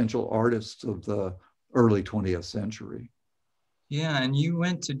quintessential artists of the early 20th century. Yeah, and you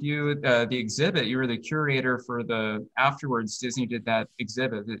went to do the exhibit. You were the curator for afterwards Disney did that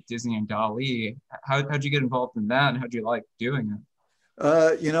exhibit, Disney and Dali. How'd you get involved in that, and how'd you like doing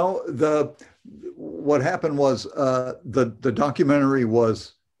it? You know, what happened was the documentary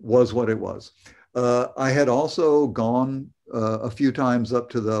was what it was. I had also gone a few times up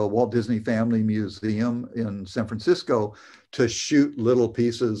to the Walt Disney Family Museum in San Francisco to shoot little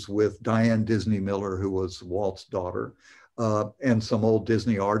pieces with Diane Disney Miller, who was Walt's daughter, and some old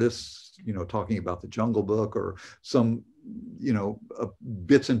Disney artists, you know, talking about the Jungle Book, or some, you know,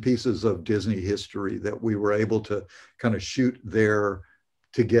 bits and pieces of Disney history that we were able to kind of shoot there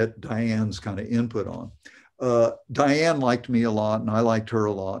to get Diane's kind of input on. Diane liked me a lot, and I liked her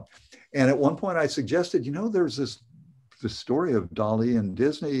a lot. And at one point I suggested, you know, there's this story of Dali and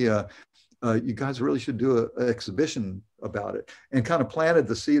Disney. You guys really should do an exhibition about it, and kind of planted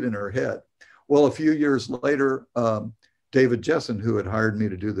the seed in her head. Well, a few years later, David Jessen, who had hired me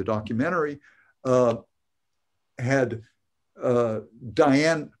to do the documentary, had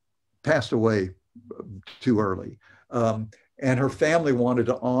Diane passed away too early. And her family wanted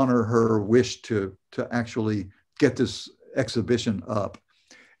to honor her wish to actually get this exhibition up.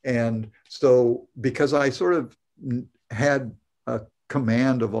 And so, because I sort of had a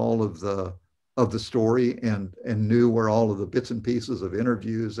command of all of the story and knew where all of the bits and pieces of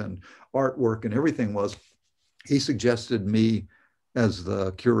interviews and artwork and everything was, he suggested me as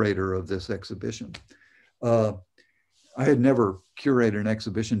the curator of this exhibition. I had never curated an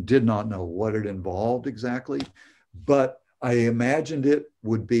exhibition, did not know what it involved exactly, but I imagined it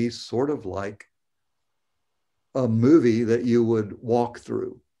would be sort of like a movie that you would walk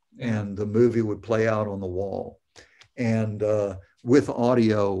through, and the movie would play out on the wall, and with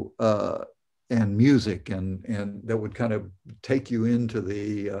audio and music, and that would kind of take you into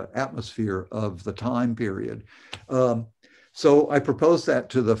the atmosphere of the time period. So I proposed that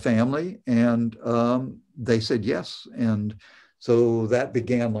to the family, and they said yes. And so that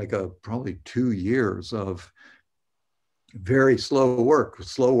began like probably 2 years of very slow work.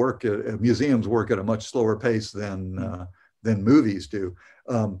 Museums work at a much slower pace than movies do.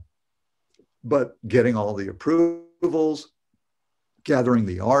 But getting all the approvals, gathering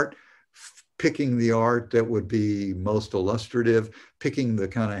the art, picking the art that would be most illustrative, picking the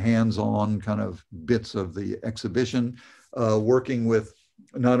kind of hands-on kind of bits of the exhibition, working with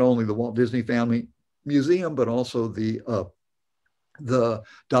not only the Walt Disney Family Museum, but also the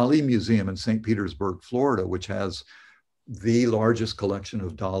Dali Museum in St. Petersburg, Florida, which has the largest collection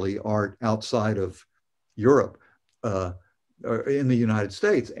of Dali art outside of Europe. in the United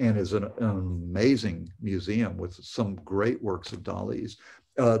States, and is an amazing museum with some great works of Dali's.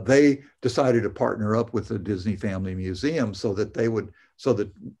 They decided to partner up with the Disney Family Museum so that the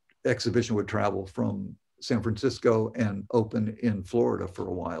exhibition would travel from San Francisco and open in Florida for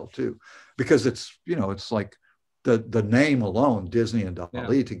a while too, because it's, you know, it's like the name alone, Disney and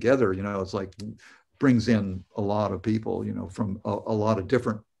Dali together, you know, it's like brings in a lot of people, you know, from a lot of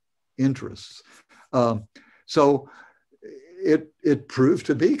different interests. So it proved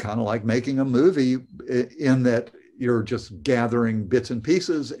to be kind of like making a movie, in that you're just gathering bits and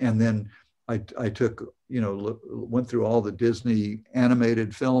pieces. And then I took, you know, went through all the Disney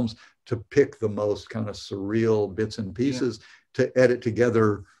animated films to pick the most kind of surreal bits and pieces, to edit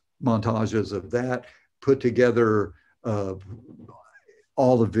together montages of that, put together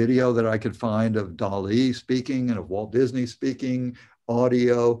all the video that I could find of Dali speaking and of Walt Disney speaking,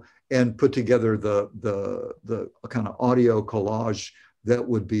 audio, and put together the kind of audio collage that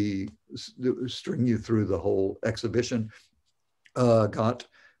would be string you through the whole exhibition. Got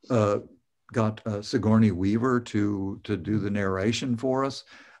Sigourney Weaver to do the narration for us.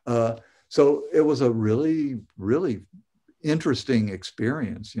 So it was a really, really interesting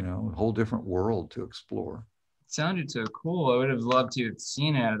experience, you know, a whole different world to explore. It sounded so cool. I would have loved to have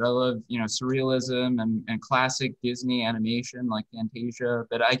seen it. I love, you know, surrealism and classic Disney animation like Fantasia,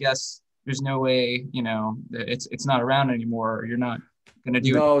 but I guess there's no way, you know, it's not around anymore. You're not going to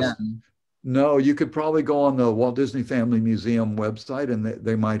do it again. No, you could probably go on the Walt Disney Family Museum website, and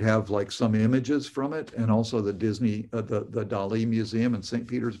they might have like some images from it, and also the Disney, the Dali Museum in St.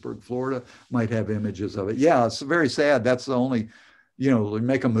 Petersburg, Florida, might have images of it. Yeah, it's very sad. That's the only, you know,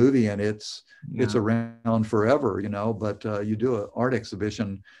 make a movie and it's around forever, you know. But you do an art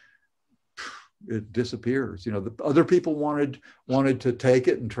exhibition, it disappears. You know, the other people wanted to take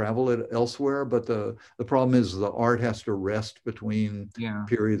it and travel it elsewhere, but the problem is the art has to rest between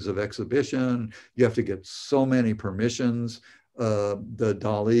periods of exhibition. You have to get so many permissions. The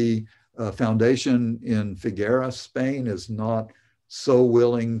Dali Foundation in Figueras, Spain, is not so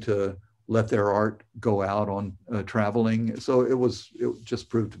willing to let their art go out on traveling. So it just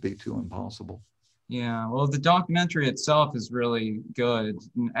proved to be too impossible. Yeah, well, the documentary itself is really good.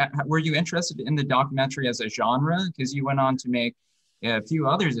 Were you interested in the documentary as a genre? Because you went on to make a few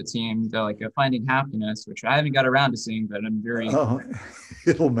others, it seemed, like Finding Happiness, which I haven't got around to seeing, but I'm very...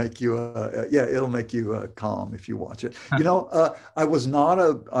 It'll make you, it'll make you calm if you watch it. You know,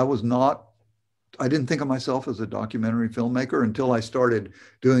 I didn't think of myself as a documentary filmmaker until I started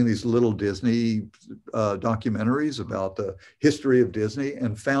doing these little Disney documentaries about the history of Disney,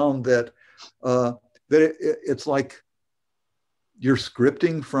 and found that it's like you're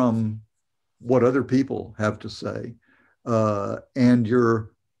scripting from what other people have to say, and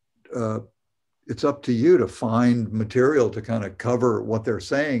it's up to you to find material to kind of cover what they're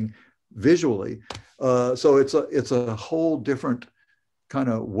saying visually. So it's a whole different kind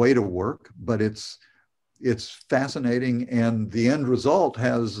of way to work, but it's fascinating, and the end result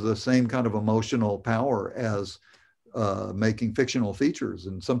has the same kind of emotional power as making fictional features,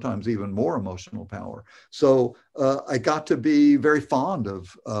 and sometimes even more emotional power. So I got to be very fond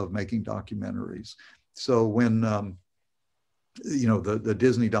of making documentaries. So when you know, the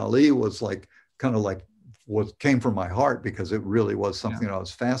Disney Dali was like kind of like came from my heart, because it really was something I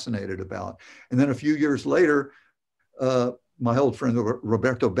was fascinated about. And then a few years later, my old friend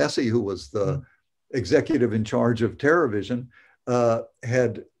Roberto Bessi, who was the executive in charge of TerrorVision,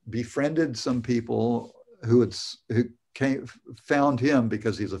 had befriended some people who found him,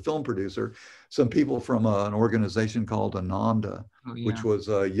 because he's a film producer, some people from an organization called Ananda, which was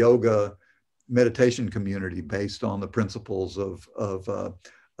a yoga meditation community based on the principles of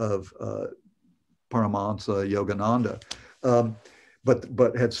Paramahansa Yogananda,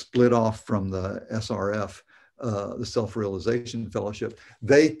 but had split off from the SRF, the Self-Realization Fellowship.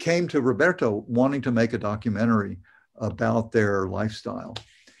 They came to Roberto wanting to make a documentary about their lifestyle.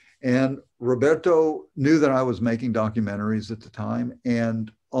 And Roberto knew that I was making documentaries at the time,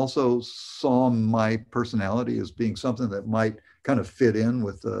 and also saw my personality as being something that might kind of fit in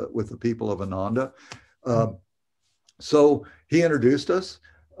with the people of Ananda. So he introduced us,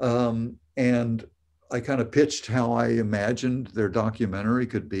 and I kind of pitched how I imagined their documentary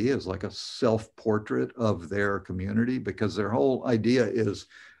could be, as like a self-portrait of their community, because their whole idea is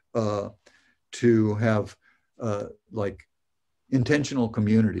to have like intentional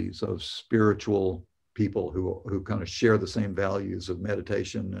communities of spiritual people who kind of share the same values of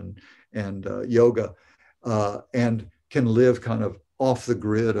meditation and yoga, and can live kind of off the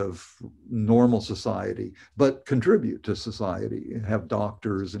grid of normal society, but contribute to society, have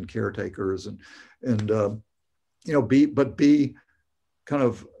doctors and caretakers and be kind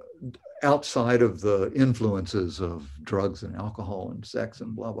of outside of the influences of drugs and alcohol and sex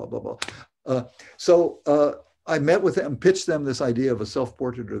and blah, blah, blah, blah. I met with them, pitched them this idea of a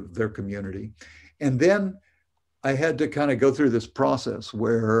self-portrait of their community. And then I had to kind of go through this process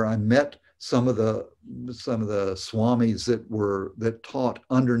where I met some of the swamis that taught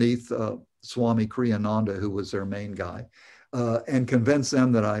underneath Swami Kriyananda, who was their main guy, and convinced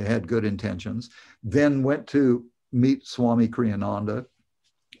them that I had good intentions. Then went to meet Swami Kriyananda,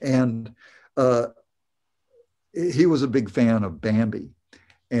 and he was a big fan of Bambi.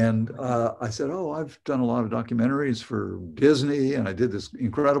 And I said, oh, I've done a lot of documentaries for Disney, and I did this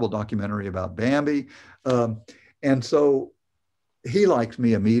incredible documentary about Bambi. And so he liked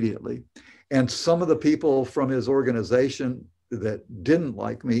me immediately. And some of the people from his organization that didn't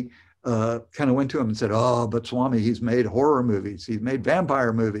like me kind of went to him and said, oh, but Swami, he's made horror movies. He's made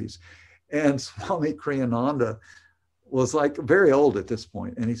vampire movies. And Swami Kriyananda was like very old at this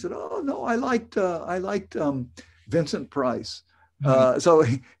point. And he said, oh, no, I liked Vincent Price. So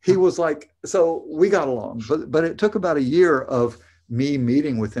he was like, so we got along, but it took about a year of me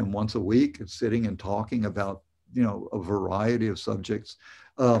meeting with him once a week and sitting and talking about, a variety of subjects.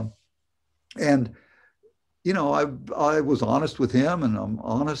 And, I was honest with him, and I'm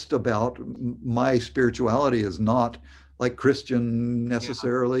honest about my spirituality is not like Christian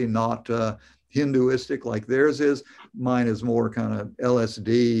necessarily, not Hinduistic like theirs is. Mine is more kind of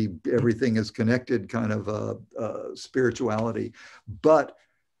LSD, everything is connected kind of spirituality. But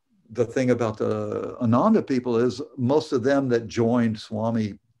the thing about the Ananda people is most of them that joined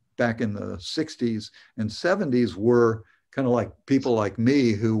Swami back in the 60s and 70s were kind of like people like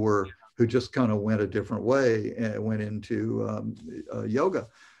me who just kind of went a different way and went into yoga.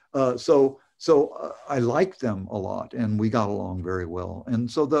 So I liked them a lot, and we got along very well. And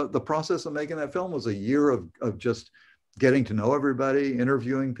so the process of making that film was a year of just getting to know everybody,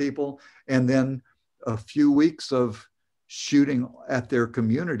 interviewing people, and then a few weeks of shooting at their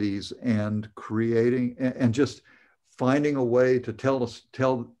communities and creating and just finding a way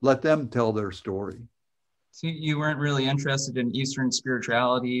to let them tell their story. So you weren't really interested in Eastern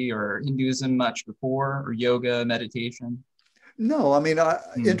spirituality or Hinduism much before, or yoga, meditation? No, I mean,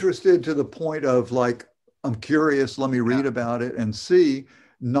 interested to the point of like, I'm curious, let me read about it and see,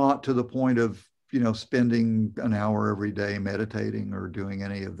 not to the point of, spending an hour every day meditating or doing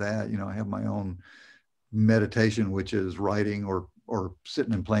any of that. I have my own meditation, which is writing or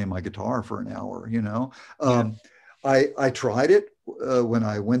sitting and playing my guitar for an hour, I tried it when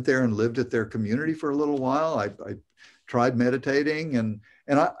I went there and lived at their community for a little while. I tried meditating and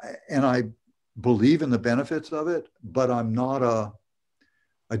I believe in the benefits of it, but I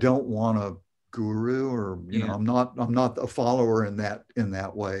don't want a guru or, I'm not a follower in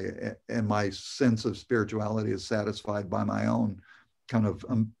that way. And my sense of spirituality is satisfied by my own kind of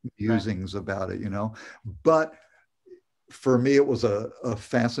musings about it, but for me, it was a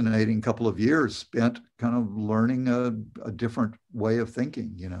fascinating couple of years spent kind of learning a different way of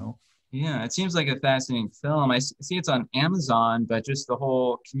thinking, Yeah, it seems like a fascinating film. I see it's on Amazon, but just the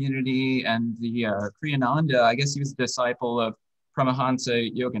whole community and the Kriyananda, I guess he was a disciple of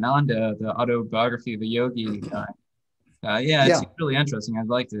Paramahansa Yogananda, the autobiography of a yogi. It seems really interesting. I'd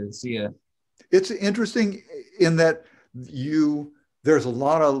like to see it. It's interesting in that there's a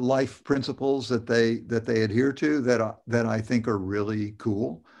lot of life principles that they adhere to that I think are really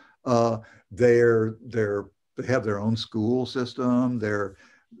cool. They have their own school system.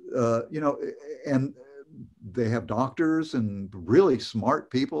 And they have doctors and really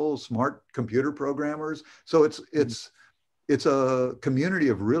smart people, smart computer programmers. So it's a community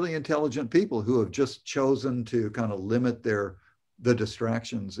of really intelligent people who have just chosen to kind of limit the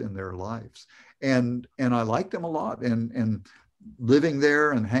distractions in their lives. And I like them a lot. And living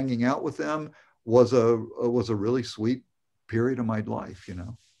there and hanging out with them was a really sweet period of my life,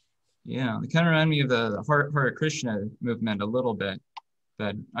 Yeah, it kind of reminded me of the Hare Krishna movement a little bit,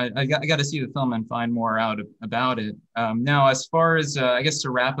 but I got to see the film and find more out about it. Now, as far as I guess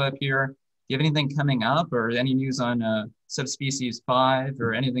to wrap up here, do you have anything coming up or any news on Subspecies 5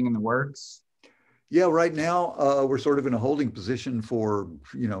 or anything in the works? Yeah, right now we're sort of in a holding position for,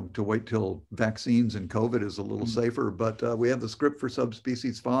 to wait till vaccines and COVID is a little safer, but we have the script for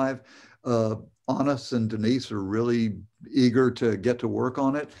Subspecies 5. Anna and Denise are really eager to get to work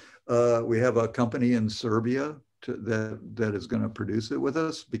on it. We have a company in Serbia that is going to produce it with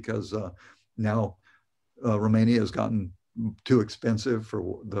us because now Romania has gotten too expensive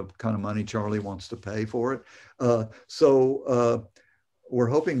for the kind of money Charlie wants to pay for it. So we're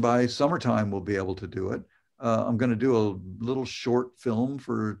hoping by summertime we'll be able to do it. I'm going to do a little short film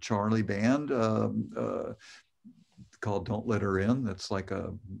for Charlie Band called Don't Let Her In. That's like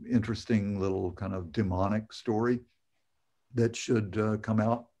a interesting little kind of demonic story that should come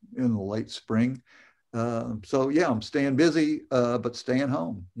out in the late spring. So yeah, I'm staying busy, but staying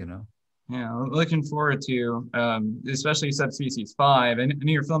home, you know. Yeah, looking forward to, especially Subspecies 5. I know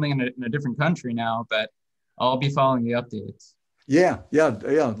you're filming in a different country now, but I'll be following the updates. Yeah.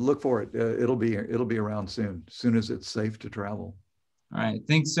 Look for it. It'll be around soon as it's safe to travel. All right.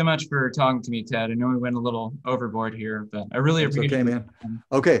 Thanks so much for talking to me, Ted. I know we went a little overboard here, but I really appreciate it. Okay, man.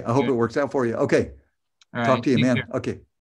 Okay. I hope it works out for you. Okay. All right. Talk to you, man. Care. Okay.